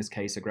actually, in this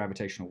case, a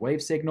gravitational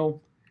wave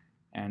signal.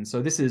 And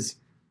so this is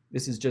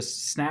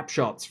just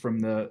snapshots from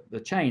the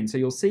chain. So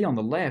you'll see on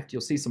the left,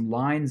 you'll see some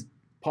lines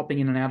popping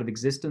in and out of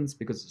existence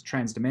because it's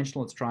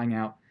transdimensional. It's trying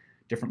out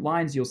different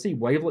lines. You'll see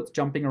wavelets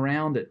jumping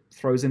around. It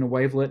throws in a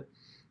wavelet,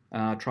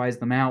 tries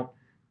them out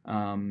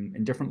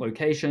in different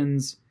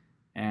locations.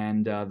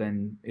 And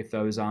then if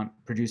those aren't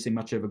producing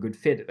much of a good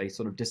fit, they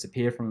sort of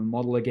disappear from the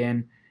model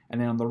again.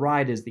 And then on the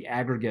right is the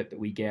aggregate that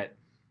we get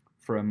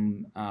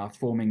from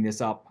forming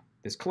this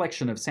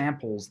collection of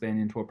samples then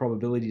into a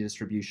probability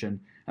distribution.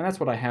 And that's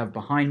what I have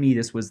behind me.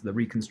 This was the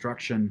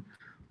reconstruction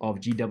of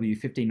GW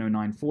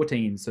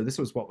 150914. So this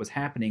was what was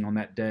happening on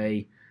that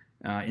day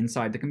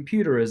inside the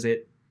computer as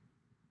it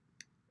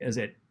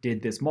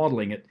did this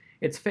modeling.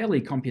 It's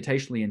fairly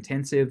computationally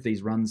intensive.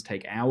 These runs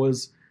take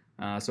hours.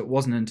 So it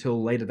wasn't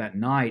until later that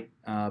night,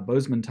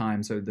 Bozeman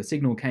time. So the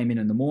signal came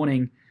in the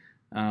morning.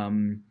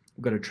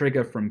 We've got a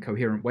trigger from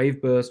coherent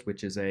wave burst,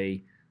 which is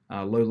a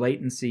low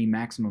latency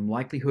maximum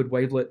likelihood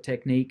wavelet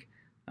technique,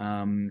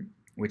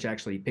 which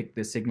actually picked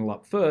this signal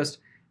up first.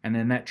 And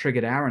then that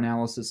triggered our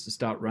analysis to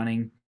start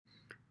running.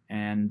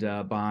 And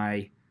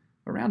by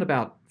around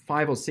about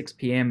 5 or 6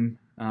 p.m.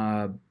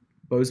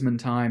 Bozeman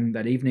time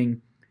that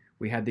evening,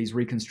 we had these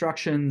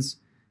reconstructions,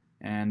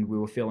 and we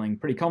were feeling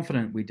pretty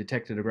confident we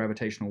detected a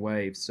gravitational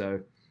wave.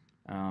 So,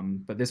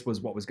 but this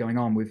was what was going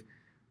on. We've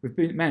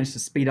managed to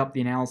speed up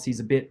the analyses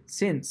a bit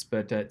since,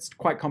 but it's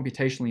quite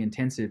computationally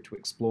intensive to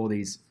explore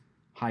these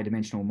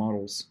high-dimensional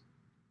models.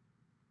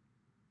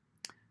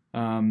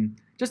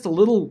 Just a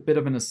little bit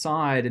of an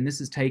aside, and this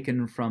is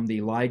taken from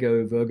the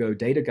LIGO-Virgo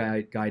data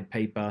guide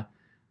paper,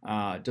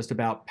 just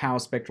about power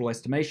spectral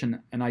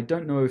estimation. And I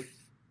don't know if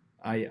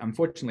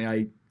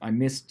unfortunately I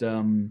missed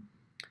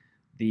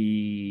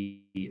the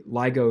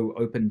LIGO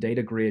Open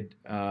Data Grid,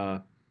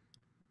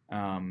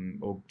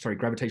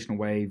 Gravitational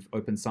Wave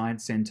Open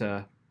Science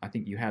Center. I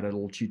think you had a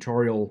little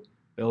tutorial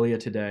earlier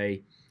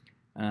today.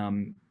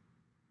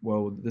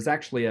 Well, there's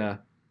actually a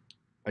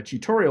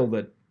tutorial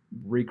that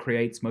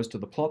recreates most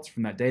of the plots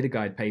from that data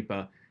guide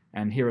paper,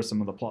 and here are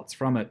some of the plots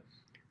from it.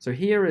 So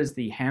here is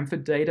the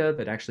Hanford data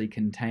that actually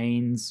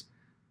contains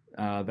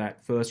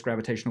that first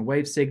gravitational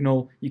wave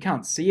signal. You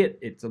can't see it.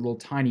 It's a little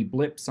tiny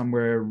blip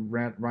somewhere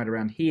right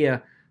around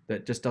here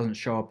that just doesn't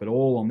show up at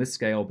all on this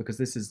scale, because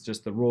this is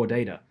just the raw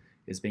data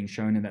is being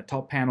shown in that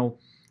top panel.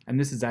 And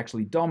this is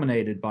actually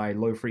dominated by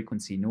low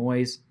frequency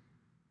noise.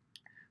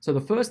 So the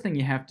first thing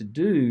you have to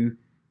do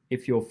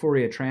if you're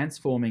Fourier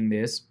transforming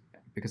this,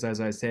 because as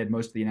I said,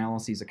 most of the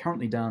analyses are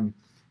currently done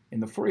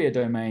in the Fourier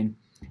domain,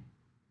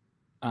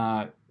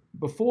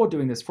 before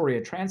doing this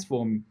Fourier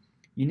transform,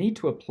 you need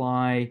to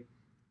apply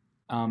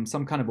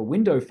some kind of a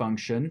window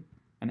function,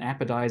 an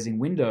apodizing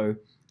window.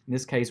 In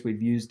this case,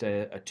 we've used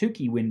a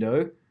Tukey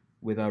window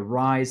with a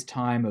rise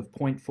time of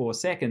 0.4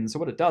 seconds. So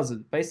what it does is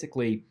it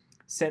basically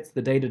sets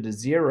the data to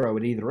 0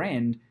 at either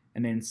end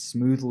and then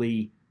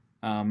smoothly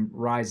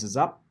rises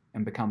up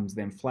and becomes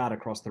then flat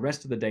across the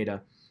rest of the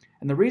data.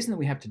 And the reason that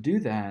we have to do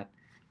that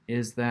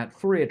is that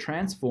Fourier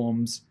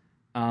transforms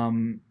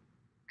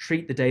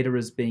treat the data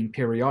as being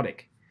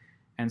periodic.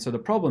 And so the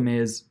problem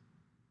is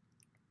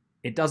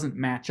it doesn't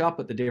match up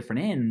at the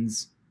different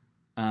ends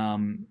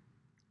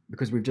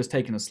because we've just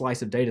taken a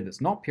slice of data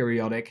that's not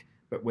periodic,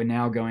 but we're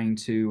now going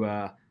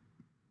to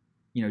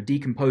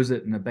decompose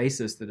it in a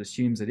basis that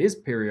assumes it is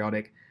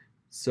periodic.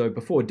 So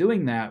before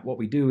doing that, what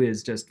we do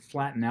is just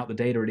flatten out the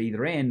data at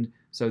either end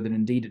so that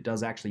indeed it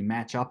does actually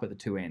match up at the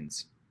two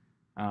ends.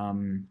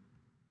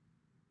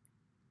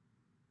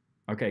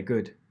 Okay,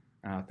 good.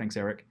 Thanks,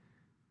 Eric.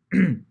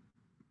 Yeah,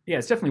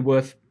 it's definitely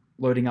worth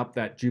loading up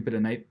that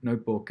Jupyter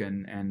notebook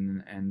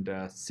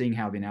and seeing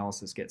how the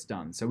analysis gets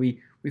done. So we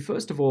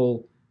first of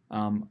all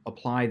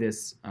apply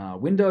this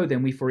window,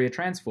 then we Fourier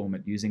transform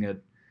it using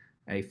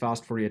a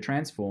fast Fourier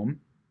transform.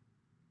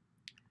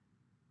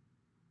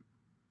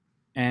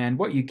 And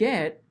what you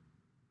get,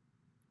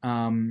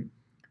 well,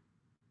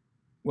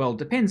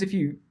 depends if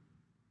you,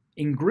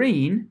 in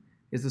green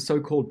is the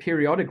so-called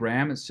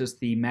periodogram. It's just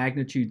the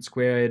magnitude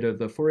squared of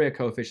the Fourier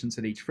coefficients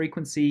at each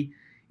frequency.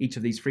 Each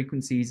of these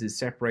frequencies is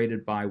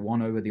separated by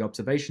 1 over the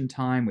observation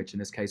time, which in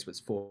this case was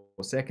 4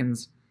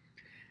 seconds.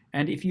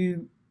 And if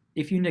you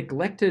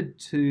neglected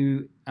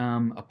to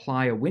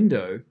apply a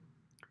window,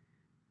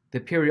 the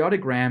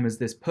periodogram is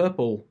this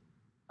purple,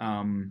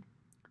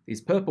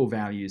 these purple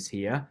values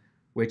here,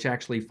 which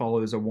actually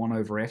follows a 1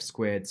 over f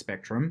squared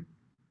spectrum.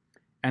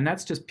 And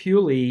that's just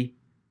purely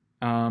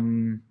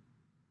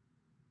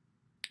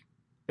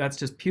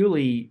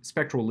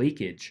spectral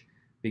leakage,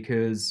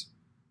 because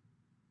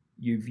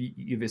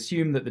you've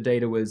assumed that the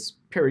data was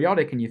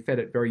periodic and you fed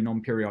it very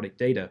non-periodic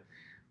data.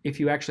 If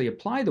you actually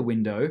apply the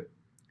window,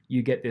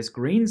 you get this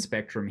green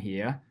spectrum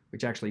here,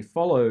 which actually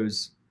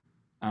follows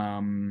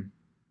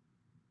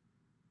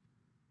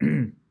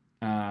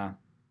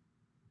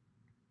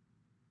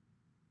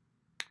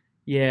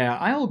yeah,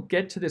 I'll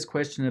get to this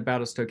question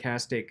about a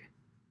stochastic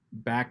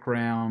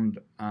background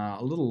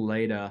a little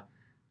later.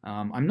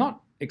 I'm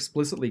not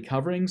explicitly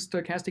covering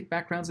stochastic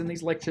backgrounds in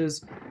these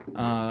lectures,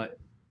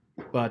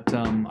 but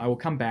I will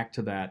come back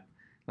to that.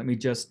 Let me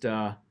just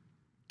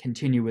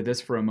continue with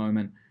this for a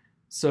moment.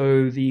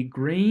 So the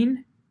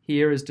green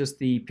here is just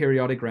the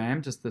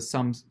periodogram, just the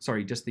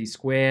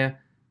square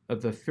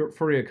of the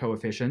Fourier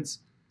coefficients.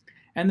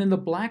 And then the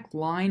black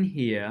line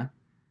here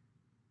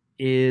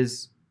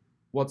is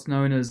what's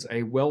known as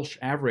a Welsh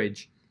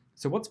average.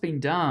 So what's been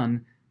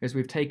done is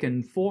we've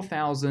taken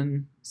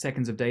 4,000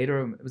 seconds of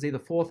data. It was either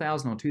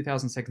 4,000 or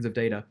 2,000 seconds of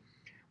data.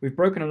 We've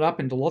broken it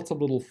up into lots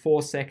of little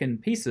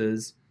 4-second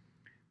pieces.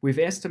 We've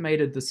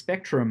estimated the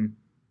spectrum,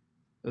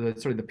 the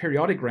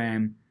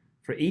periodogram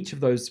for each of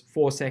those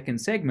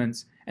 4-second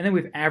segments, and then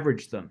we've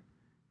averaged them.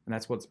 And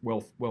that's what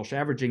Welsh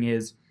averaging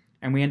is.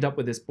 And we end up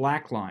with this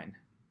black line.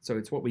 So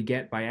it's what we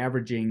get by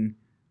averaging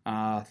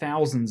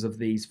thousands of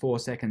these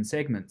 4-second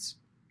segments.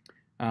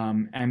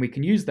 And we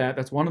can use that.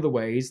 That's one of the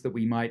ways that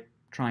we might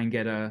try and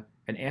get an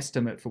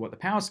estimate for what the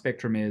power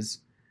spectrum is.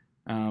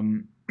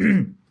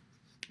 The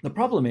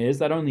problem is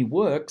that only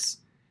works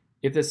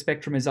if the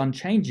spectrum is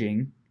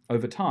unchanging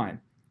over time,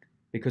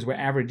 because we're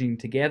averaging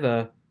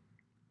together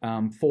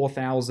about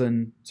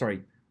 1,000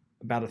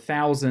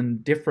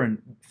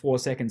 different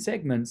 4-second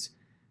segments,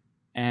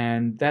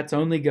 and that's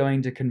only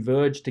going to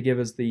converge to give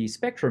us the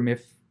spectrum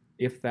if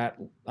that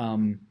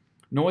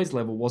noise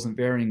level wasn't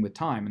varying with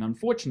time. And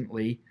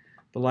unfortunately,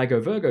 the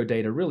LIGO-Virgo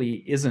data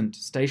really isn't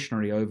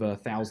stationary over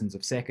thousands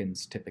of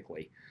seconds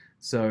typically.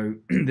 So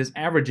this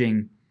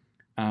averaging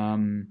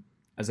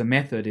as a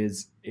method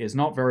is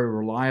not very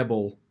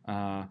reliable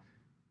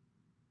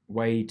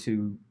way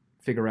to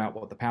figure out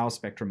what the power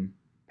spectral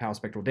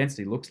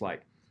density looks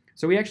like.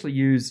 So we actually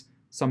use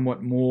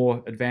somewhat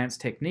more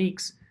advanced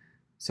techniques.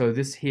 So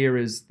this here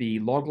is the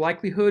log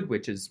likelihood,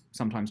 which is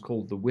sometimes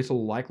called the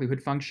Whittle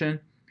likelihood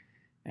function.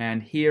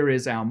 And here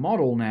is our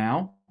model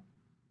now,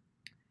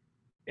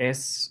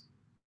 S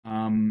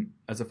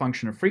as a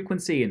function of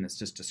frequency, and it's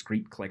just a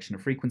discrete collection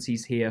of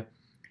frequencies here.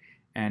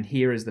 And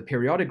here is the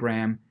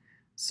periodogram.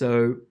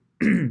 So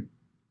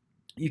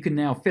you can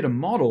now fit a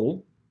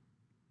model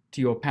to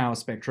your power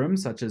spectrum,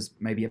 such as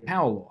maybe a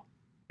power law.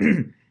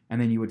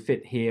 and then you would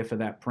fit here for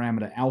that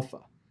parameter alpha.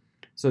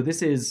 So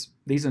this is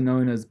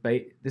known as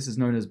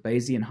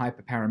Bayesian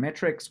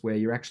hyperparametrics, where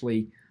you're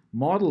actually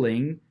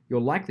modeling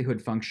your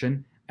likelihood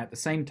function at the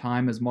same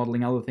time as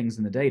modeling other things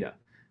in the data.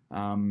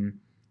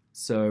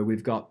 So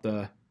we've got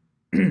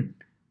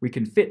we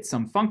can fit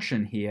some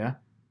function here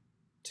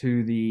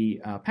to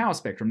the power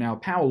spectrum. Now,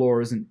 power law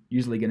isn't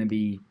usually going to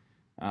be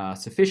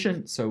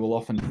sufficient, so we'll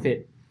often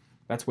fit.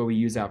 That's where we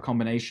use our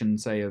combination,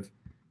 say, of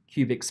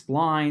cubic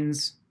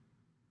splines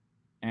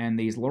and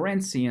these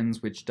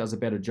Lorentzians, which does a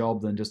better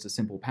job than just a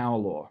simple power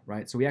law,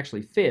 right? So we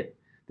actually fit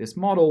this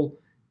model,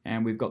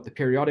 and we've got the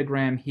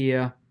periodogram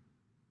here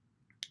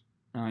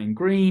in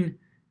green,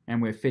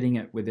 and we're fitting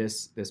it with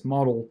this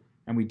model,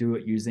 and we do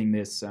it using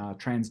this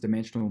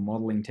trans-dimensional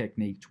modeling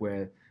technique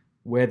where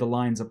the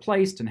lines are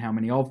placed and how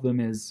many of them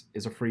is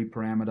a free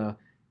parameter,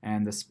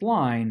 and the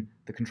spline,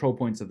 the control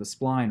points of the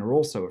spline are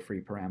also a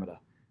free parameter,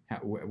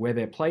 where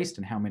they're placed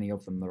and how many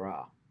of them there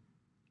are.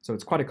 So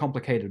it's quite a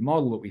complicated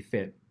model that we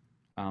fit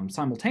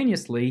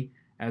simultaneously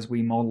as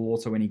we model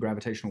also any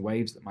gravitational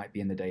waves that might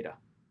be in the data.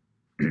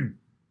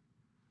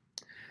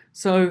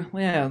 So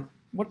yeah,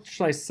 what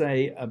should I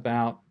say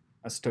about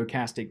a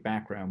stochastic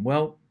background?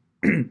 Well,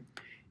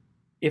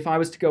 if I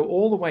was to go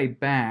all the way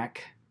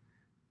back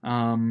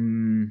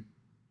to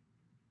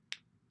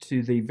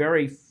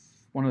the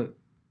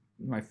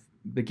my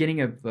beginning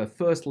of the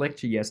first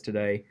lecture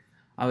yesterday,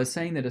 I was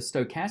saying that a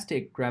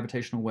stochastic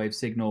gravitational wave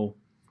signal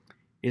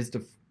is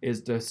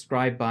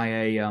described by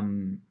a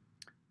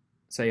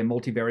say a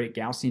multivariate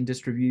Gaussian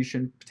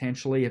distribution,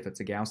 potentially, if it's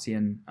a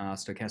Gaussian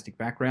stochastic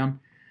background,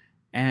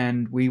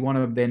 and we want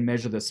to then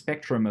measure the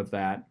spectrum of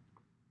that.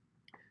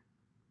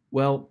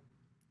 Well,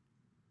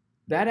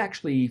 that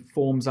actually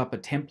forms up a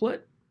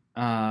template.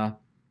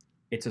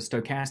 It's a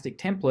stochastic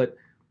template.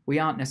 We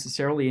aren't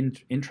necessarily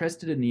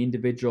interested in the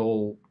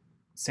individual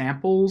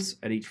samples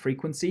at each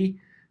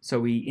frequency, so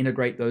we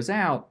integrate those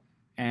out,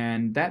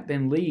 and that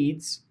then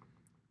leads,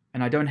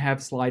 and I don't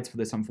have slides for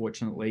this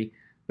unfortunately,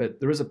 but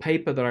there is a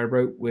paper that I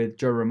wrote with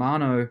Joe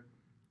Romano.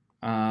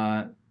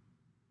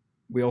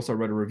 We also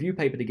wrote a review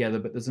paper together,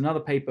 but there's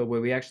another paper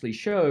where we actually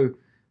show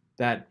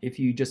that if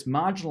you just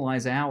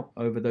marginalize out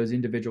over those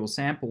individual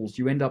samples,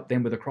 you end up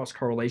then with a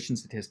cross-correlation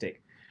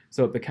statistic.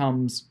 So it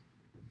becomes,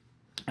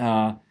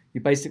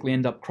 you basically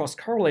end up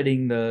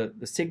cross-correlating the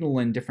signal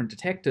in different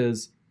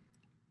detectors.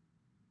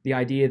 The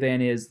idea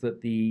then is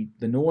that the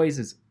noise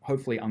is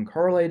hopefully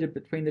uncorrelated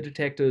between the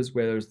detectors,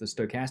 whereas the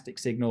stochastic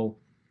signal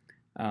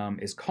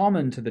is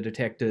common to the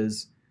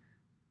detectors,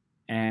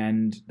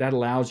 and that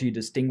allows you to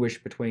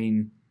distinguish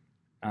between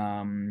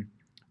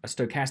a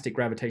stochastic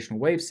gravitational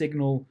wave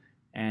signal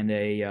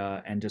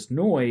and just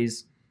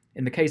noise.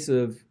 In the case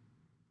of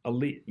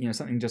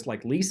something just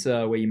like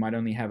LISA, where you might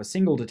only have a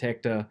single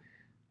detector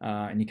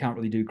and you can't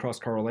really do cross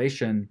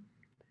correlation,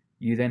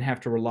 you then have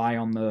to rely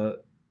on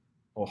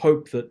or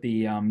hope that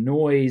the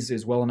noise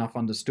is well enough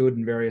understood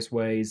in various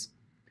ways,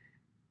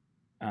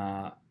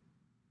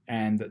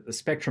 and that the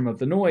spectrum of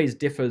the noise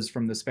differs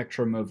from the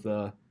spectrum of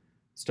the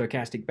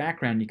stochastic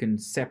background. You can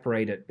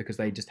separate it because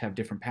they just have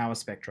different power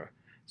spectra.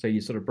 So you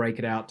sort of break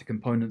it out to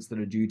components that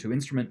are due to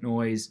instrument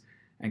noise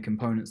and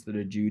components that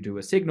are due to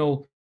a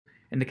signal.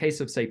 In the case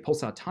of, say,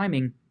 pulsar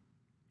timing,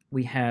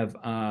 we have,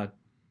 of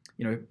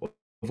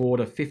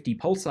order 50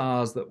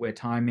 pulsars that we're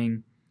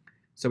timing.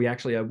 So we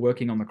actually are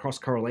working on the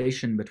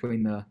cross-correlation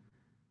between the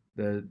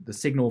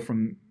signal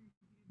from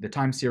the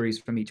time series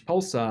from each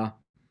pulsar,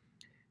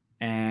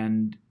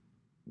 and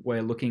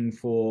we're looking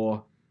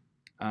for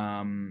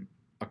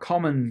a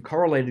common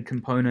correlated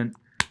component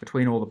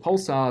between all the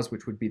pulsars,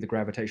 which would be the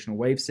gravitational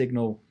wave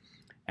signal,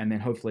 and then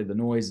hopefully the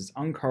noise is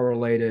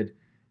uncorrelated.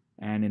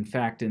 And in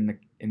fact, in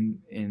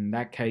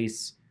that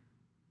case,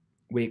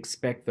 we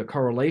expect the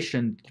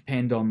correlation to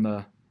depend on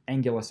the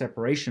angular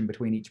separation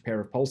between each pair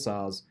of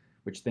pulsars,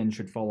 which then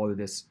should follow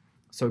this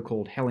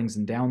so-called Hellings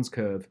and Downs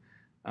curve.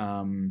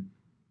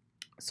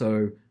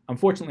 So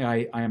unfortunately,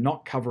 I am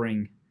not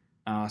covering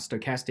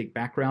stochastic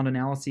background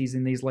analyses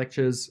in these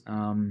lectures,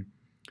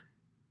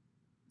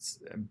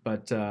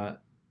 but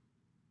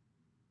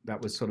that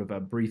was sort of a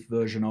brief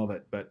version of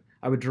it. But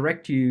I would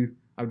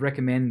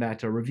recommend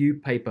that a review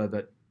paper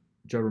that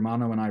Joe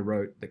Romano and I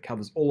wrote that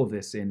covers all of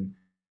this in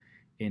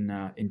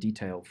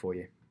detail for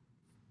you.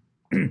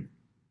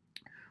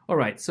 All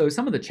right, so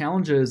some of the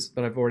challenges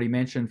that I've already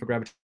mentioned for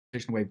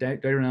gravitational wave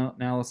data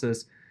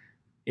analysis: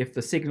 if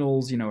the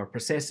signals, are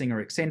precessing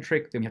or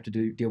eccentric, then we have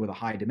to deal with a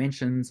high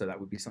dimension. So that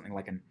would be something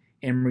like an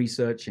Henri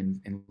search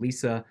in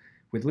LISA.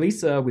 With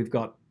LISA, we've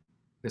got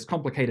this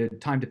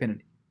complicated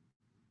time-dependent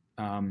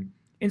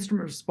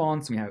instrument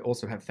response. We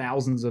also have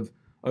thousands of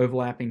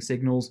overlapping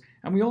signals,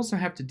 and we also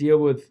have to deal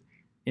with,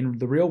 in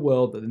the real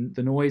world,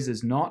 the noise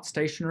is not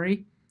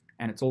stationary,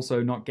 and it's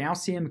also not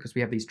Gaussian because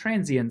we have these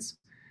transients.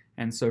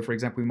 And so, for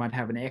example, we might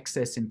have an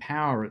excess in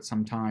power at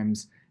some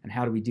times, and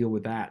how do we deal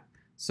with that?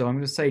 So I'm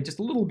going to say just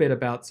a little bit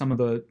about some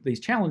of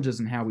these challenges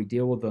and how we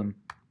deal with them.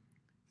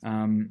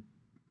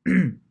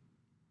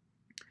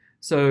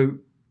 So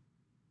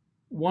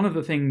one of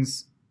the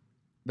things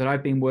that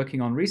I've been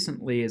working on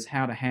recently is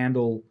how to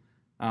handle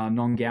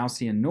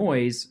non-Gaussian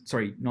noise,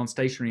 sorry,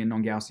 non-stationary and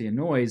non-Gaussian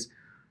noise.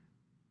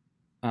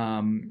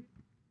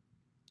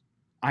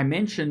 I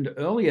mentioned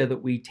earlier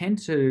that we tend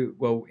to,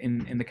 well,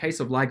 in the case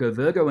of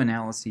LIGO-Virgo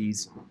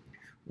analyses,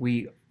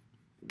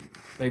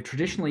 they've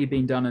traditionally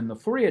been done in the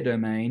Fourier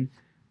domain,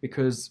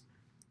 because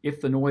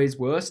if the noise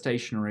were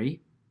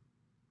stationary,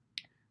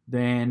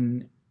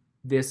 then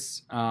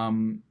this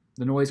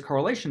the noise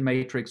correlation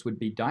matrix would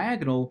be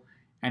diagonal,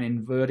 and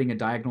inverting a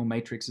diagonal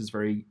matrix is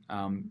very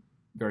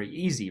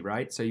easy,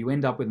 right? So you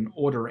end up with an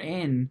order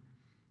n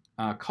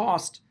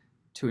cost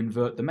to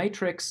invert the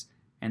matrix,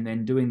 and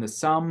then doing the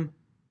sum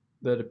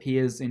that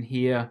appears in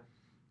here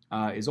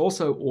is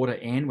also order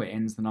n, where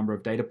n is the number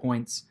of data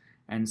points,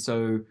 and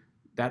so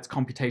that's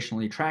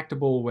computationally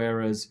tractable.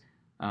 Whereas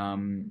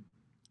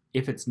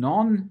if it's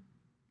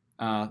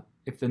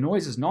if the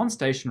noise is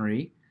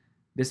non-stationary,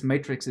 this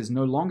matrix is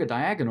no longer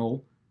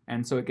diagonal,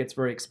 and so it gets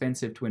very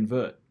expensive to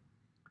invert.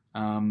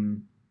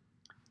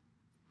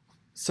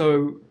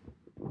 So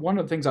one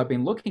of the things I've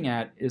been looking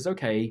at is,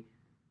 okay,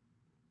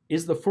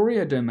 is the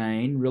Fourier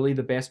domain really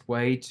the best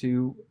way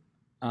to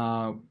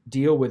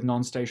deal with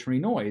non-stationary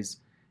noise?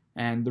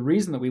 And the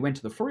reason that we went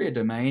to the Fourier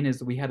domain is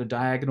that we had a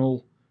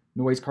diagonal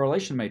noise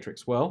correlation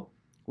matrix. Well,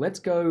 let's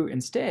go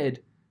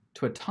instead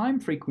to a time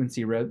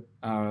frequency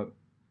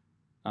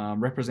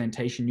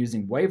representation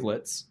using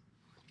wavelets,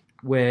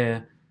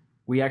 where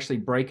we actually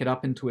break it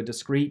up into a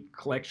discrete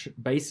collection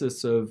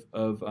basis of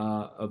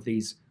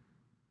these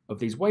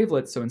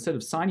wavelets. So instead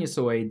of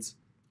sinusoids,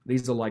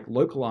 these are like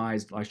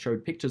localized. I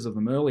showed pictures of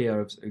them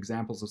earlier, of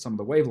examples of some of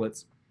the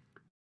wavelets,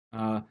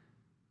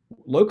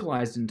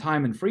 localized in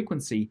time and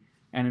frequency.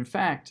 And in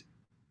fact,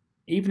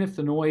 even if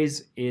the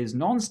noise is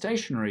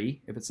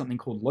non-stationary, if it's something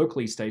called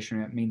locally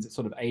stationary, that means it's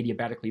sort of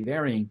adiabatically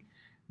varying,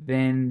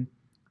 then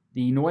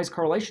the noise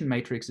correlation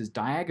matrix is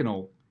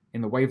diagonal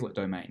in the wavelet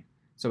domain.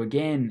 So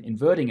again,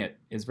 inverting it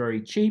is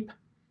very cheap.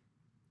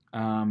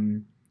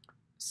 What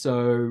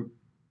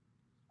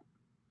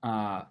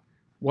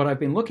I've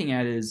been looking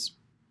at is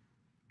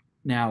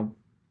now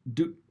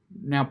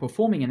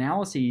performing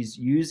analyses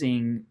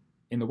using,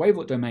 in the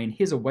wavelet domain,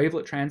 here's a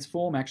wavelet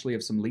transform actually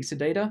of some LISA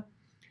data.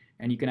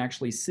 And you can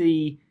actually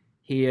see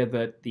here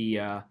that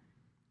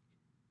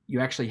you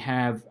actually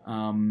have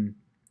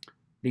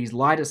these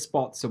lighter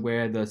spots are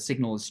where the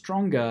signal is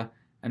stronger,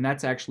 and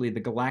that's actually the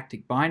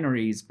galactic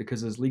binaries,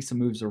 because as LISA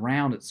moves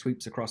around, it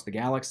sweeps across the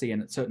galaxy,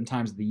 and at certain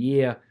times of the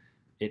year,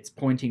 it's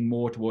pointing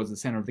more towards the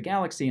center of the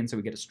galaxy, and so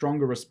we get a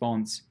stronger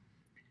response.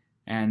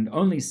 And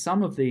only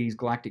some of these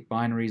galactic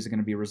binaries are going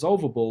to be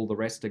resolvable. The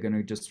rest are going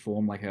to just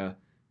form like an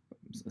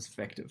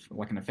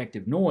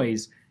effective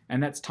noise,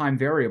 and that's time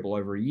variable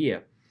over a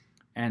year.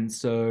 And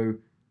so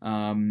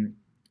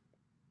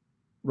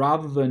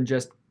rather than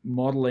just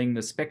modeling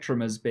the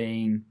spectrum as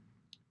being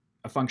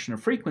a function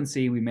of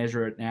frequency, we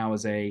measure it now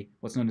as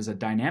what's known as a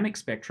dynamic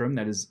spectrum.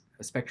 That is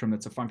a spectrum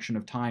that's a function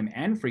of time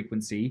and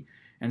frequency.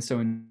 And so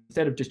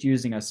instead of just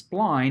using a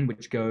spline,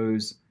 which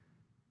goes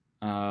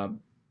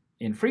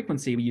in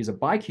frequency, we use a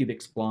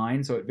bicubic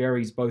spline, so it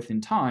varies both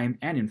in time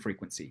and in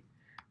frequency.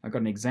 I've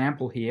got an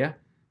example here.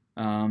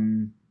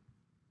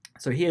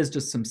 So here's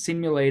just some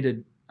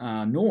simulated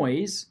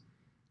noise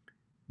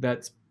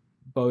that's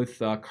both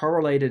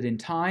correlated in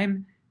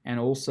time, and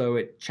also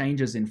it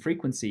changes in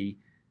frequency.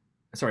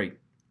 Sorry,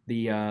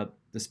 the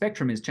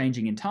spectrum is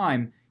changing in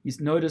time. You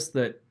notice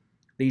that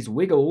these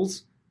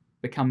wiggles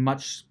become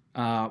much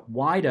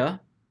wider,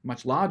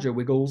 much larger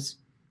wiggles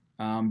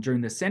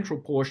during the central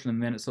portion,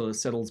 and then it sort of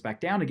settles back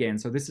down again.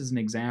 So this is an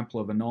example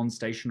of a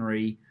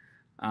non-stationary,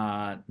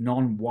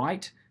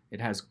 non-white.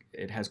 It has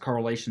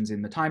correlations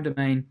in the time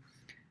domain.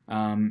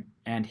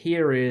 And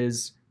here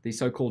is the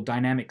so-called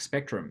dynamic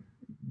spectrum,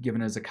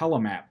 given as a color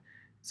map.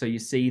 So you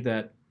see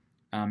that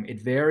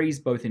it varies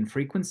both in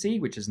frequency,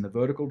 which is in the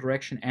vertical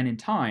direction, and in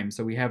time.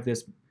 So we have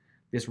this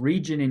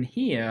region in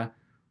here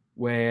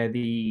where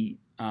the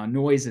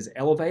noise is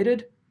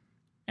elevated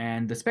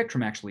and the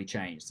spectrum actually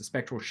changed. The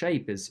spectral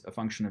shape is a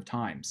function of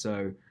time.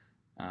 So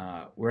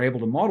we're able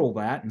to model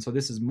that. And so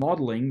this is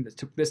modeling that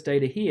took this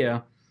data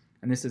here,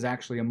 and this is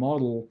actually a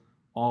model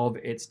of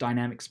its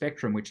dynamic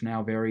spectrum, which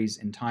now varies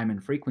in time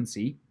and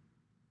frequency.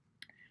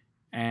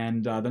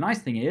 And the nice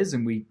thing is,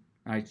 and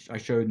I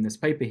showed in this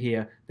paper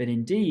here, that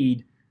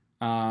indeed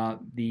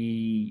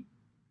the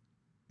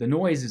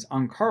noise is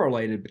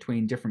uncorrelated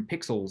between different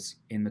pixels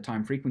in the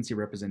time frequency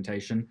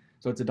representation.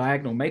 So it's a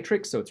diagonal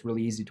matrix, so it's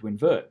really easy to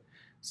invert.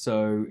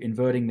 So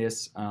inverting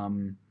this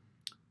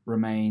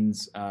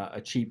remains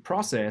a cheap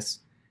process.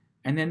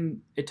 And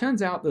then it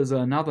turns out there's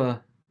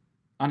another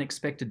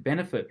unexpected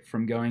benefit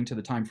from going to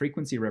the time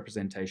frequency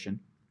representation.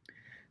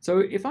 So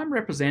if I'm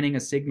representing a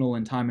signal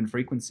in time and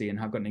frequency, and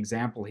I've got an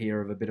example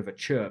here of a bit of a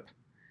chirp,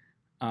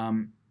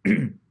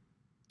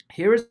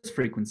 here is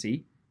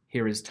frequency,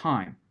 here is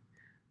time.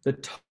 The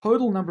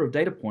total number of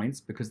data points,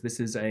 because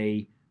this is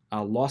a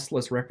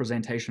lossless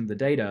representation of the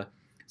data,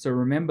 so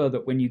remember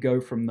that when you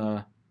go from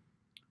the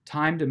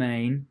time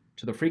domain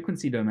to the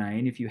frequency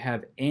domain, if you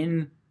have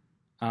n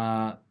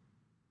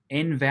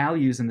n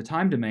values in the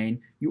time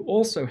domain, you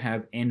also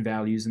have n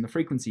values in the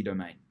frequency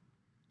domain.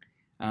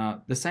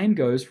 The same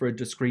goes for a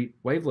discrete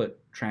wavelet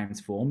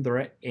transform. There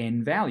are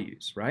n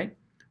values, right?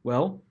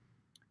 Well,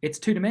 it's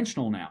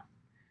two-dimensional now.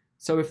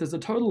 So if there's a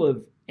total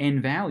of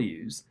n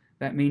values,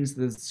 that means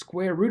the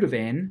square root of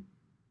n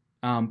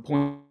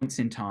points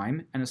in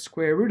time and a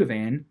square root of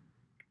n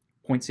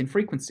points in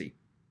frequency.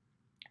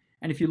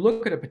 And if you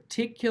look at a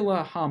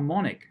particular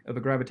harmonic of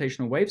a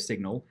gravitational wave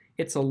signal,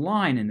 it's a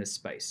line in this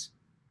space.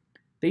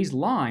 These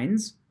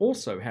lines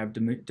also have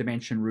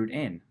dimension root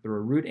n. There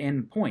are root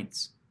n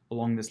points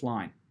along this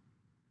line.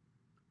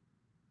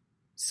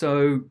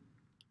 So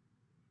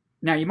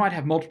now you might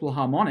have multiple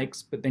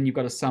harmonics, but then you've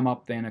got to sum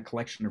up then a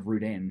collection of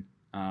root n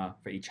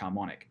for each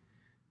harmonic.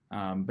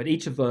 But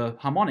each of the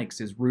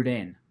harmonics is root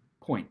n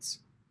points.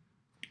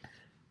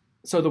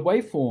 So the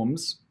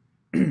waveforms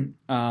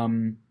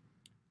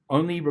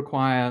only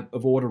require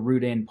of order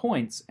root n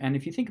points. And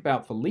if you think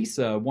about for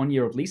LISA, 1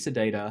 year of LISA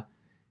data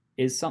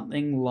is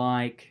something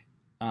like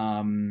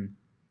 30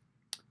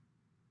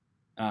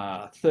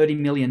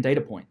 million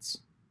data points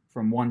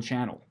from one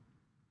channel.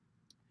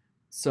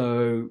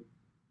 So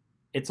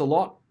it's a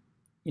lot,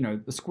 you know,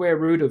 the square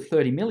root of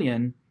 30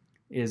 million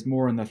is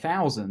more in the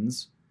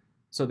thousands.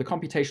 So the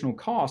computational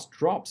cost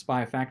drops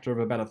by a factor of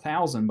about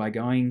 1,000 by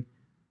going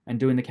and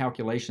doing the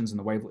calculations in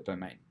the wavelet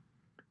domain.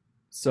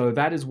 So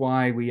that is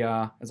why we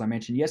are, as I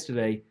mentioned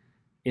yesterday,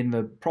 in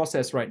the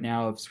process right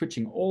now of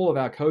switching all of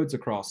our codes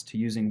across to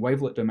using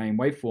wavelet domain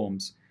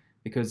waveforms,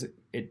 because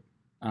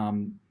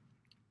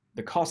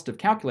the cost of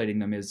calculating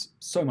them is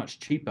so much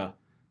cheaper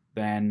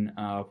than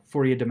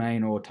Fourier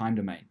domain or time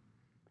domain.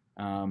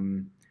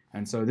 And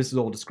so this is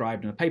all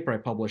described in a paper I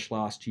published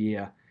last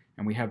year,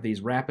 and we have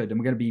these rapid, and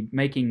we're going to be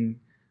making,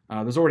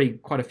 there's already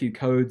quite a few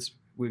codes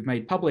we've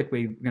made public.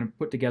 We're going to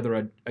put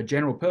together a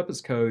general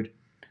purpose code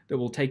that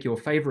will take your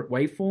favorite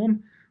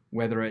waveform,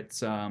 whether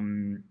it's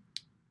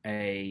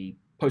a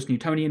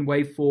post-Newtonian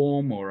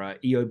waveform or a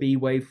EOB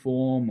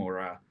waveform or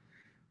a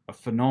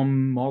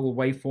phenom model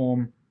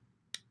waveform,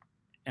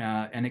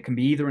 and it can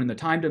be either in the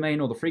time domain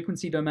or the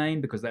frequency domain,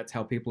 because that's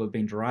how people have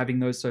been deriving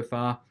those so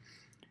far.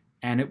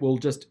 And it will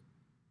just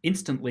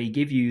instantly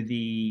give you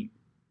the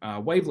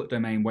wavelet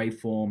domain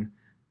waveform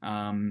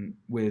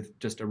with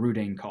just a root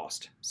n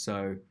cost.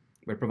 So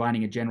we're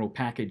providing a general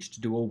package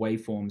to do all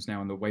waveforms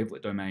now in the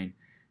wavelet domain.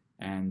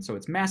 And so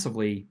it's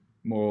massively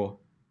more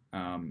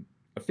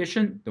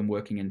efficient than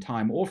working in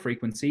time or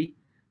frequency,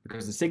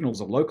 because the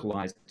signals are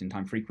localized in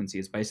time frequency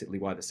is basically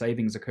why the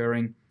savings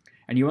occurring.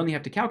 And you only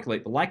have to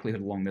calculate the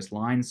likelihood along this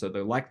line, so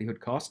the likelihood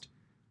cost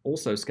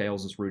also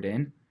scales as root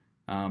n.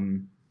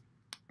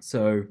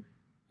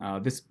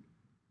 This,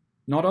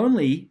 not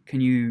only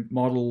can you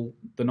model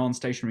the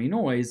non-stationary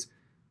noise,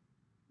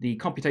 the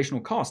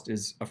computational cost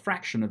is a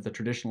fraction of the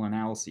traditional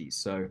analyses.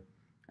 So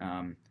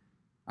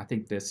I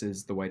think this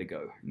is the way to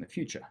go in the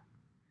future.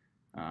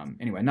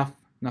 Anyway, enough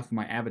of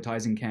my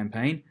advertising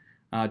campaign.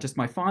 Just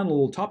my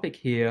final topic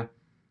here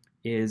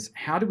is,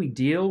 how do we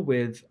deal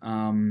with,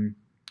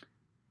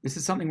 this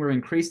is something we're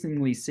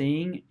increasingly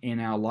seeing in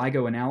our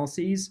LIGO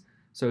analyses.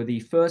 So the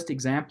first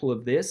example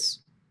of this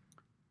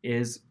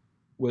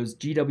was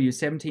GW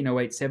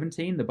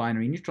 170817, the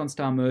binary neutron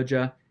star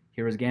merger.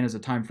 Here again is a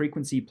time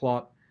frequency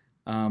plot.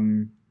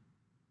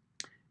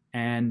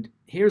 And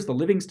here's the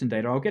Livingston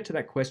data. I'll get to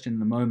that question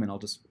in a moment. I'll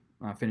just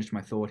finish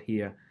my thought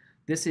here.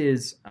 This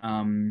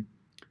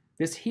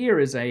here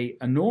is a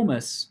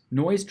enormous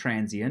noise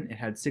transient. It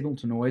had signal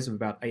to noise of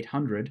about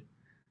 800.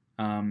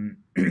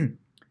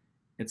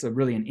 It's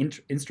really an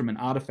instrument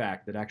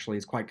artifact that actually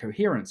is quite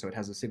coherent, so it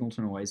has a signal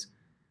to noise.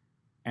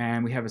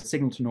 And we have a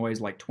signal to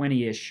noise like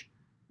 20-ish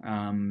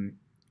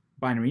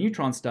binary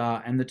neutron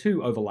star, and the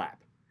two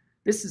overlap.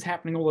 This is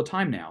happening all the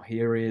time now.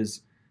 Here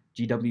is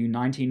GW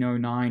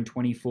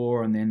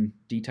 190924, and then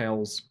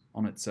details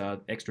on its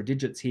extra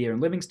digits here in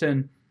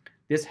Livingston.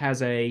 This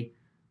has a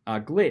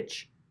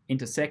glitch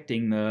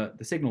intersecting the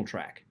signal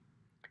track.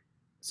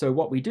 So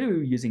what we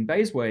do using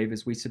Bayes-wave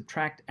is we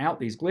subtract out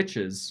these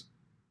glitches,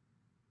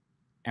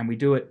 and we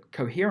do it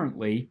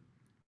coherently,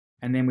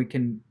 and then we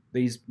can,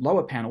 these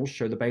lower panels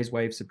show the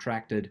Bayes-wave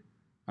subtracted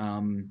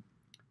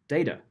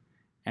data.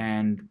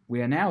 And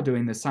we are now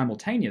doing this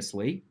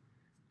simultaneously.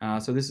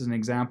 So this is an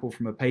example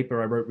from a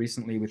paper I wrote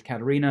recently with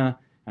Katerina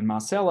and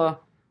Marcella,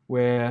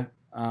 where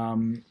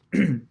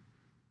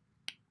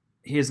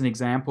here's an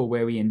example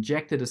where we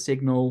injected a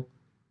signal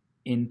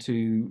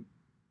into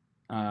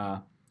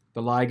the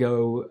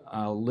LIGO,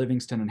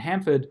 Livingston, and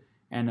Hanford.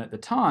 And at the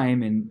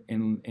time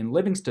in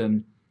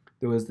Livingston,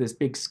 there was this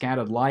big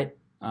scattered light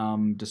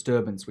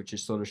disturbance, which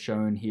is sort of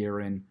shown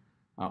here in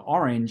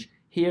orange.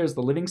 Here's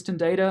the Livingston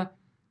data.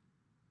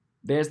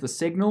 There's the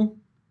signal.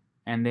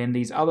 And then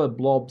these other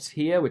blobs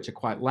here, which are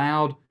quite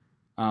loud,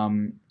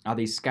 are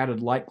these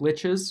scattered light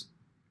glitches.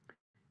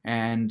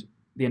 And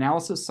the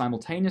analysis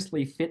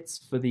simultaneously fits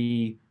for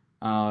the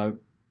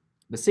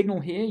signal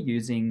here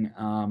using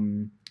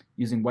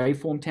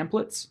waveform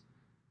templates.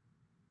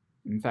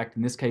 In fact,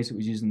 in this case, it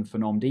was using the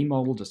phenom D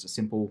model, just a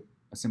simple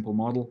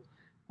model.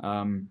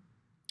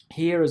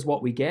 here is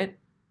what we get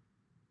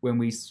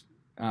when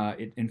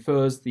it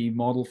infers the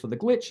model for the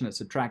glitch and it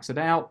subtracts it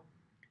out.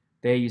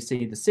 There you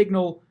see the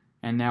signal,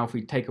 and now if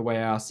we take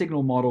away our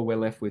signal model, we're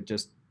left with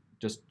just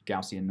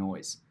Gaussian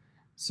noise.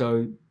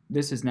 So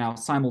this is now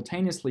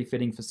simultaneously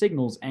fitting for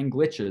signals and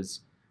glitches,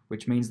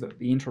 which means that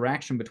the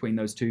interaction between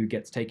those two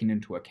gets taken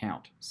into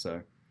account.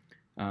 So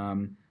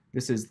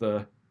this is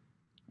the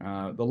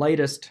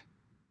latest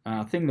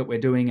thing that we're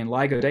doing in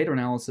LIGO data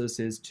analysis,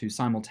 is to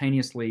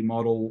simultaneously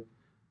model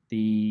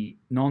the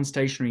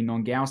non-stationary,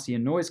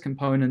 non-Gaussian noise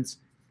components.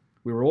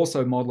 We were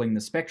also modeling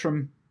the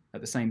spectrum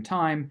at the same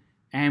time,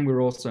 and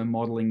we're also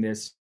modeling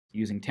this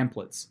using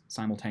templates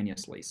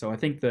simultaneously. So I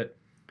think that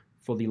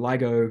for the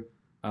LIGO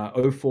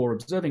 04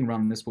 observing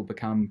run, this will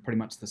become pretty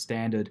much the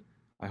standard,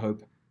 I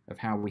hope, of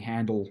how we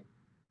handle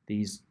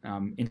these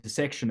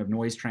intersection of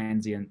noise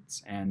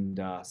transients and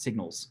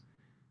signals.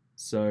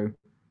 So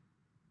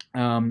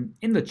in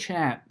the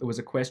chat, there was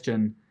a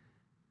question,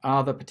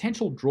 are the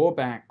potential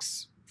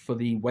drawbacks for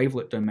the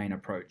wavelet domain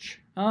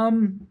approach?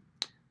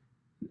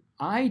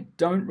 I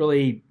don't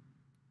really,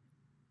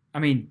 I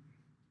mean,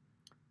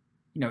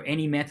 you know,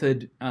 any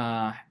method,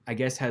 I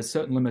guess, has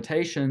certain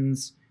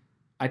limitations.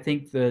 I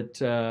think that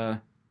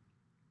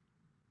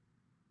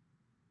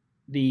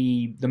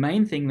the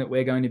main thing that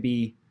we're going to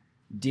be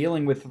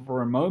dealing with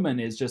for a moment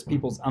is just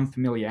people's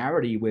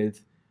unfamiliarity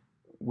with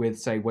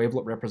say,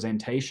 wavelet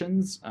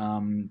representations.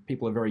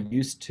 People are very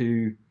used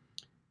to,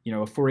 you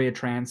know, a Fourier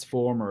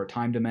transform or a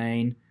time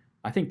domain.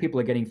 I think people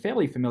are getting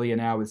fairly familiar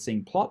now with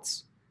seeing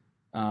plots,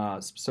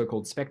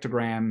 so-called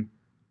spectrogram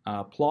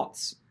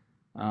plots,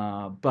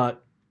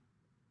 but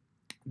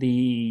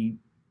these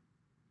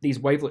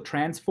wavelet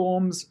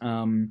transforms,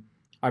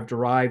 I've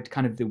derived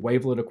kind of the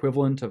wavelet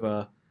equivalent of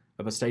a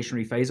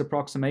stationary phase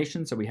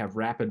approximation. So we have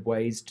rapid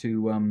ways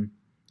to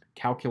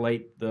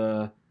calculate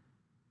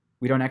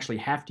we don't actually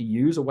have to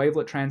use a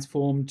wavelet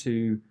transform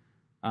to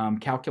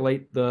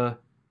calculate the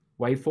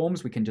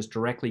waveforms. We can just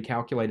directly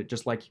calculate it,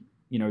 just like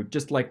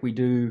we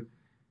do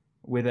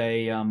with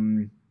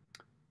a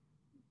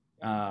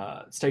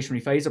stationary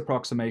phase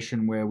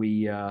approximation, where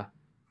we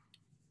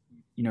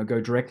go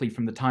directly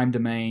from the time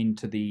domain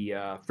to the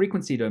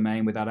frequency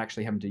domain without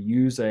actually having to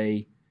use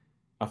a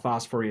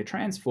fast Fourier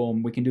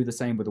transform. We can do the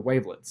same with the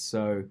wavelets.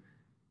 So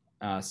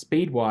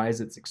speed-wise,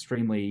 it's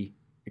extremely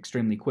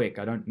quick.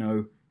 I don't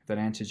know if that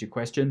answers your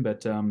question,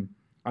 but I'm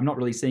not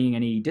really seeing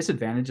any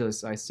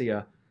disadvantages. I see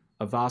a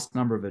vast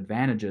number of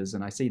advantages,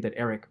 and I see that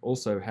Eric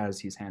also has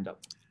his hand up.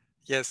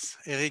 Yes,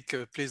 Eric,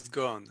 please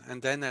go on,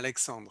 and then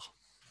Alexandre.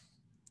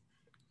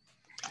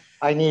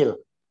 Hi, Neil.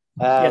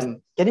 Yes.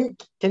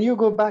 Can you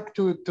go back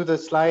to the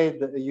slide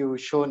you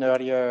shown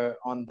earlier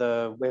on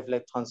the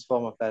wavelet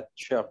transform of that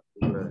chirp?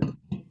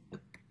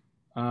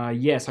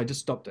 Yes, I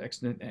just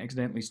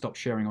accidentally stopped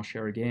sharing. I'll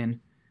share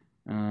again.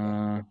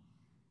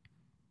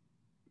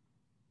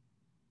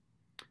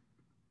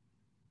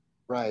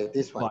 Right,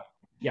 this one.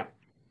 Yeah.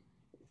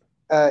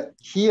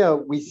 Here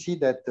we see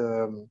that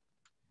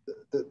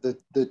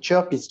the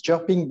chirp is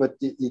chirping, but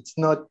it's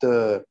not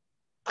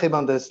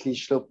tremendously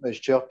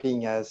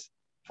chirping as,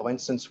 for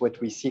instance, what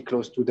we see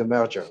close to the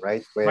merger,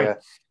 right? Where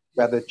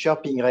the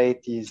chirping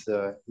rate is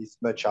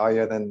much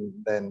higher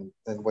than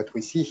what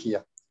we see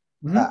here.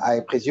 Mm-hmm. I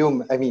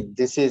presume, I mean,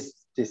 this is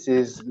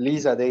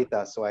LISA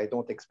data, so I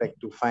don't expect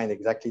to find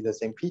exactly the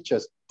same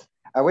features.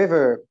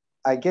 However,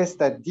 I guess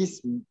that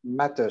this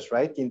matters,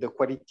 right, in the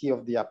quality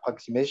of the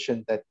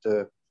approximation that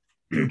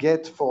you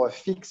get for a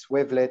fixed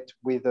wavelet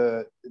with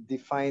a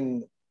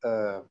defined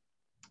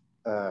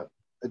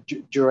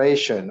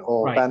duration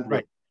or bandwidth.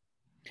 Right.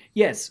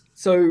 Yes.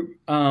 So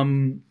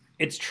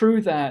it's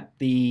true that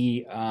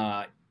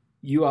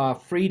you are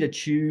free to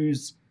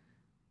choose.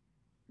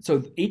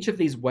 So each of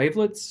these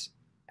wavelets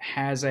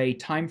has a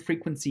time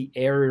frequency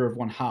area of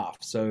 1/2.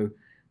 So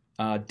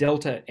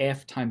delta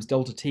F times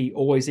delta T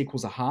always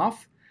equals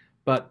 1/2.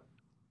 But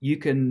you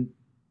could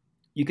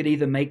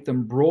either make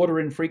them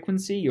broader in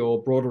frequency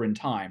or broader in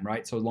time,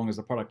 right? So as long as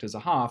the product is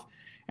 1/2.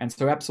 And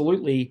so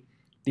absolutely,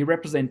 the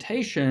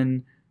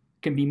representation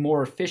can be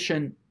more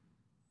efficient,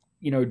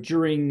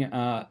 during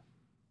the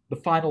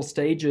final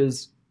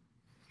stages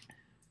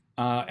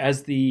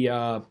as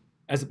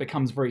it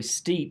becomes very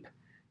steep.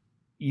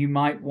 You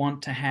might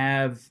want to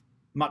have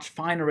much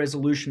finer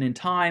resolution in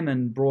time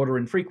and broader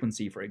in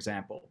frequency, for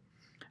example.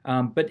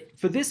 But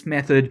for this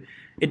method,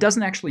 it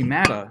doesn't actually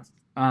matter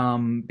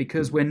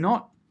because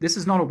this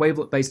is not a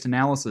wavelet-based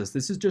analysis.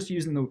 This is just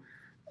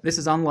this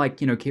is unlike,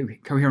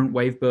 coherent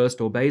wave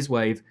burst or Bayes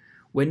wave.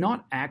 We're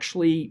not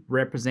actually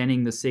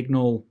representing the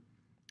signal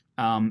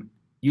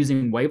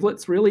using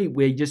wavelets, really.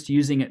 We're just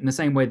using it in the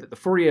same way that the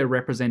Fourier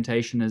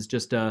representation is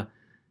just a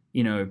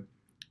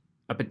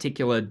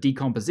particular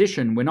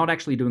decomposition. We're not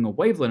actually doing a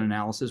wavelet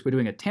analysis. We're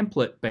doing a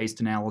template-based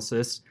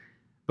analysis,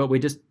 but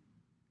we're just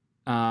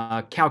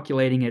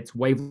calculating its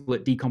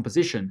wavelet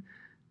decomposition.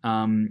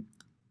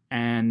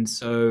 And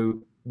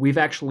so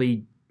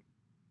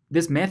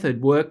this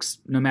method works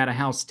no matter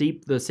how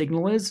steep the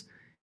signal is.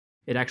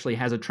 It actually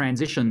has a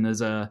transition.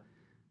 There's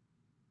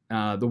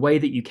the way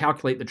that you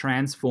calculate the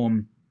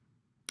transform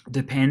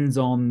depends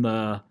on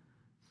the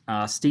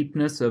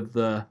steepness of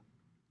the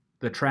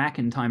track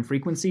in time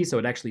frequency. So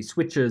it actually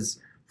switches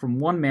from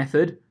one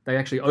method. They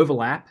actually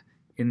overlap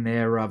in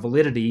their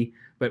validity,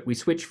 but we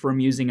switch from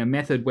using a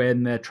method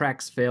when the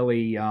track's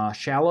fairly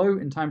shallow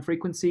in time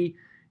frequency,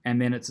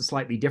 and then it's a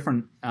slightly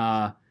different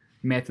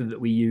method that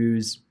we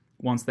use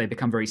once they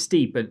become very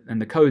steep,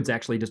 and the codes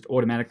actually just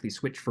automatically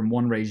switch from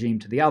one regime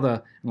to the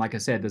other. And like I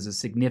said, there's a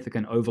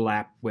significant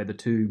overlap where the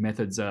two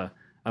methods are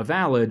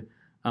valid.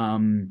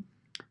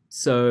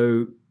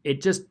 So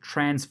it just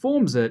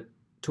transforms it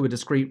to a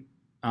discrete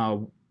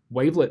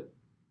wavelet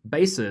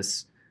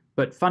basis,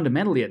 but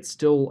fundamentally it's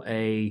still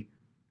an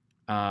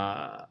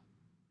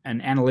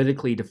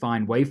analytically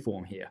defined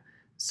waveform here.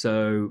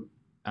 So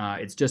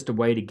it's just a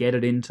way to get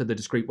it into the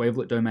discrete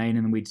wavelet domain,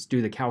 and then we just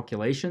do the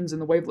calculations in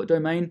the wavelet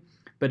domain.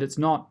 But it's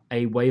not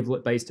a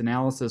wavelet-based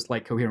analysis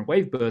like coherent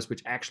wave burst,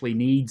 which actually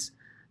needs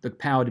the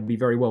power to be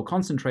very well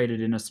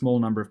concentrated in a small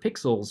number of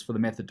pixels for the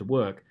method to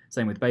work.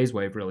 Same with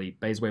Bayes-wave, really.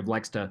 Bayes-wave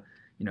likes to,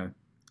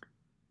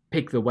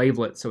 pick the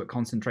wavelet so it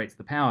concentrates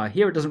the power.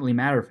 Here, it doesn't really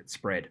matter if it's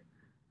spread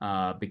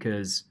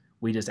because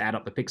we just add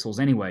up the pixels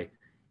anyway.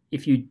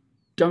 If you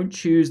don't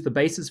choose the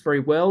basis very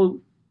well,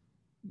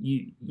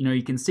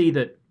 you can see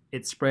that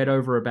it's spread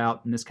over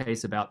about, in this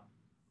case, about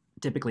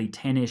typically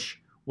 10-ish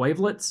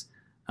wavelets.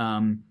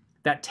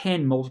 That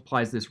 10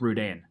 multiplies this root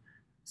n.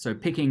 So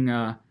picking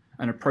an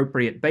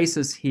appropriate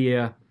basis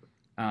here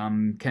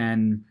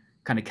can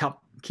kind of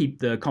keep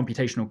the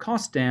computational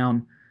cost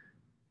down.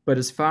 But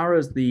as far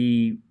as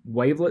the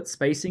wavelet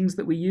spacings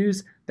that we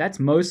use, that's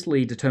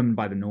mostly determined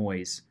by the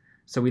noise.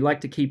 So we like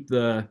to keep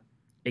the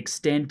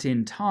extent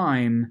in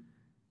time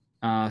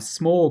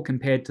small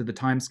compared to the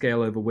time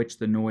scale over which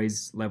the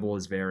noise level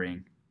is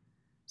varying.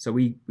 So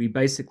we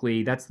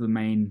basically, that's the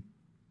main,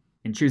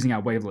 in choosing our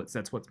wavelets,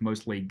 that's what's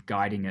mostly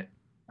guiding it.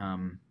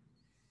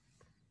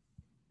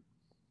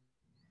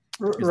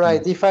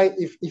 Right. If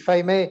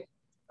I may,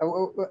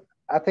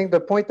 I think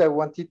the point I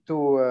wanted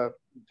to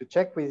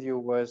check with you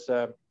was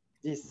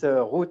this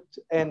root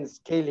n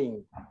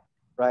scaling,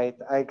 right?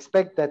 I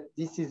expect that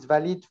this is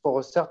valid for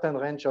a certain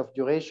range of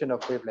duration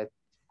of wavelet.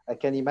 I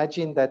can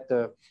imagine that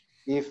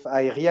if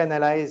I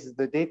reanalyze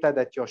the data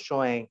that you're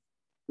showing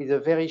with a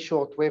very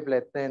short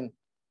wavelet, then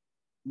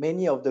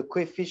many of the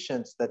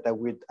coefficients that I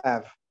would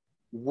have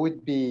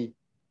would be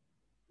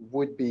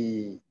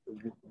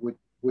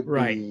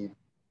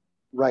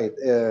right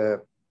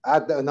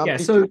at an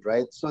amplitude,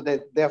 right? So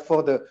that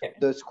therefore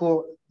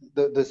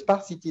the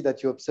sparsity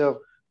that you observe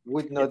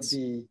would not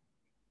be.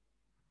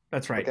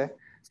 That's right. Okay.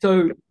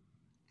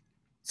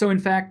 So in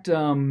fact,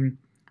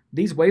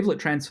 these wavelet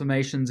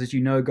transformations, as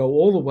you know, go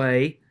all the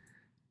way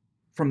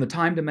from the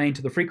time domain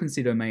to the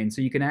frequency domain.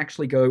 So you can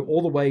actually go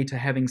all the way to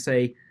having,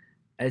 say,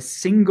 a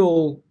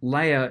single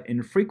layer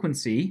in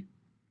frequency,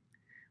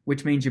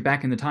 which means you're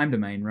back in the time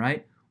domain,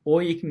 right?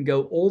 Or you can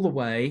go all the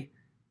way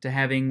to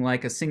having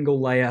like a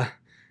single layer,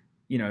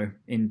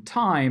 in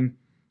time,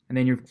 and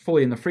then you're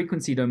fully in the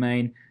frequency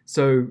domain.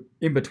 So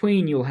in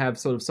between, you'll have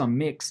sort of some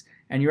mix,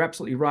 and you're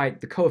absolutely right.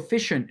 The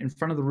coefficient in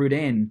front of the root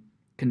n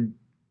can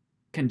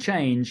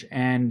change,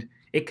 and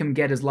it can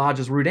get as large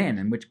as root n,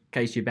 in which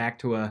case you're back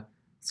to a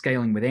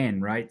scaling with n,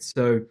 right?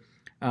 So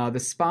the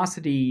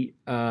sparsity,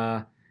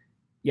 there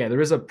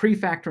is a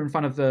prefactor in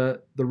front of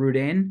the root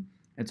n.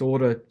 It's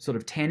order sort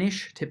of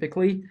 10-ish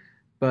typically,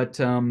 but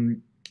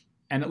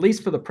and at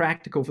least for the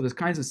practical, for the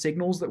kinds of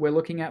signals that we're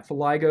looking at for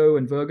LIGO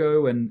and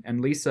Virgo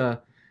and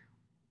LISA,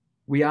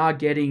 we are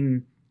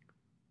getting,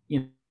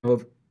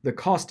 the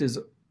cost is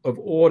of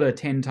order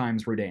 10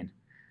 times root n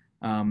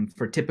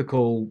for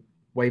typical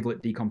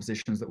wavelet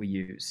decompositions that we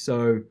use.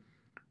 So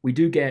we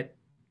do get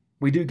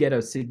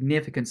a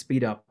significant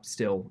speed up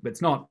still, but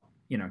it's not,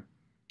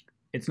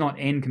 it's not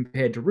n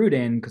compared to root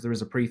n because there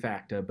is a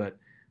prefactor, but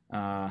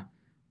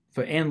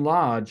for n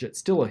large, it's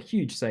still a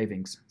huge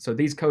savings. So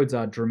these codes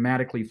are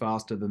dramatically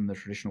faster than the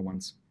traditional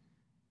ones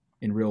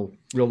in real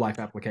life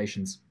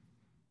applications.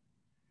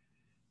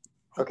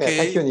 Okay,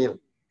 thank you, Neil.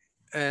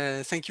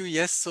 Thank you.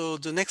 Yes, so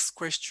the next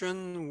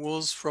question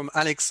was from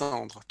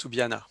Alexandre to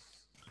Biana.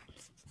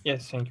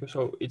 Yes, thank you.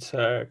 So it's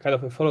a kind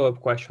of a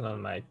follow-up question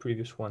on my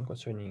previous one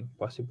concerning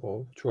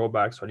possible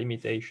drawbacks or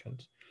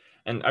limitations.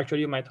 And actually,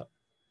 you might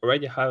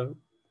already have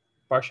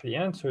partially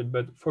answered,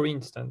 but for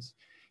instance,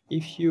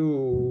 if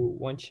you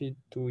wanted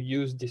to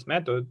use this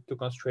method to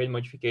constrain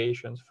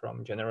modifications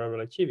from general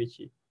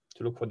relativity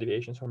to look for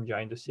deviations from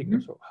behind the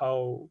signal, so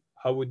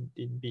how would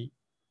it be?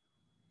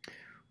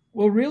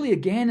 Well, really,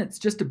 again, it's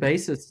just a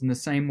basis in the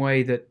same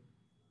way that,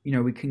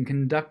 we can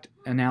conduct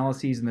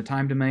analyses in the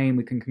time domain,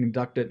 we can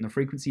conduct it in the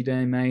frequency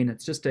domain.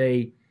 It's just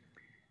it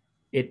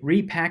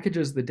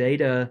repackages the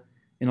data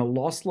in a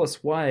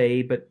lossless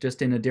way, but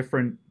just in a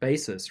different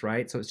basis,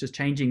 right? So it's just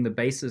changing the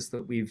basis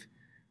that we've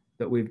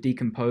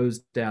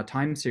decomposed our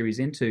time series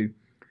into.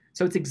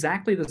 So it's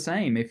exactly the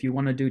same if you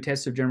want to do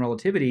tests of general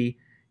relativity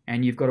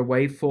and you've got a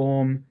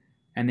waveform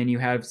and then you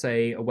have,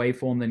 say, a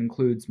waveform that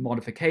includes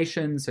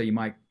modifications. So you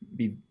might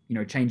be,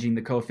 changing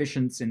the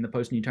coefficients in the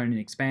post-Newtonian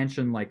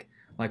expansion, like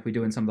we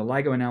do in some of the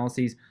LIGO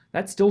analyses.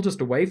 That's still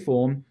just a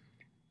waveform.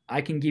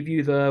 I can give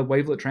you the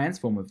wavelet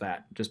transform of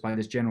that just by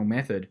this general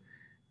method,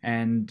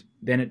 and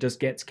then it just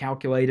gets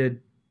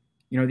calculated.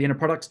 The inner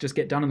products just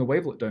get done in the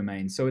wavelet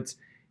domain. So it's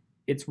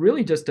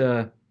really just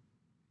a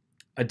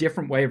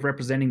different way of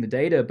representing the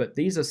data, but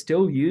these are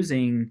still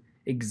using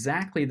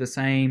exactly the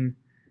same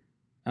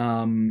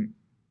waveform.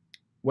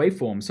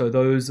 So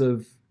those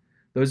of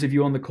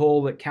you on the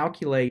call that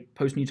calculate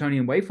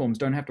post-Newtonian waveforms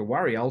don't have to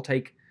worry. I'll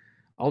take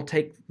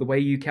the way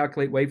you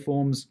calculate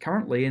waveforms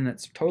currently, and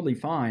that's totally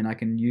fine. I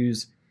can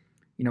use,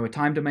 a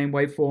time domain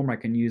waveform. I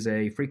can use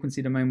a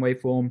frequency domain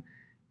waveform,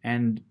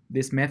 and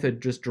this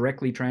method just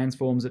directly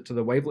transforms it to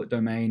the wavelet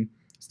domain,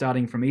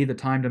 starting from either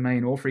time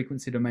domain or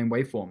frequency domain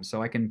waveforms.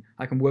 So I can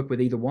work with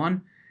either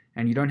one,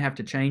 and you don't have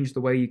to change the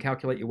way you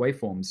calculate your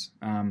waveforms.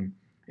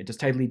 It just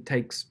totally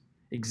takes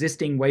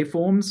existing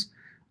waveforms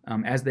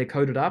as they're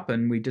coded up,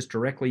 and we just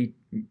directly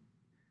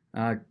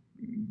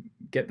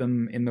get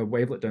them in the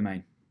wavelet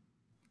domain.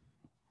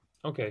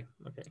 Okay.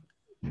 I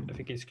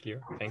think it's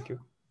clear. Thank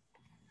you.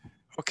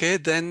 Okay,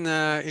 then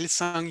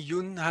Il-Sang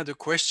Yoon had a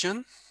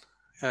question.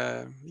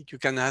 You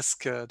can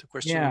ask the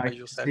question by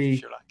yourself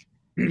if you like.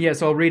 Yeah,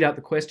 so I'll read out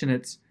the question.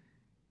 It's,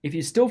 if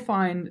you still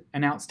find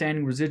an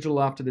outstanding residual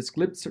after this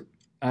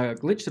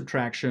glitch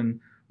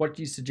subtraction, what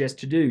do you suggest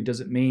to do? Does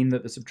it mean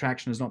that the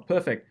subtraction is not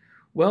perfect?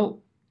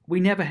 Well, we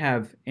never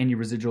have any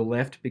residual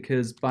left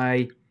because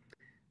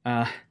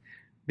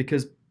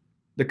because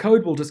the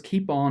code will just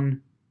keep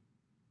on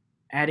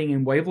adding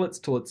in wavelets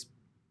till it's,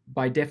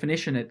 by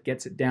definition, it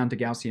gets it down to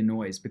Gaussian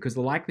noise, because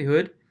the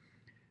likelihood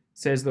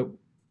says that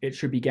it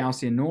should be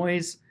Gaussian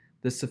noise.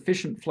 There's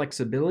sufficient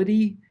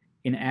flexibility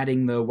in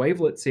adding the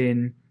wavelets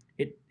in.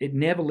 It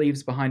never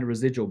leaves behind a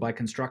residual by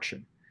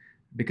construction,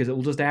 because it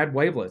will just add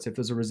wavelets. If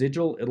there's a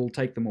residual, it'll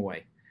take them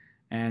away.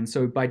 And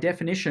so by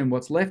definition,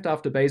 what's left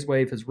after base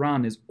wave has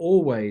run is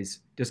always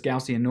just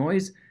Gaussian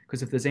noise,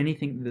 because if there's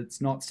anything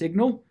that's not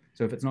signal,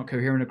 so if it's not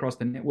coherent across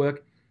the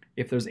network,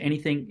 if there's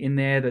anything in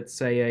there that's,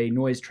 say, a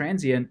noise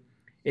transient,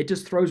 it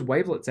just throws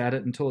wavelets at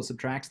it until it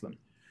subtracts them.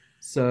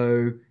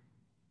 So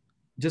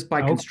just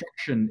by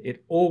construction,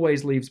 it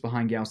always leaves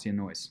behind Gaussian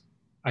noise.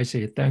 I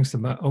see. Thanks.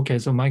 Okay,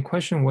 so my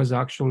question was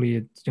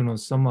actually,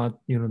 somewhat,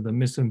 the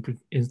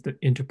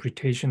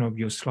misinterpretation of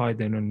your slide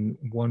then on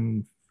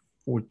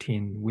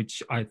 114,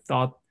 which I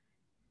thought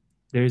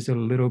there's a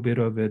little bit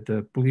of it,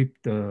 the blip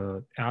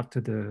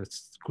after the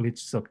glitch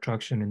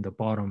subtraction in the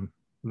bottom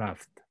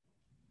left.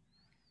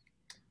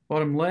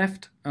 Bottom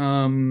left.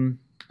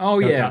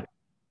 Yeah.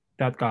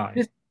 That guy.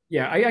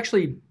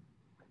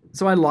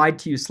 I lied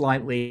to you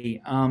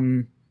slightly.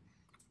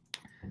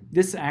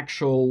 This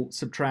actual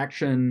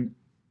subtraction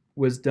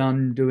was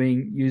done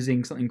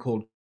using something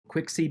called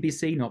quick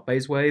CBC, not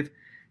base wave.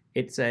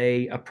 It's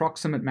a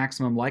approximate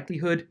maximum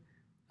likelihood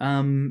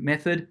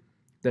method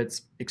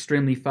that's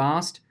extremely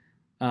fast.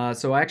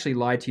 So I actually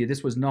lied to you.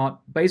 This was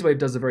not, base wave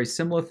does a very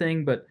similar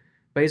thing, but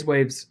base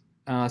wave's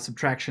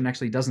subtraction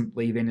actually doesn't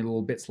leave any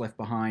little bits left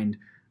behind.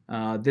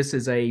 This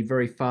is a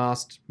very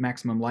fast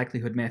maximum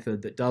likelihood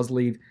method that does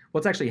leave.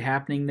 What's actually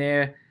happening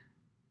there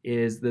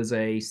is there's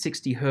a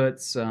 60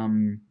 hertz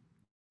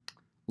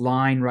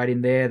line right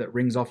in there that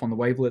rings off on the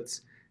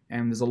wavelets,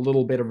 and there's a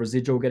little bit of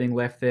residual getting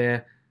left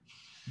there.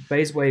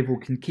 Base wave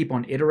can keep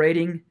on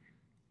iterating,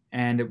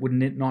 and it would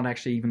not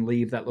actually even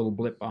leave that little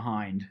blip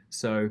behind.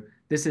 So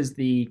this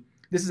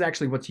is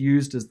actually what's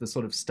used as the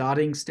sort of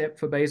starting step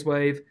for base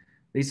wave.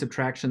 These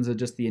subtractions are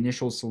just the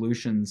initial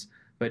solutions.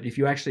 But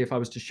if I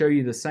was to show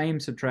you the same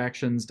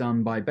subtractions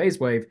done by base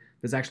wave,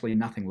 there's actually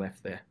nothing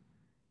left there.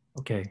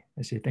 Okay,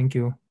 I see. Thank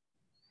you.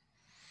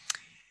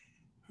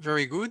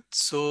 Very good.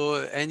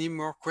 So any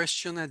more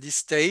questions at this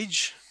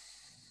stage?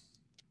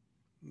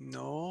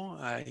 No,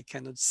 I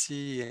cannot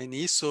see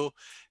any. So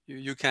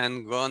you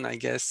can go on, I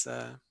guess.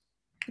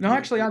 No,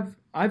 actually,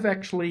 I've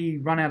actually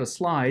run out of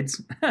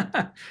slides.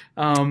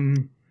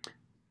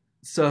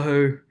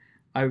 So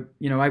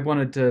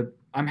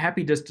I'm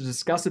happy just to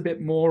discuss a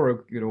bit more,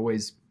 or you could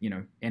always,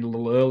 end a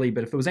little early.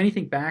 But if there was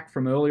anything back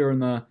from earlier in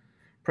the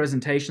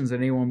presentations that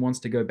anyone wants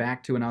to go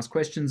back to and ask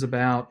questions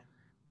about,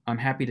 I'm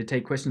happy to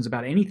take questions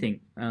about anything.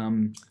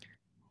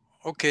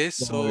 Okay,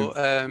 so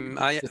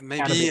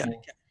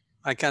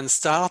I can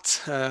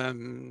start. I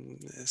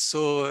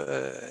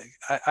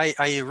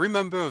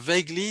remember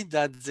vaguely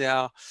that there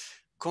are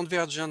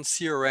convergence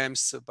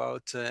theorems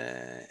about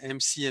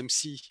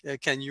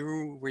MCMC. Can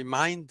you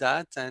remind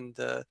that? And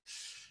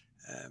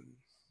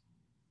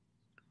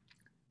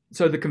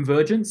so the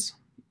convergence,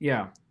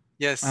 yeah.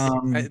 Yes,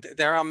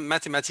 there are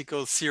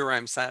mathematical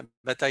theorems,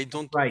 but I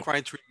don't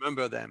quite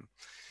remember them.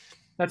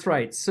 That's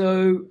right.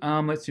 So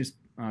let's just,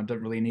 I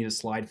don't really need a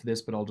slide for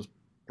this, but I'll just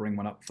bring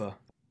one up for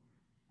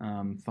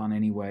fun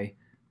anyway.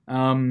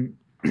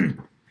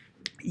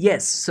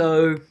 Yes,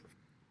 so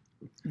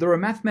there are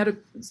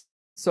mathematical,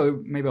 so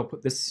maybe I'll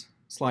put this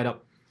slide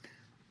up.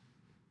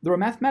 There are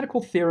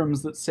mathematical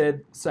theorems that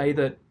say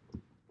that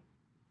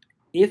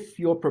if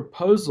your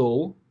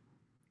proposal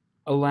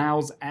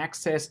allows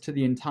access to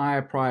the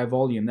entire prior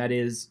volume, that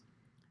is,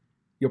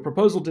 your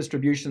proposal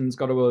distribution's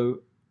got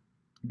to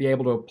be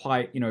able to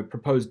apply,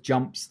 propose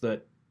jumps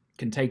that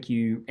can take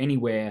you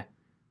anywhere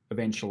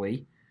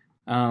eventually,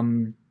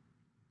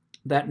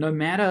 that no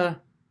matter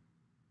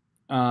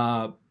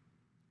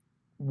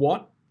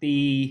what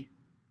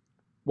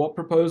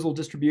proposal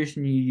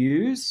distribution you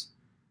use,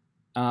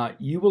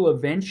 you will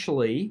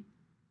eventually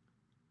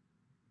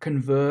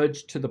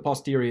converge to the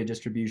posterior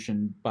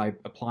distribution by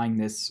applying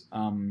this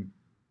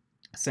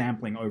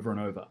sampling over and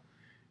over.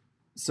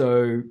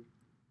 So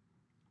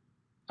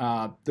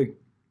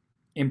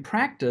in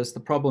practice, the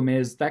problem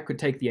is that could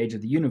take the age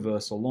of the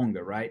universe or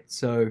longer, right?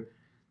 So,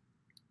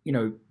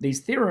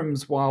 these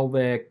theorems, while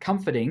they're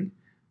comforting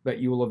that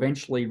you will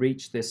eventually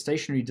reach this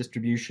stationary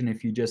distribution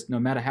if you just, no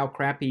matter how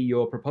crappy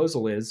your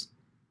proposal is,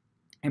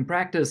 in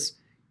practice,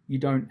 you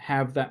don't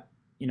have that,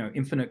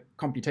 infinite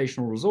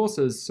computational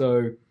resources.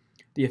 So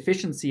the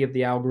efficiency of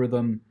the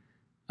algorithm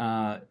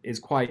is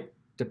quite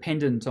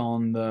dependent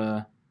on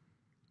the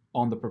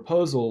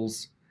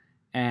proposals.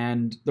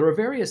 And there are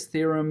various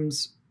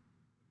theorems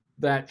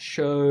that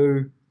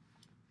show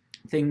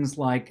things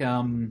like,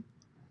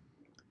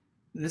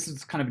 this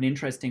is kind of an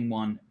interesting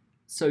one.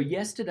 So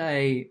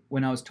yesterday,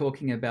 when I was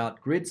talking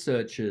about grid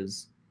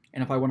searches,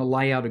 and if I want to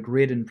lay out a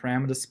grid in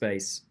parameter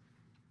space,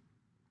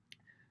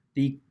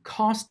 the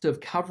cost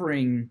of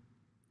covering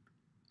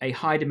a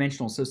high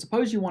dimensional, so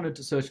suppose you wanted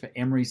to search for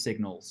Henri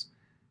signals,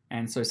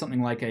 and so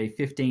something like a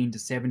 15 to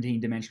 17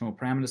 dimensional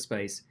parameter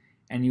space,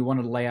 and you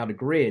wanted to lay out a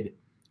grid,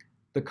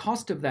 the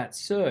cost of that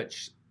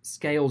search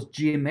scales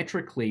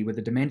geometrically with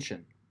a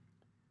dimension.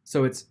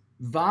 So it's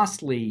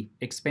vastly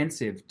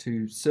expensive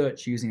to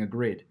search using a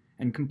grid,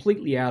 and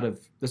completely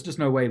there's just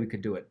no way we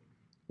could do it.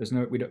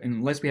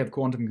 Unless we have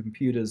quantum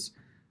computers,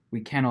 we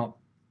cannot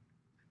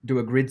do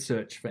a grid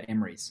search for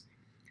Henris.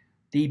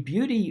 The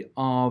beauty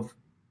of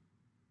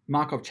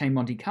Markov chain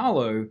Monte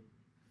Carlo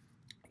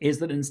is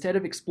that instead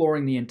of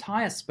exploring the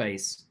entire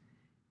space,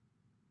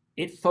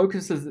 it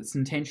focuses its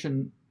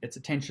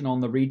attention on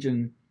the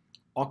region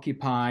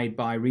occupied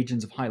by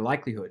regions of high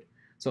likelihood.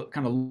 So it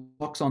kind of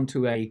locks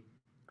onto a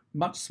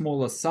much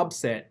smaller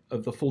subset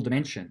of the full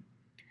dimension.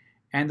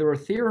 And there are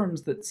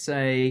theorems that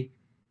say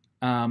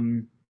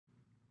that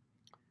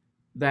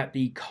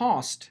the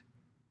cost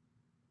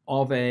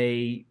of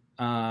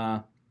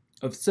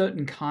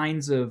certain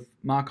kinds of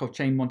Markov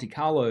chain Monte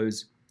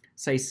Carlos,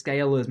 say,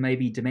 scale as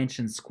maybe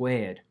dimension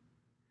squared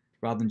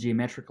rather than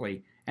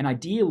geometrically. And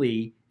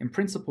ideally, in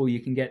principle, you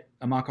can get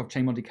a Markov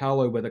chain Monte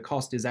Carlo where the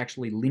cost is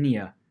actually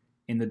linear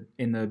in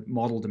the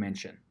model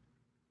dimension.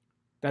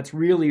 That's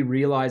really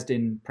realized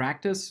in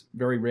practice.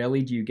 Very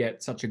rarely do you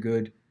get such a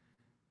good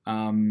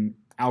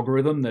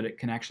algorithm that it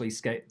can actually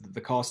scale,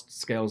 the cost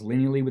scales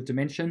linearly with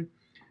dimension.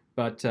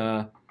 But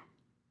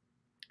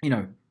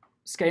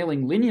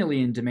scaling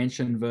linearly in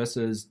dimension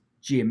versus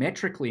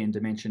geometrically in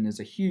dimension is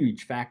a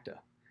huge factor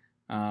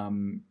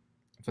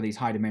for these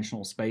high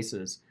dimensional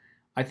spaces.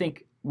 I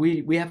think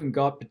we haven't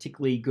got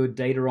particularly good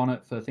data on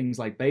it for things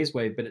like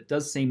Bayes-Wave, but it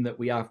does seem that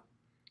we are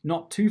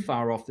not too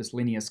far off this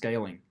linear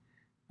scaling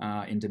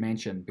in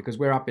dimension, because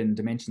we're up in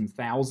dimension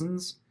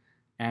thousands,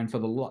 and for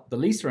the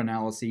LISA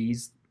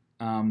analyses,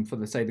 for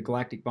the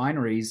galactic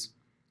binaries,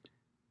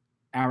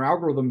 our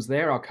algorithms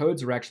there, our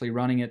codes are actually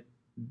running at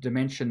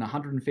dimension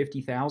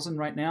 150,000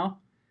 right now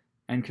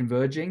and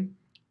converging,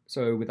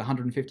 so with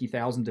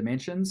 150,000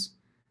 dimensions.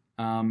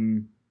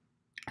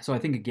 So I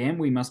think, again,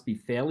 we must be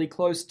fairly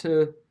close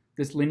to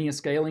this linear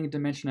scaling and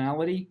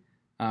dimensionality.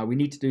 We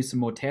need to do some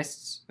more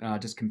tests,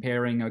 just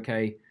comparing,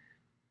 okay,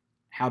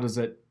 how does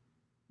it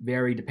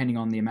vary depending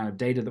on the amount of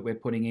data that we're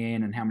putting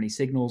in and how many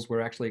signals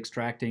we're actually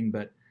extracting.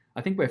 But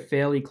I think we're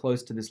fairly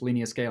close to this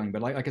linear scaling.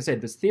 But like I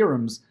said, there's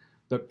theorems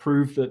that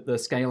prove that the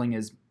scaling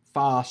is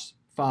far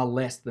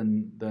less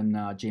than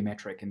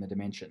geometric in the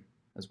dimension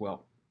as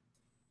well.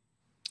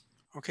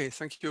 Okay,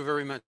 thank you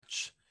very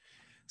much.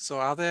 So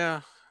are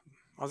there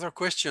other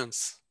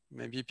questions?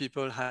 Maybe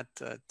people had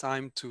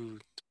time to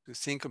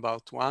think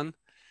about one.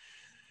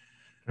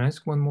 Can I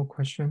ask one more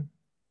question?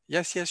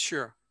 Yes,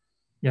 sure.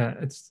 Yeah,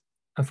 it's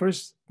at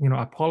first,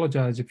 I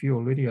apologize if you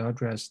already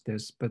addressed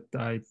this, but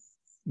I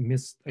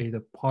missed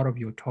the part of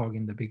your talk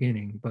in the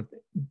beginning. But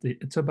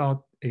it's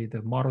about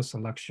the model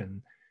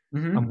selection.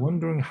 Mm-hmm. I'm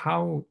wondering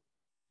how,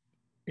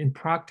 in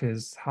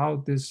practice,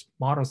 how this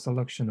model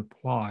selection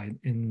applied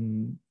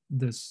in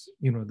this,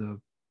 the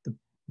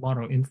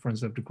model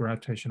inference of the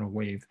gravitational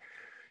wave,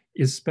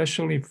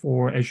 especially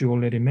for, as you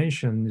already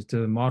mentioned,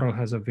 the model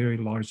has a very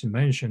large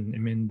dimension. I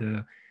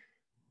mean,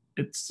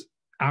 it's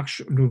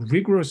actually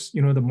rigorous,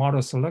 the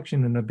model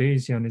selection in a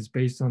Bayesian is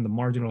based on the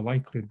marginal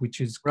likelihood,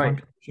 which is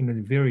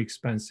computationally very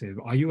expensive.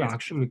 Are you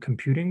actually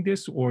computing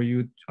this, or are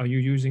you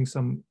using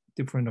some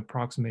different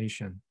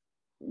approximation?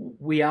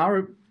 We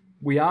are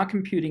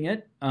computing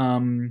it.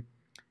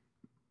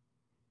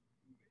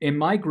 In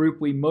my group,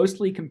 we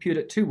mostly compute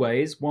it two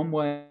ways. One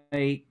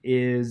way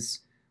is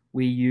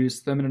we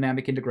use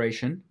thermodynamic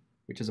integration,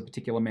 which is a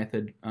particular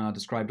method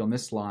described on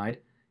this slide,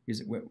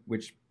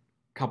 which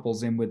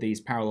couples in with these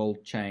parallel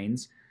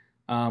chains.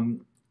 A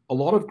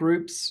lot of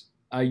groups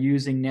are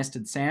using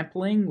nested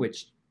sampling,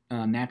 which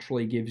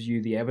naturally gives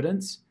you the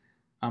evidence.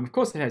 Of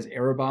course, it has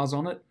error bars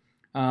on it.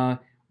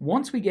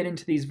 Once we get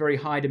into these very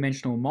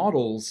high-dimensional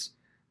models,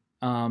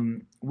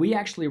 we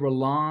actually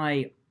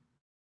rely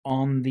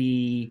on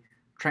the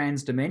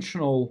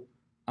transdimensional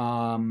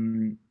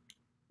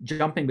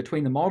jumping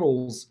between the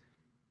models,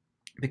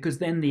 because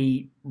then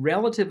the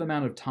relative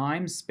amount of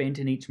time spent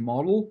in each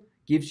model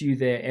gives you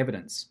their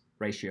evidence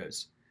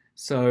ratios.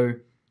 So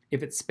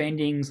if it's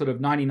spending sort of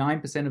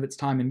 99% of its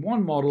time in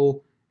one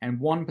model and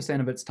 1%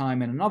 of its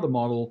time in another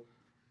model,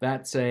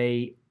 that's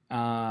a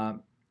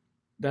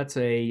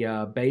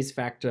Bayes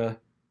factor,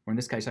 or in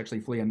this case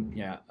actually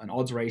an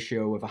odds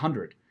ratio of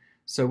 100.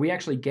 So we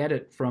actually get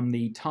it from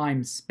the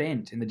time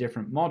spent in the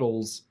different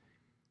models,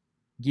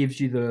 gives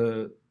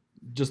you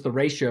just the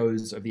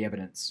ratios of the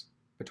evidence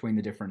between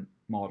the different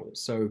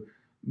models. So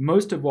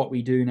most of what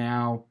we do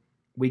now,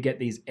 we get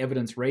these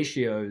evidence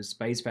ratios,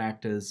 Bayes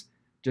factors,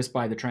 just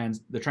by the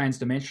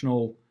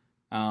transdimensional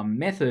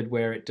method,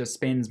 where it just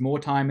spends more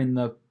time in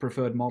the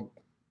preferred model.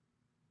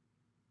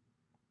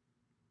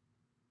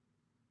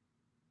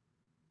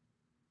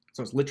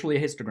 So it's literally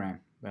a histogram.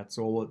 That's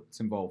all that's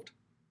involved.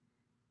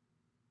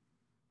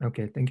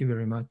 Okay, thank you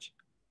very much.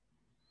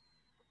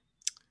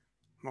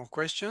 More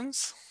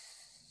questions?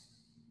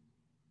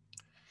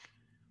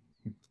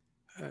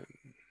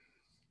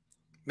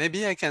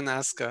 Maybe I can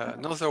ask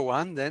another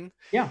one then.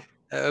 Yeah.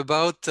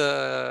 About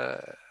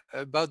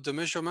the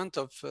measurement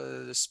of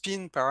the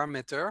spin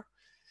parameter.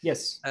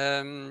 Yes.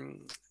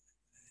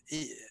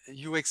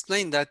 You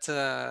explained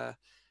that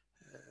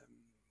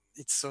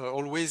it's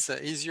always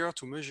easier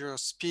to measure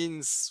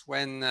spins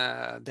when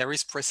there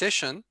is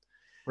precision.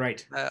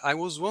 Right. I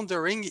was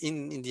wondering,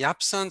 in the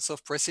absence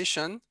of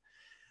precision,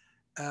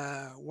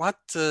 what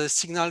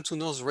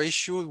signal-to-noise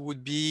ratio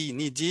would be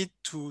needed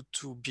to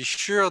be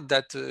sure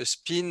that a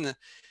spin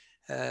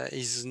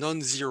is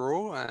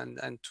non-zero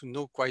and to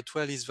know quite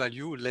well its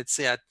value, let's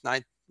say at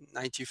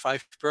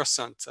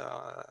 95%,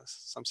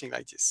 something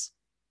like this.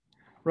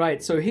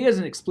 Right, so here's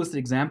an explicit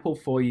example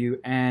for you,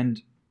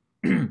 and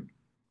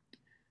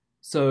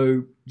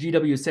so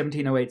GW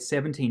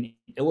 170817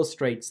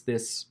 illustrates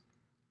this.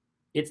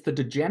 It's the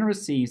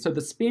degeneracy, so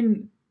the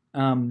spin,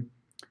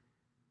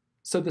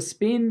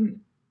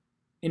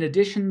 in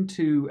addition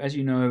to, as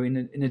you know,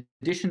 in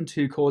addition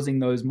to causing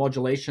those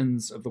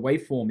modulations of the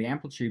waveform, the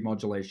amplitude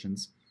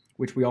modulations,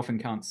 which we often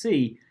can't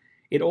see,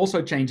 it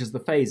also changes the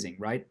phasing,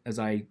 right? As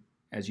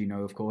you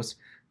know, of course,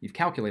 you've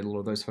calculated a lot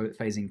of those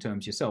phasing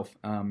terms yourself.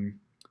 We're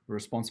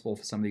responsible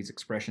for some of these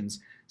expressions.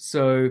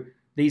 So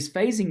these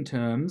phasing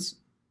terms,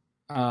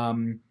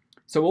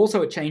 so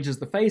also it changes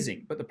the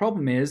phasing. But the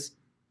problem is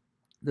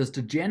there's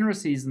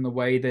degeneracies in the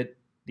way that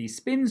the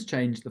spins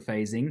change the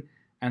phasing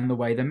and the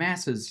way the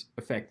masses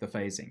affect the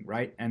phasing,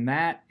 right? And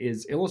that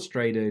is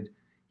illustrated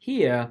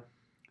here,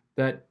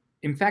 that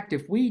in fact,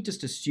 if we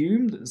just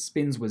assumed that the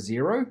spins were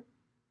zero,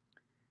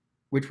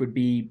 which would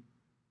be,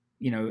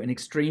 an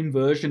extreme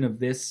version of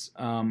this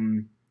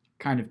kind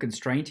of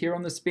constraint here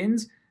on the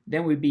spins,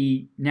 then we'd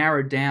be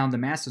narrowed down, the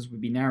masses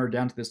would be narrowed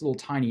down to this little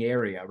tiny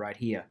area right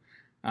here.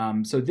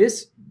 So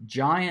this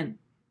giant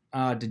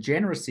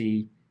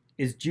degeneracy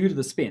is due to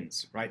the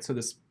spins, right? So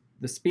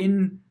the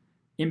spin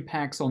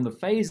impacts on the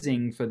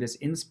phasing for this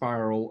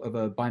in-spiral of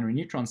a binary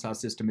neutron star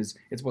system is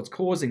what's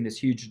causing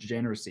this huge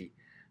degeneracy.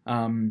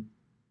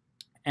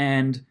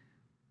 And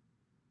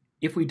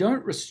if we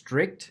don't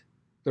restrict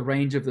the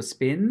range of the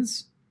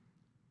spins,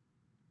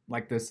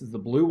 like this is the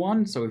blue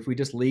one, so if we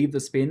just leave the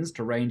spins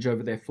to range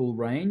over their full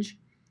range,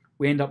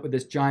 we end up with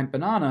this giant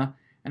banana.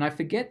 And I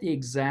forget the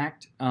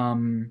exact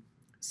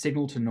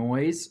signal to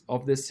noise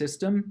of this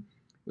system.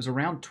 It was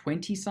around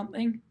 20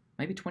 something,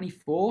 maybe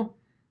 24.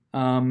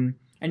 And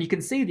you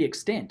can see the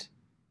extent,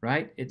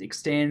 right? It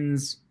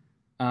extends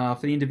for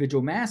the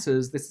individual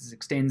masses. This is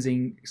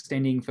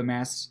extending for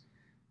mass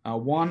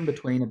 1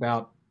 between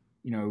about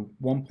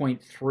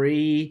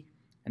 1.3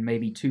 and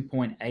maybe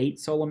 2.8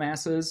 solar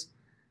masses.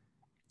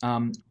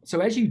 So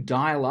as you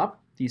dial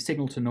up the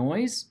signal to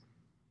noise,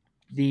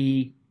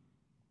 the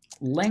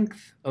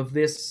length of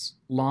this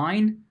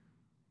line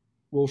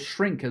will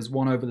shrink as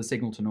 1 over the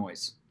signal to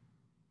noise.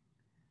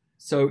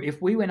 So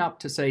if we went up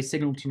to, say,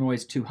 signal to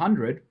noise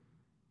 200,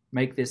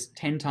 make this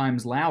 10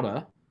 times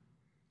louder,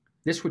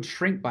 this would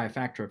shrink by a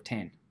factor of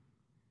 10.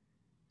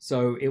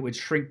 So it would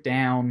shrink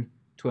down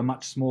to a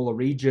much smaller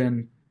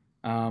region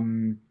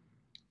and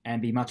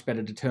be much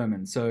better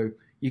determined. So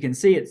you can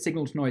see at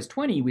signal to noise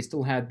 20, we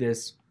still had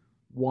this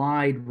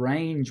wide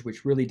range,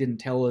 which really didn't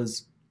tell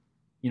us,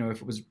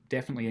 if it was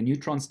definitely a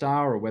neutron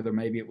star or whether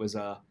maybe it was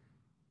a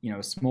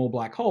small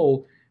black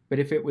hole. But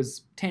if it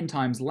was 10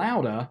 times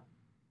louder,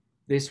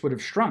 this would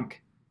have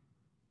shrunk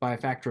by a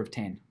factor of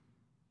 10.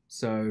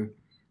 So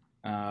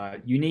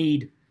you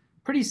need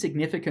pretty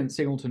significant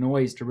signal to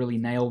noise to really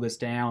nail this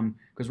down,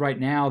 because right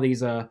now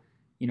these are,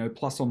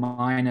 plus or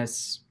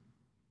minus,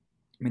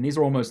 these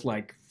are almost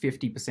like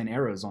 50%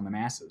 errors on the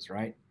masses,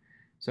 right?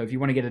 So if you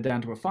want to get it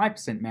down to a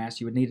 5% mass,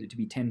 you would need it to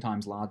be 10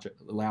 times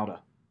louder.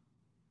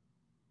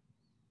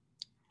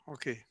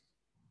 Okay.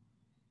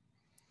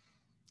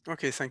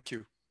 Okay, thank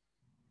you.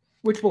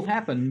 Which will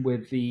happen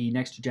with the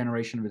next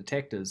generation of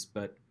detectors,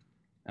 but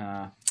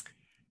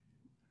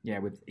yeah,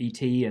 with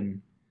ET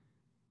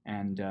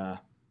and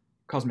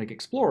Cosmic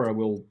Explorer,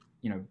 will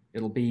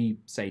it'll be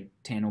say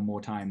 10 or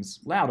more times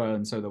louder,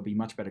 and so they'll be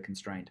much better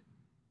constrained.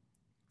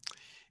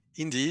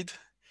 Indeed.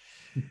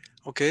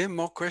 Okay,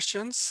 more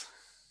questions?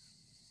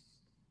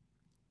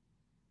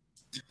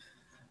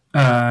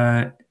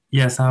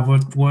 Yes, I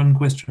have one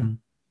question.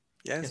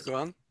 Yes, go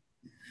on.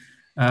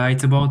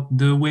 It's about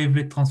the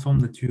wavelet transform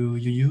that you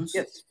use.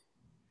 Yes.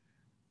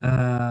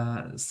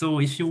 So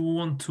if you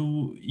want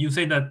to, you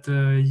say that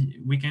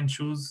we can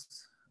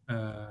choose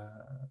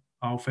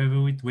our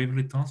favorite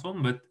wavelet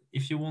transform, but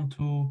if you want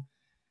to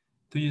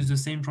use the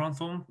same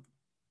transform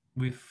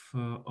with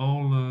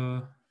all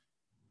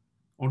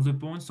the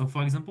points, so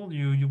for example,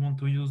 you want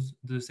to use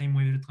the same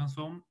wavelet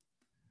transform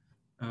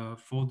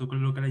for the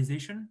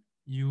localization,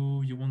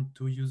 you want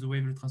to use a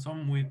wavelet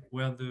transform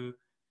where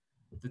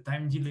the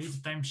time delay,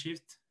 the time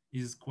shift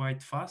is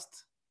quite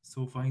fast.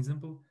 So for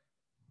example,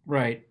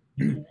 right.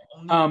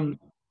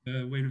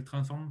 Wavelet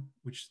transform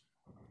which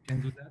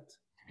can do that.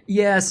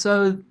 Yeah,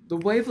 so the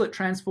wavelet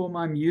transform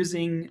I'm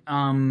using,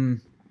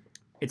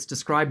 it's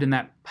described in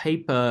that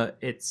paper.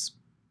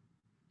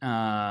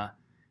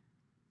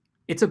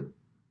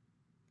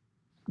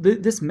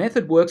 This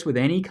method works with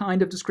any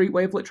kind of discrete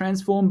wavelet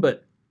transform,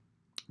 but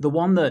the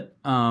one that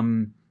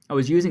I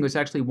was using was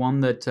actually one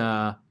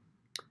that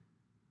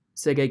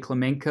Sergei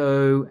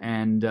Klemenko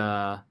and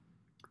I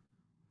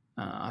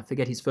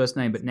forget his first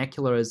name, but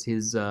Nekula is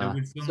his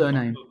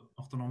surname.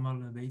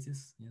 Orthonormal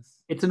basis,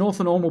 yes. It's an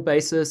orthonormal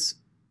basis,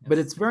 yes. But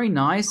it's very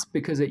nice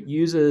because it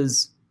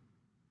uses,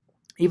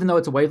 even though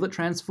it's a wavelet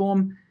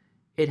transform,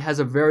 it has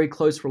a very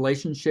close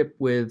relationship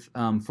with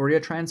Fourier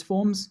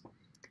transforms.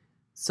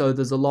 So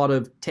there's a lot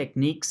of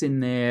techniques in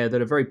there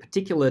that are very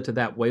particular to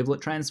that wavelet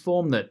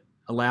transform that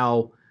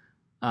allow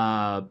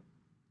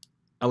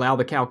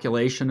the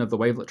calculation of the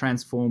wavelet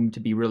transform to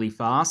be really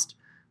fast,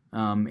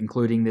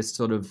 including this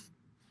sort of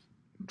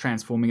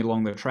transforming it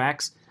along the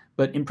tracks.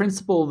 But in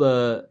principle,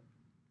 the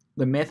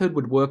method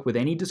would work with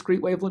any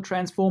discrete wavelet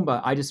transform,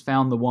 but I just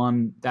found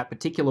that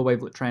particular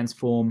wavelet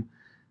transform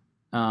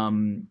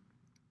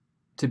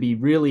to be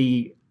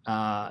really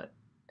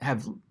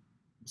have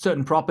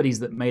certain properties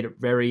that made it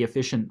very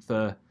efficient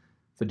for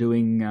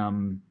doing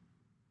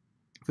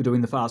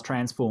the fast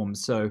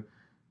transforms. So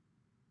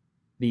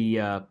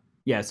so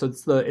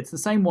it's the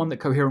same one that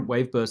Coherent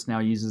Waveburst now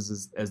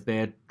uses as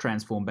their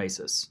transform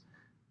basis.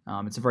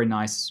 It's a very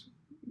nice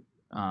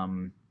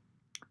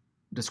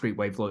discrete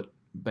wavelet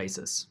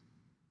basis.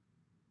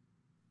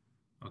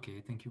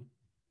 Okay, thank you.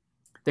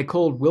 They're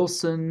called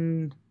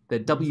Wilson. They're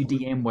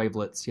WDM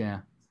wavelets. Yeah.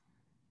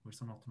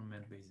 Wilson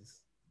orthonormal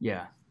basis.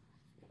 Yeah.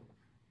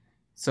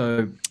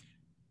 So,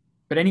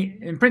 but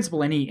in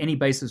principle, any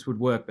basis would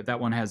work, but that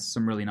one has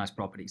some really nice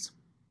properties.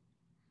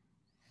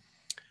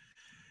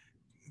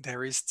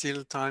 There is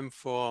still time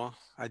for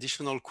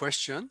additional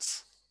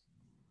questions.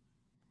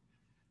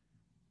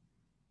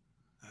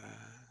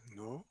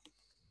 No,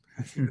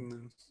 I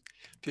think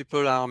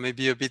people are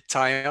maybe a bit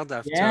tired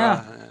after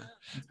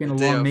it's been a a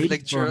day long of meeting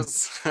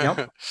lectures.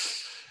 Yep.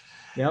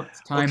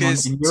 It's time Okay,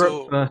 in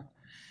Europe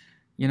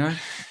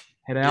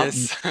head out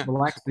yes. and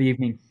relax for the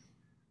evening.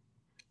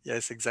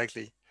 Yes,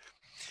 exactly.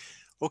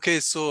 Okay,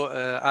 so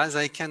as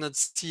I cannot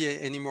see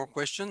any more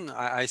questions,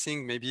 I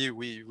think maybe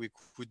we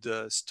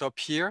could stop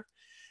here.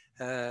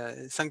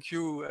 Thank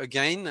you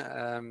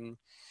again.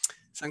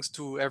 Thanks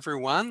to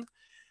everyone.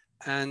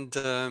 And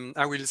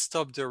I will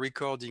stop the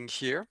recording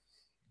here.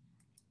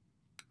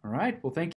 All right. Well, thank you.